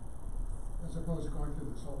 As opposed to going through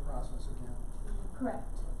this whole process again. Correct.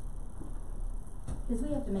 Because we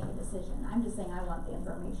have to make a decision. I'm just saying I want the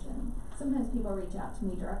information. Sometimes people reach out to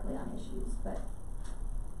me directly on issues, but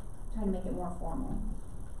trying to make it more formal.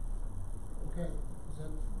 Okay, is that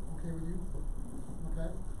okay with you? Okay?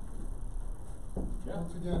 Yeah.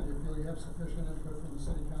 Once again, do you feel you have sufficient input from the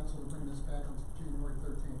city council to bring this back on January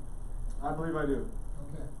 13th? I believe I do.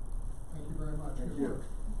 Okay, thank you very much. Thank Good you. work.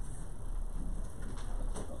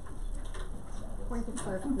 Point of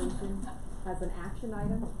clarification, as an action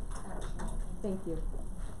item? Thank you.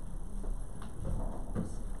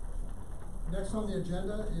 Next on the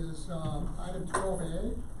agenda is item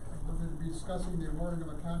 12A. We're going to be discussing the awarding of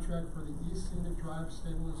a contract for the East Scenic Drive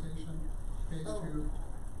Stabilization Phase 2. I'm sorry,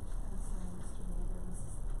 Mr. Mayor, this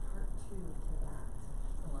is part 2 to that.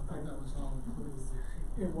 Oh, I thought that was all included.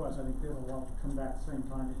 It was, I think they will all come back at the same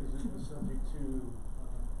time because it was subject to,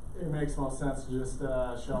 It makes most sense to just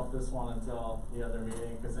shelf this one until the other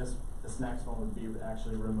meeting, because this next one would be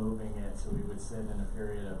actually removing it, so we would sit in a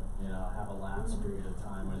period of, have a lapse period of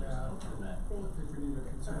time where there's no permit. I think we need to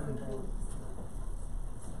consider both.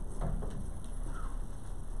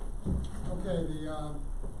 Okay, the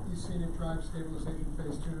East Scenic Drive Stabilization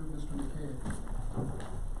Phase 2, Mr. McCabe.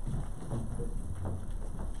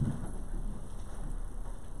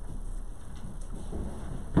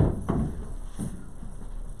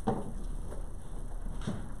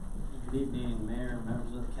 Good evening, Mayor,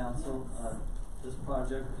 members of the council. This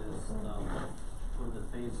project is for the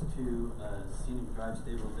Phase 2 Scenic Drive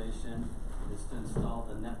Stabilization. Is to install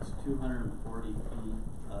the next 240 feet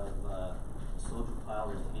of soldier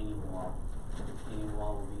pile retaining wall. The retaining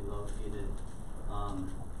wall will be located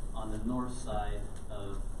on the north side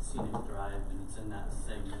of Scenic Drive, and it's in that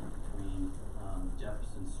segment between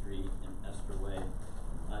Jefferson Street and Esther Way.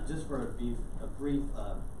 Just for a brief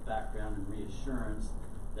background and reassurance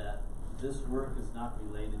that this work is not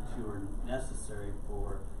related to or necessary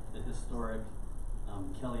for the historic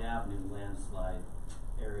Kelly Avenue landslide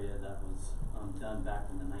area that was done back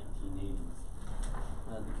in the 1980s.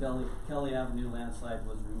 The Kelly Avenue landslide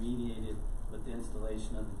was remediated with the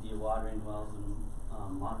installation of the dewatering wells and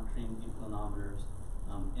monitoring inclinometers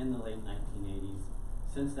in the late 1980s.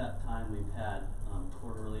 Since that time, we've had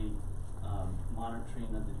quarterly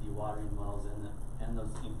monitoring of the dewatering wells and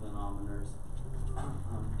those inclinometers,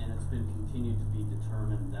 and it's been continued to be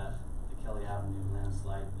determined that the Kelly Avenue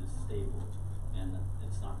landslide is stable and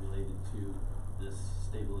it's not related to this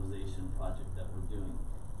stabilization project that we're doing.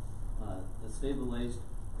 The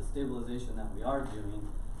stabilization that we are doing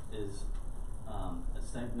is a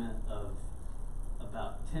segment of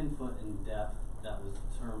about 10 foot in depth that was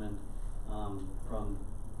determined from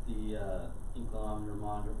the inclinometer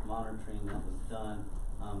monitoring that was done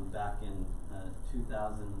back in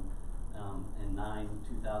 2009,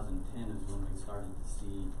 2010 is when we started to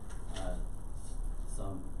see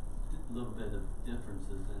some little bit of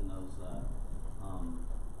differences in those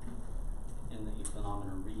in the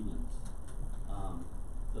inclinometer readings.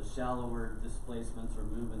 Those shallower displacements or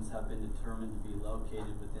movements have been determined to be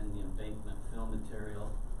located within the embankment fill material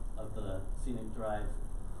of the Scenic Drive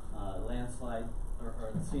landslide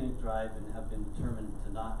or the Scenic Drive, and have been determined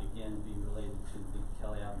to not again be related to the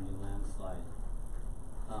Kelly Avenue landslide.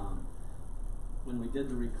 When we did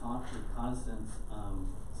the reconnaissance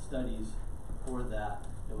studies for that,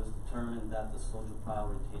 it was determined that the soldier pile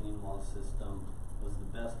retaining wall system was the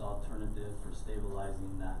best alternative for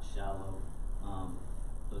stabilizing that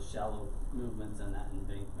those shallow movements and that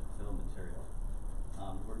embankment fill material.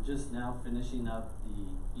 We're just now finishing up the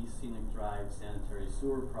East Scenic Drive sanitary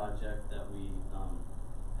sewer project that we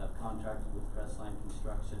have contracted with Crestline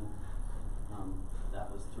Construction. That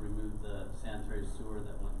was to remove the sanitary sewer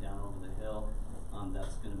that went down over the hill.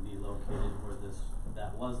 That's going to be located where this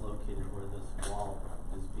wall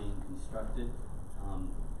is being constructed.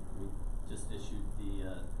 We just issued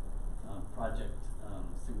the project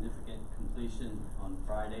significant completion on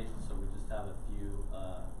Friday, so we just have a few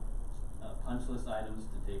punch list items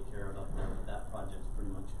to take care of up there, but that project's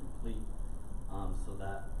pretty much complete. So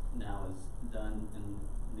that now is done and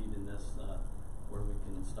leaving this where we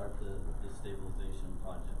can start the stabilization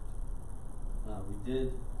project.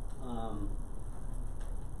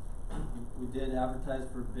 We did advertise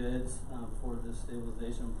for bids for the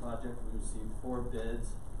stabilization project. We received 4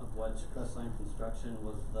 bids, of which Crestline Construction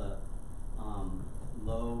was the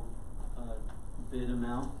low bid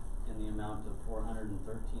amount in the amount of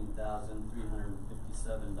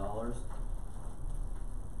 $413,357.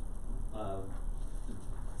 The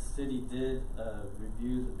city did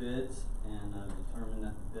review the bids and determined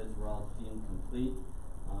that the bids were all deemed complete.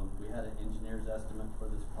 We had an engineer's estimate for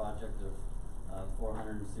this project of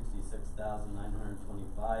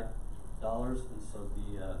 $466,925, and so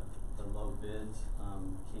the low bids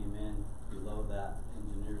came in below that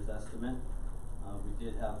engineer's estimate. We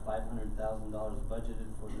did have $500,000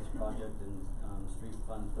 budgeted for this project in Street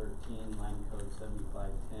Fund 13, line code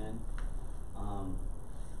 7510.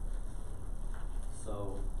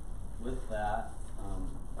 So with that,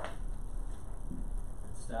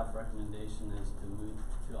 staff recommendation is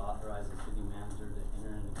to authorize the city manager to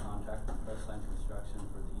enter into contract with Crestline Construction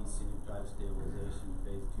for the East Scenic Drive Stabilization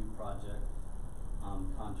Phase 2 project.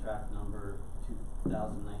 Contract number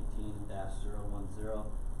 2019-010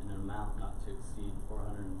 in an amount not to exceed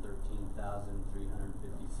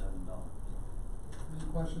 $413,357. Any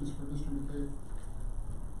questions for Mr. McCabe?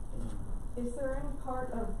 Is there any part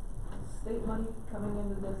of state money coming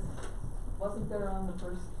into this? Wasn't there on the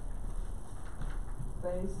first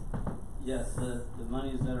phase? Yes, the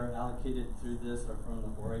monies that are allocated through this are from the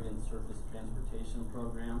Oregon Surface Transportation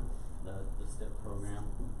Program, the STIP program.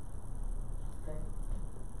 Okay.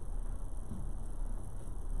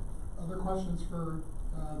 Other questions for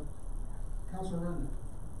Councilor Redmond?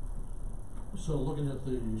 So looking at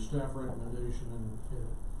the staff recommendation, and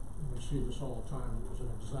we see this all the time, it was an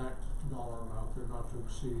exact dollar amount there not to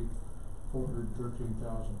exceed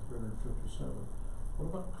 $413,357. What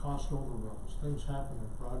about cost overruns? Things happen in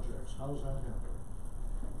projects. How does that happen?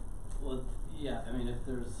 Well, yeah, I mean, if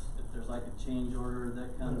there's like a change order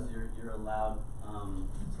that comes, you're allowed,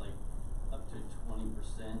 it's like up to 20%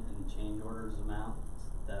 in change orders amounts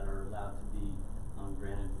that are allowed to be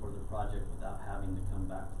granted for the project without having to come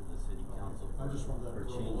back to the city council I just wanted for that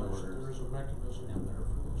change orders. There is a mechanism in there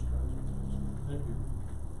for those kinds of things. Thank you.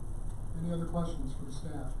 Any other questions for the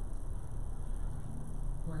staff?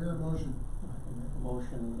 Do I hear a motion? I can make a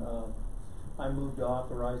motion. I move to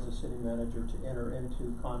authorize the city manager to enter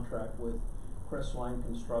into contract with Crestline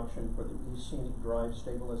Construction for the East Scenic Drive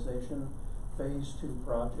Stabilization Phase 2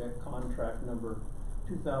 project, contract number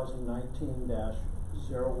 2019-010,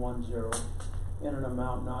 in an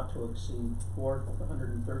amount not to exceed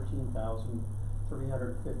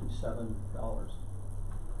 $413,357.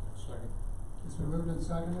 Second. It's been moved and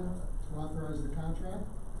seconded to authorize the contract.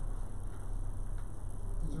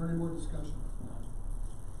 Is there any more discussion?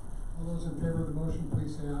 All those in favor of the motion,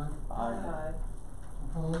 please say aye. Aye.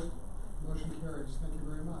 Opposed? Motion carries. Thank you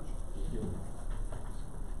very much. Thank you.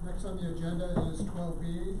 Next on the agenda is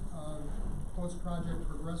 12B, post-project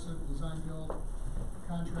progressive design build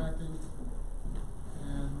contracting,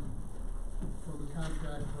 and for the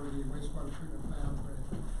contract for the wastewater treatment plant upgrade.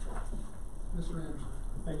 Mr. Anderson.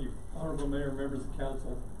 Thank you. Honorable Mayor, members of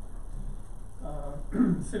council.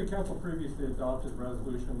 City Council previously adopted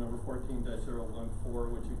resolution number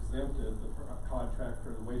 14-014, which exempted the contract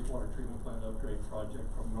for the wastewater treatment plant upgrade project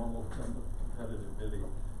from normal competitive bidding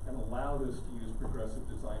and allowed us to use progressive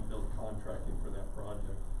design build contracting for that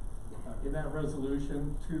project. In that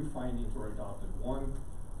resolution, 2 findings were adopted. One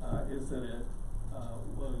is that it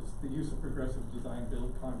was the use of progressive design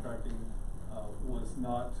build contracting would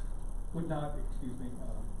not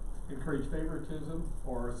encourage favoritism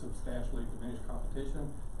or substantially diminish competition,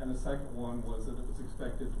 and the second one was that it was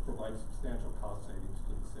expected to provide substantial cost savings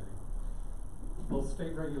to the city. Both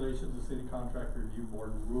state regulations and City Contract Review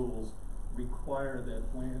Board rules require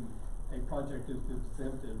that when a project is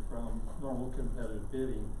exempted from normal competitive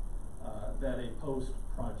bidding, that a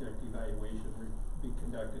post-project evaluation be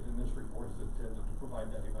conducted, and this report is intended to provide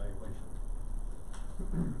that evaluation.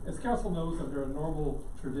 As council knows, under a normal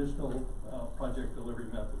traditional project delivery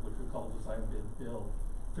method, which we call design bid build,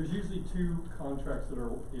 there's usually 2 contracts that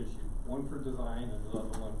are issued, one for design and the other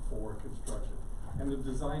one for construction. And the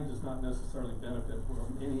design does not necessarily benefit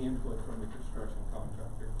from any input from the construction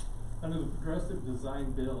contractor. Under the progressive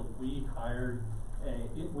design build, we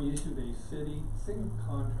issued a city single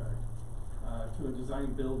contract to a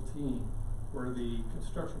design build team where the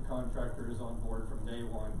construction contractor is on board from day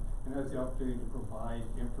one and has the opportunity to provide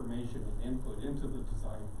information and input into the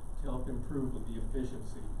design to help improve with the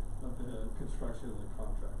efficiency of the construction of the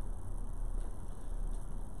contract.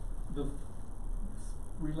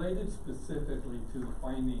 Related specifically to the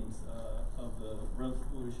findings of the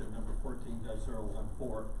resolution number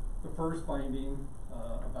 14-014. The first finding,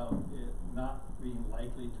 about it not being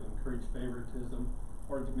likely to encourage favoritism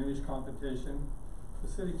or diminish competition, the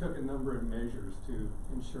city took a number of measures to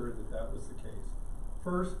ensure that that was the case.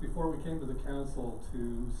 First, before we came to the council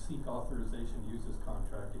to seek authorization to use this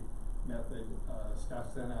contracting method, staff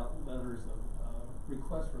sent out letters of,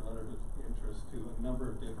 requests for letters of interest to a number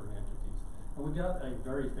of different entities. And we got a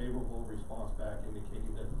very favorable response back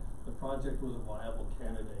indicating that the project was a viable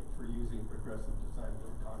candidate for using progressive design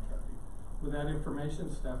build contracting. With that information,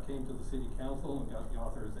 staff came to the city council and got the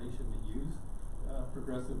authorization to use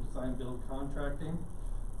progressive design build contracting.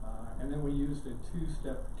 And then we used a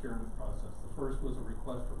two-step procurement process. The first was a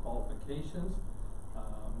request for qualifications,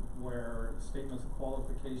 where statements of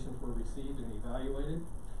qualifications were received and evaluated.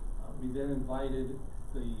 We then invited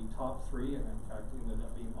the top three, and in fact ended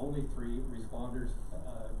up being only three responders,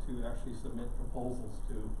 to actually submit proposals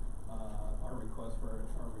to our request for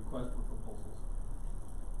proposals.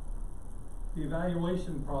 The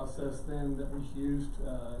evaluation process then that was used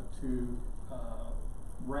to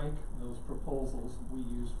rank those proposals, we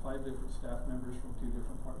used 5 different staff members from 2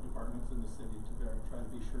 different departments in the city to try to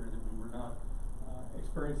be sure that we were not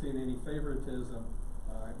experiencing any favoritism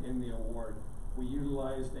in the award. We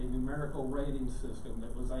utilized a numerical rating system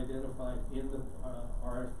that was identified in the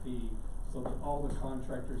RFP so that all the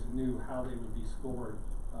contractors knew how they would be scored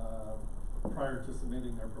prior to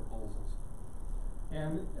submitting their proposals.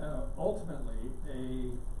 And ultimately,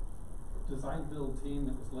 a design build team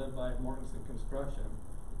that was led by Mortensen Construction,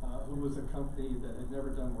 who was a company that had never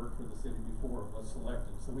done work for the city before, was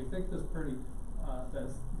selected. So we think this pretty,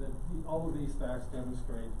 all of these facts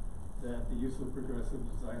demonstrate that the use of progressive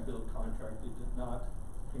design build contracting did not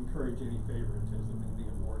encourage any favoritism in the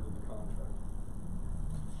award of the contract.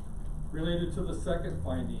 Related to the second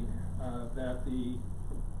finding, that the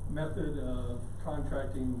method of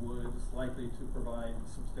contracting was likely to provide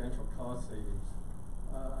substantial cost savings.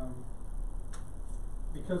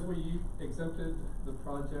 Because we exempted the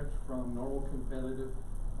project from normal competitive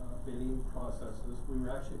bidding processes, we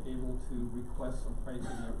were actually able to request some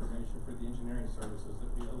pricing information for the engineering services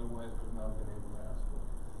that we otherwise would not have been able to ask for.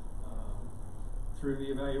 Through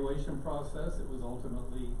the evaluation process, it was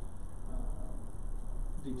ultimately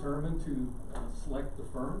determined to select the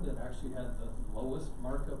firm that actually had the lowest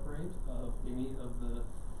markup rate of any of the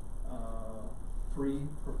 3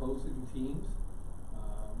 proposing teams.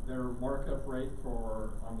 Their markup rate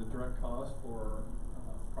on the direct cost for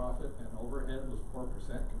profit and overhead was 4%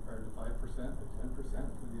 compared to 5% and 10%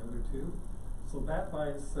 for the other 2. So that by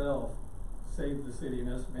itself saved the city an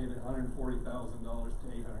estimated $140,000 to $850,000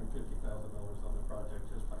 on the project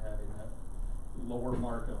just by having that lower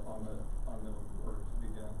markup on the work to be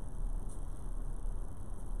done.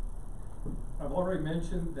 I've already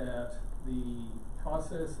mentioned that the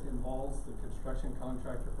process involves the construction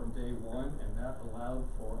contractor from day one, and that allowed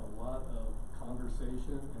for a lot of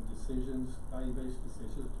conversation and decisions, value-based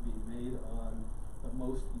decisions to be made on the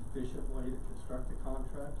most efficient way to construct a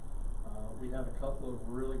contract. We had a couple of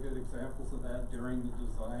really good examples of that during the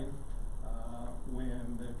design,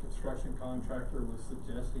 when the construction contractor was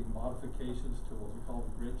suggesting modifications to what we call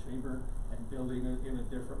the grid chamber and building it in a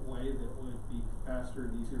different way that would be faster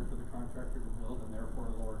and easier for the contractor to build and therefore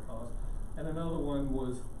lower cost. And another one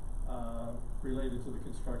was related to the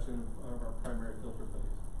construction of our primary filter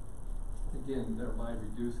base. Again, thereby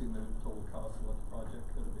reducing the total cost of what the project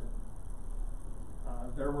could have been.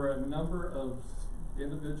 There were a number of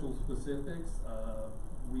individual specifics.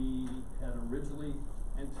 We had originally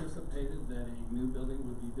anticipated that a new building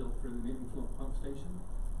would be built for the influent pump station.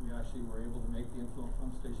 We actually were able to make the influent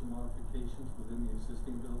pump station modifications within the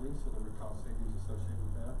existing building, so there were cost savings associated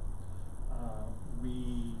with that.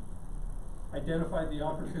 We identified the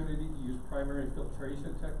opportunity to use primary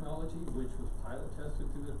filtration technology, which was pilot tested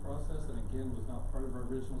through this process, and again was not part of our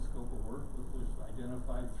original scope of work, but was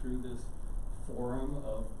identified through this forum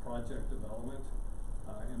of project development,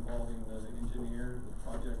 involving the engineer, the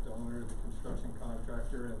project owner, the construction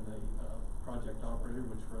contractor, and the project operator,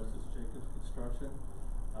 which for us is Jacobs Construction.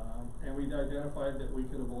 And we identified that we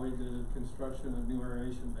could avoid the construction of new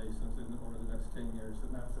aeration basins over the next 10 years,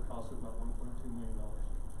 and that was a cost of about $1.2 million.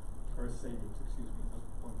 Or savings, excuse me,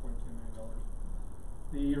 $1.2 million.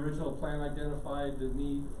 The original plan identified the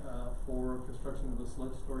need for construction of a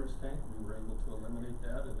sludge storage tank. We were able to eliminate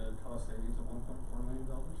that at a cost savings of $1.4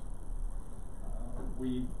 million.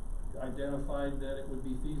 We identified that it would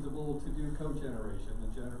be feasible to do cogeneration,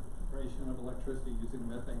 the generation of electricity using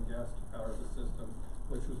methane gas to power the system,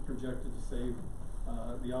 which was projected to save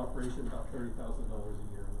the operation about $30,000 a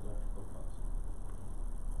year in electrical costs.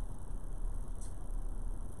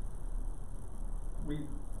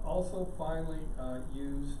 also finally,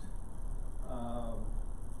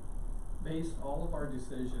 based all of our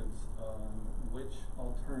decisions on which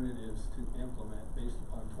alternatives to implement based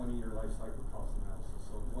upon 20-year life cycle cost analysis.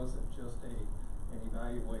 So it wasn't just an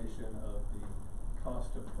evaluation of the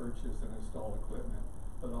cost to purchase and install equipment,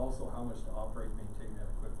 but also how much to operate and maintain that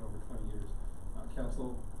equipment over 20 years.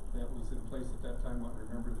 Council that was in place at that time might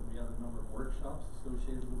remember that we had a number of workshops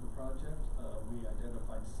associated with the project. We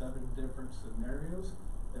identified 7 different scenarios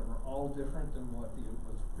that were all different than what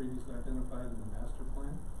was previously identified in the master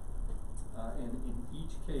plan. And in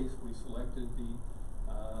each case, we selected the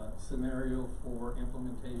scenario for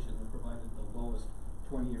implementation that provided the lowest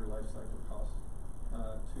 20-year life cycle cost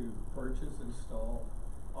to purchase, install,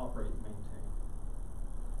 operate, and maintain.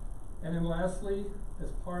 And then lastly, as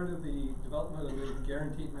part of the development of the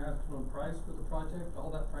guaranteed maximum price for the project, all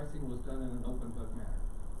that pricing was done in an open book manner.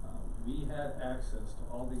 We had access to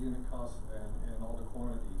all the unit costs and all the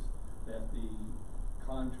quantities that the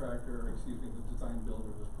the design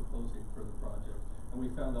builder was proposing for the project. And we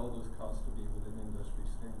found all those costs to be within industry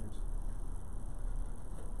standards.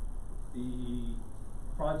 The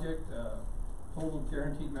project total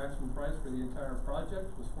guaranteed maximum price for the entire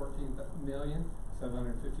project was $14,757,914,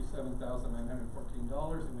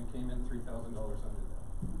 and we came in $3,000 under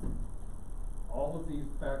that. All of these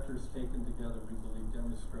factors taken together, we believe,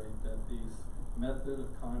 demonstrate that this method of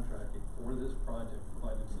contracting for this project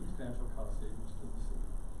provided substantial cost savings to the city.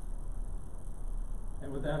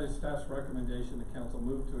 And with that, as staff's recommendation, the council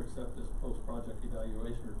moved to accept this post-project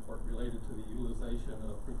evaluation report related to the utilization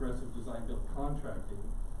of Progressive Design Build contracting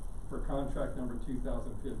for contract number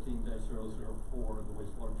 2015-004, the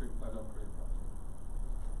wastewater treatment plant upgrade project.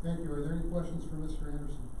 Thank you. Are there any questions for Mr.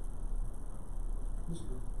 Anderson?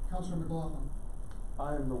 Councilor McLaughlin.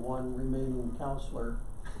 I am the one remaining counselor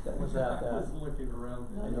that was at that. I was looking around.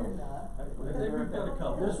 I know. I think we've got a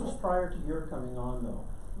couple. This was prior to your coming on, though.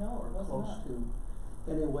 No, it was Close not. to.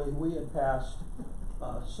 Anyway, we had passed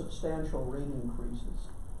substantial rate increases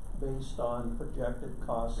based on projected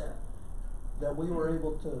costs that we were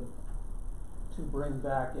able to bring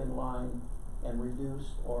back in line and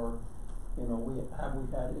reduce, or, you know, we had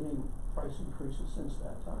any price increases since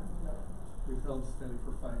that time? No. We've held steady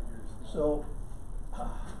for 5 years now. So,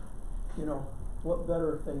 you know, what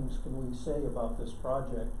better things can we say about this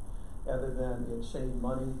project other than it's saving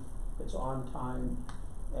money, it's on time,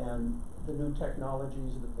 and the new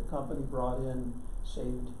technologies that the company brought in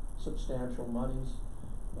saved substantial monies,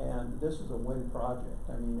 and this is a win project.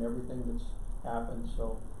 I mean, everything that's happened,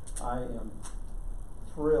 so I am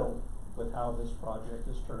thrilled with how this project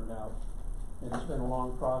has turned out. And it's been a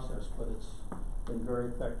long process, but it's been very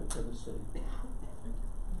effective for the city. Thank you.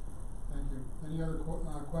 Thank you. Any other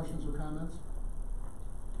questions or comments?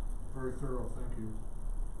 Very thorough, thank you.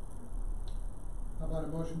 How about a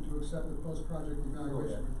motion to accept the post-project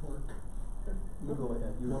evaluation report? You go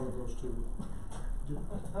ahead. One of those two.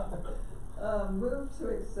 Move to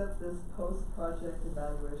accept this post-project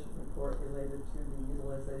evaluation report related to the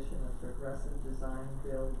utilization of Progressive Design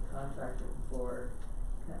Build contracting for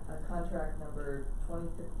contract number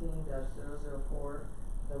 2015-004,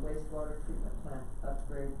 the wastewater treatment plant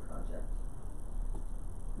upgrade project.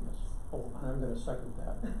 Yes. Oh, I'm gonna second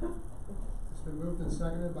that. It's been moved and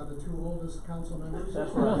seconded by the 2 oldest council members.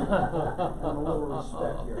 That's right. And a little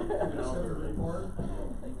respect here. Consider the report. I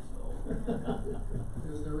don't think so.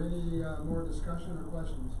 Is there any more discussion or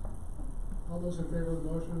questions? All those in favor of the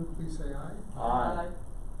motion, please say aye. Aye.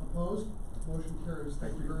 Opposed? Motion carries.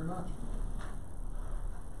 Thank you very much.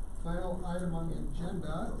 Final item on the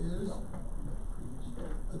agenda is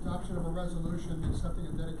adoption of a resolution accepting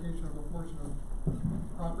a dedication of a portion of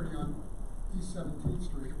property on East 17th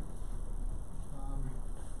Street.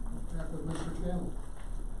 Back with Mr. Chandler.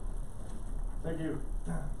 Thank you.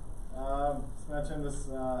 As mentioned, this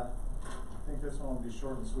I think this one will be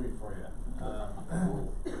short and sweet for you.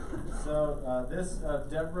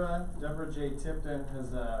 Deborah J. Tipton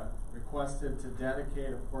has requested to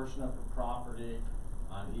dedicate a portion of her property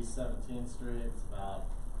on East 17th Street. It's about,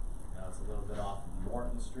 it's a little bit off of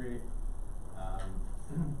Morton Street.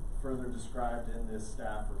 Further described in this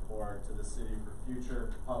staff report to the city for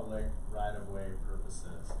future public right-of-way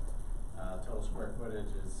purposes. Total square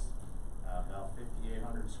footage is about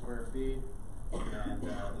 5,800 square feet, and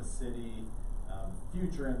the city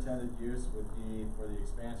future intended use would be for the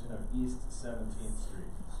expansion of East 17th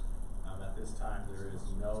Street. At this time, there is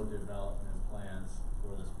no development plans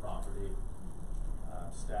for this property.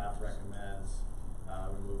 Staff recommends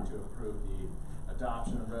we move to approve the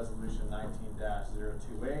adoption of Resolution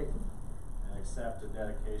 19-028 and accept a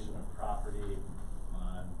dedication of property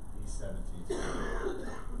on East 17th Street.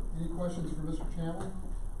 Any questions for Mr. Chandler?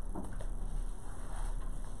 Do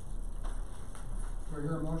I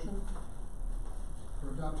hear a motion for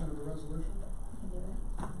adoption of the resolution? You can do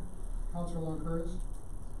it. Counselor Long-Curtis?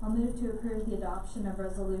 I'll move to approve the adoption of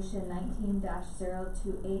resolution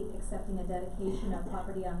 19-028, accepting a dedication of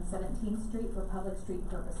property on 17th Street for public street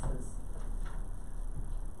purposes.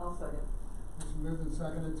 I'll second. It's moved and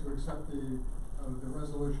seconded to accept the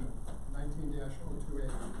resolution 19-028.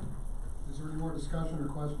 Is there any more discussion or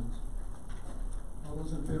questions? All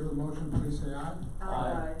those in favor of the motion, please say aye.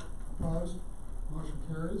 Aye. Opposed? Motion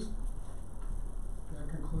carries. That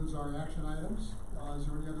concludes our action items. Is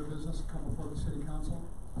there any other business to come before the city council?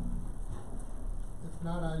 If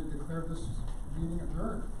not, I declare this meeting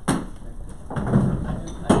adjourned.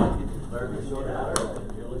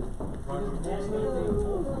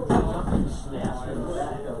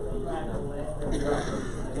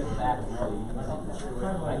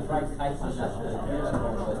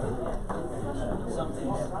 Something,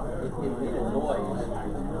 it made a noise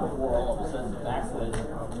before all of a sudden the back went.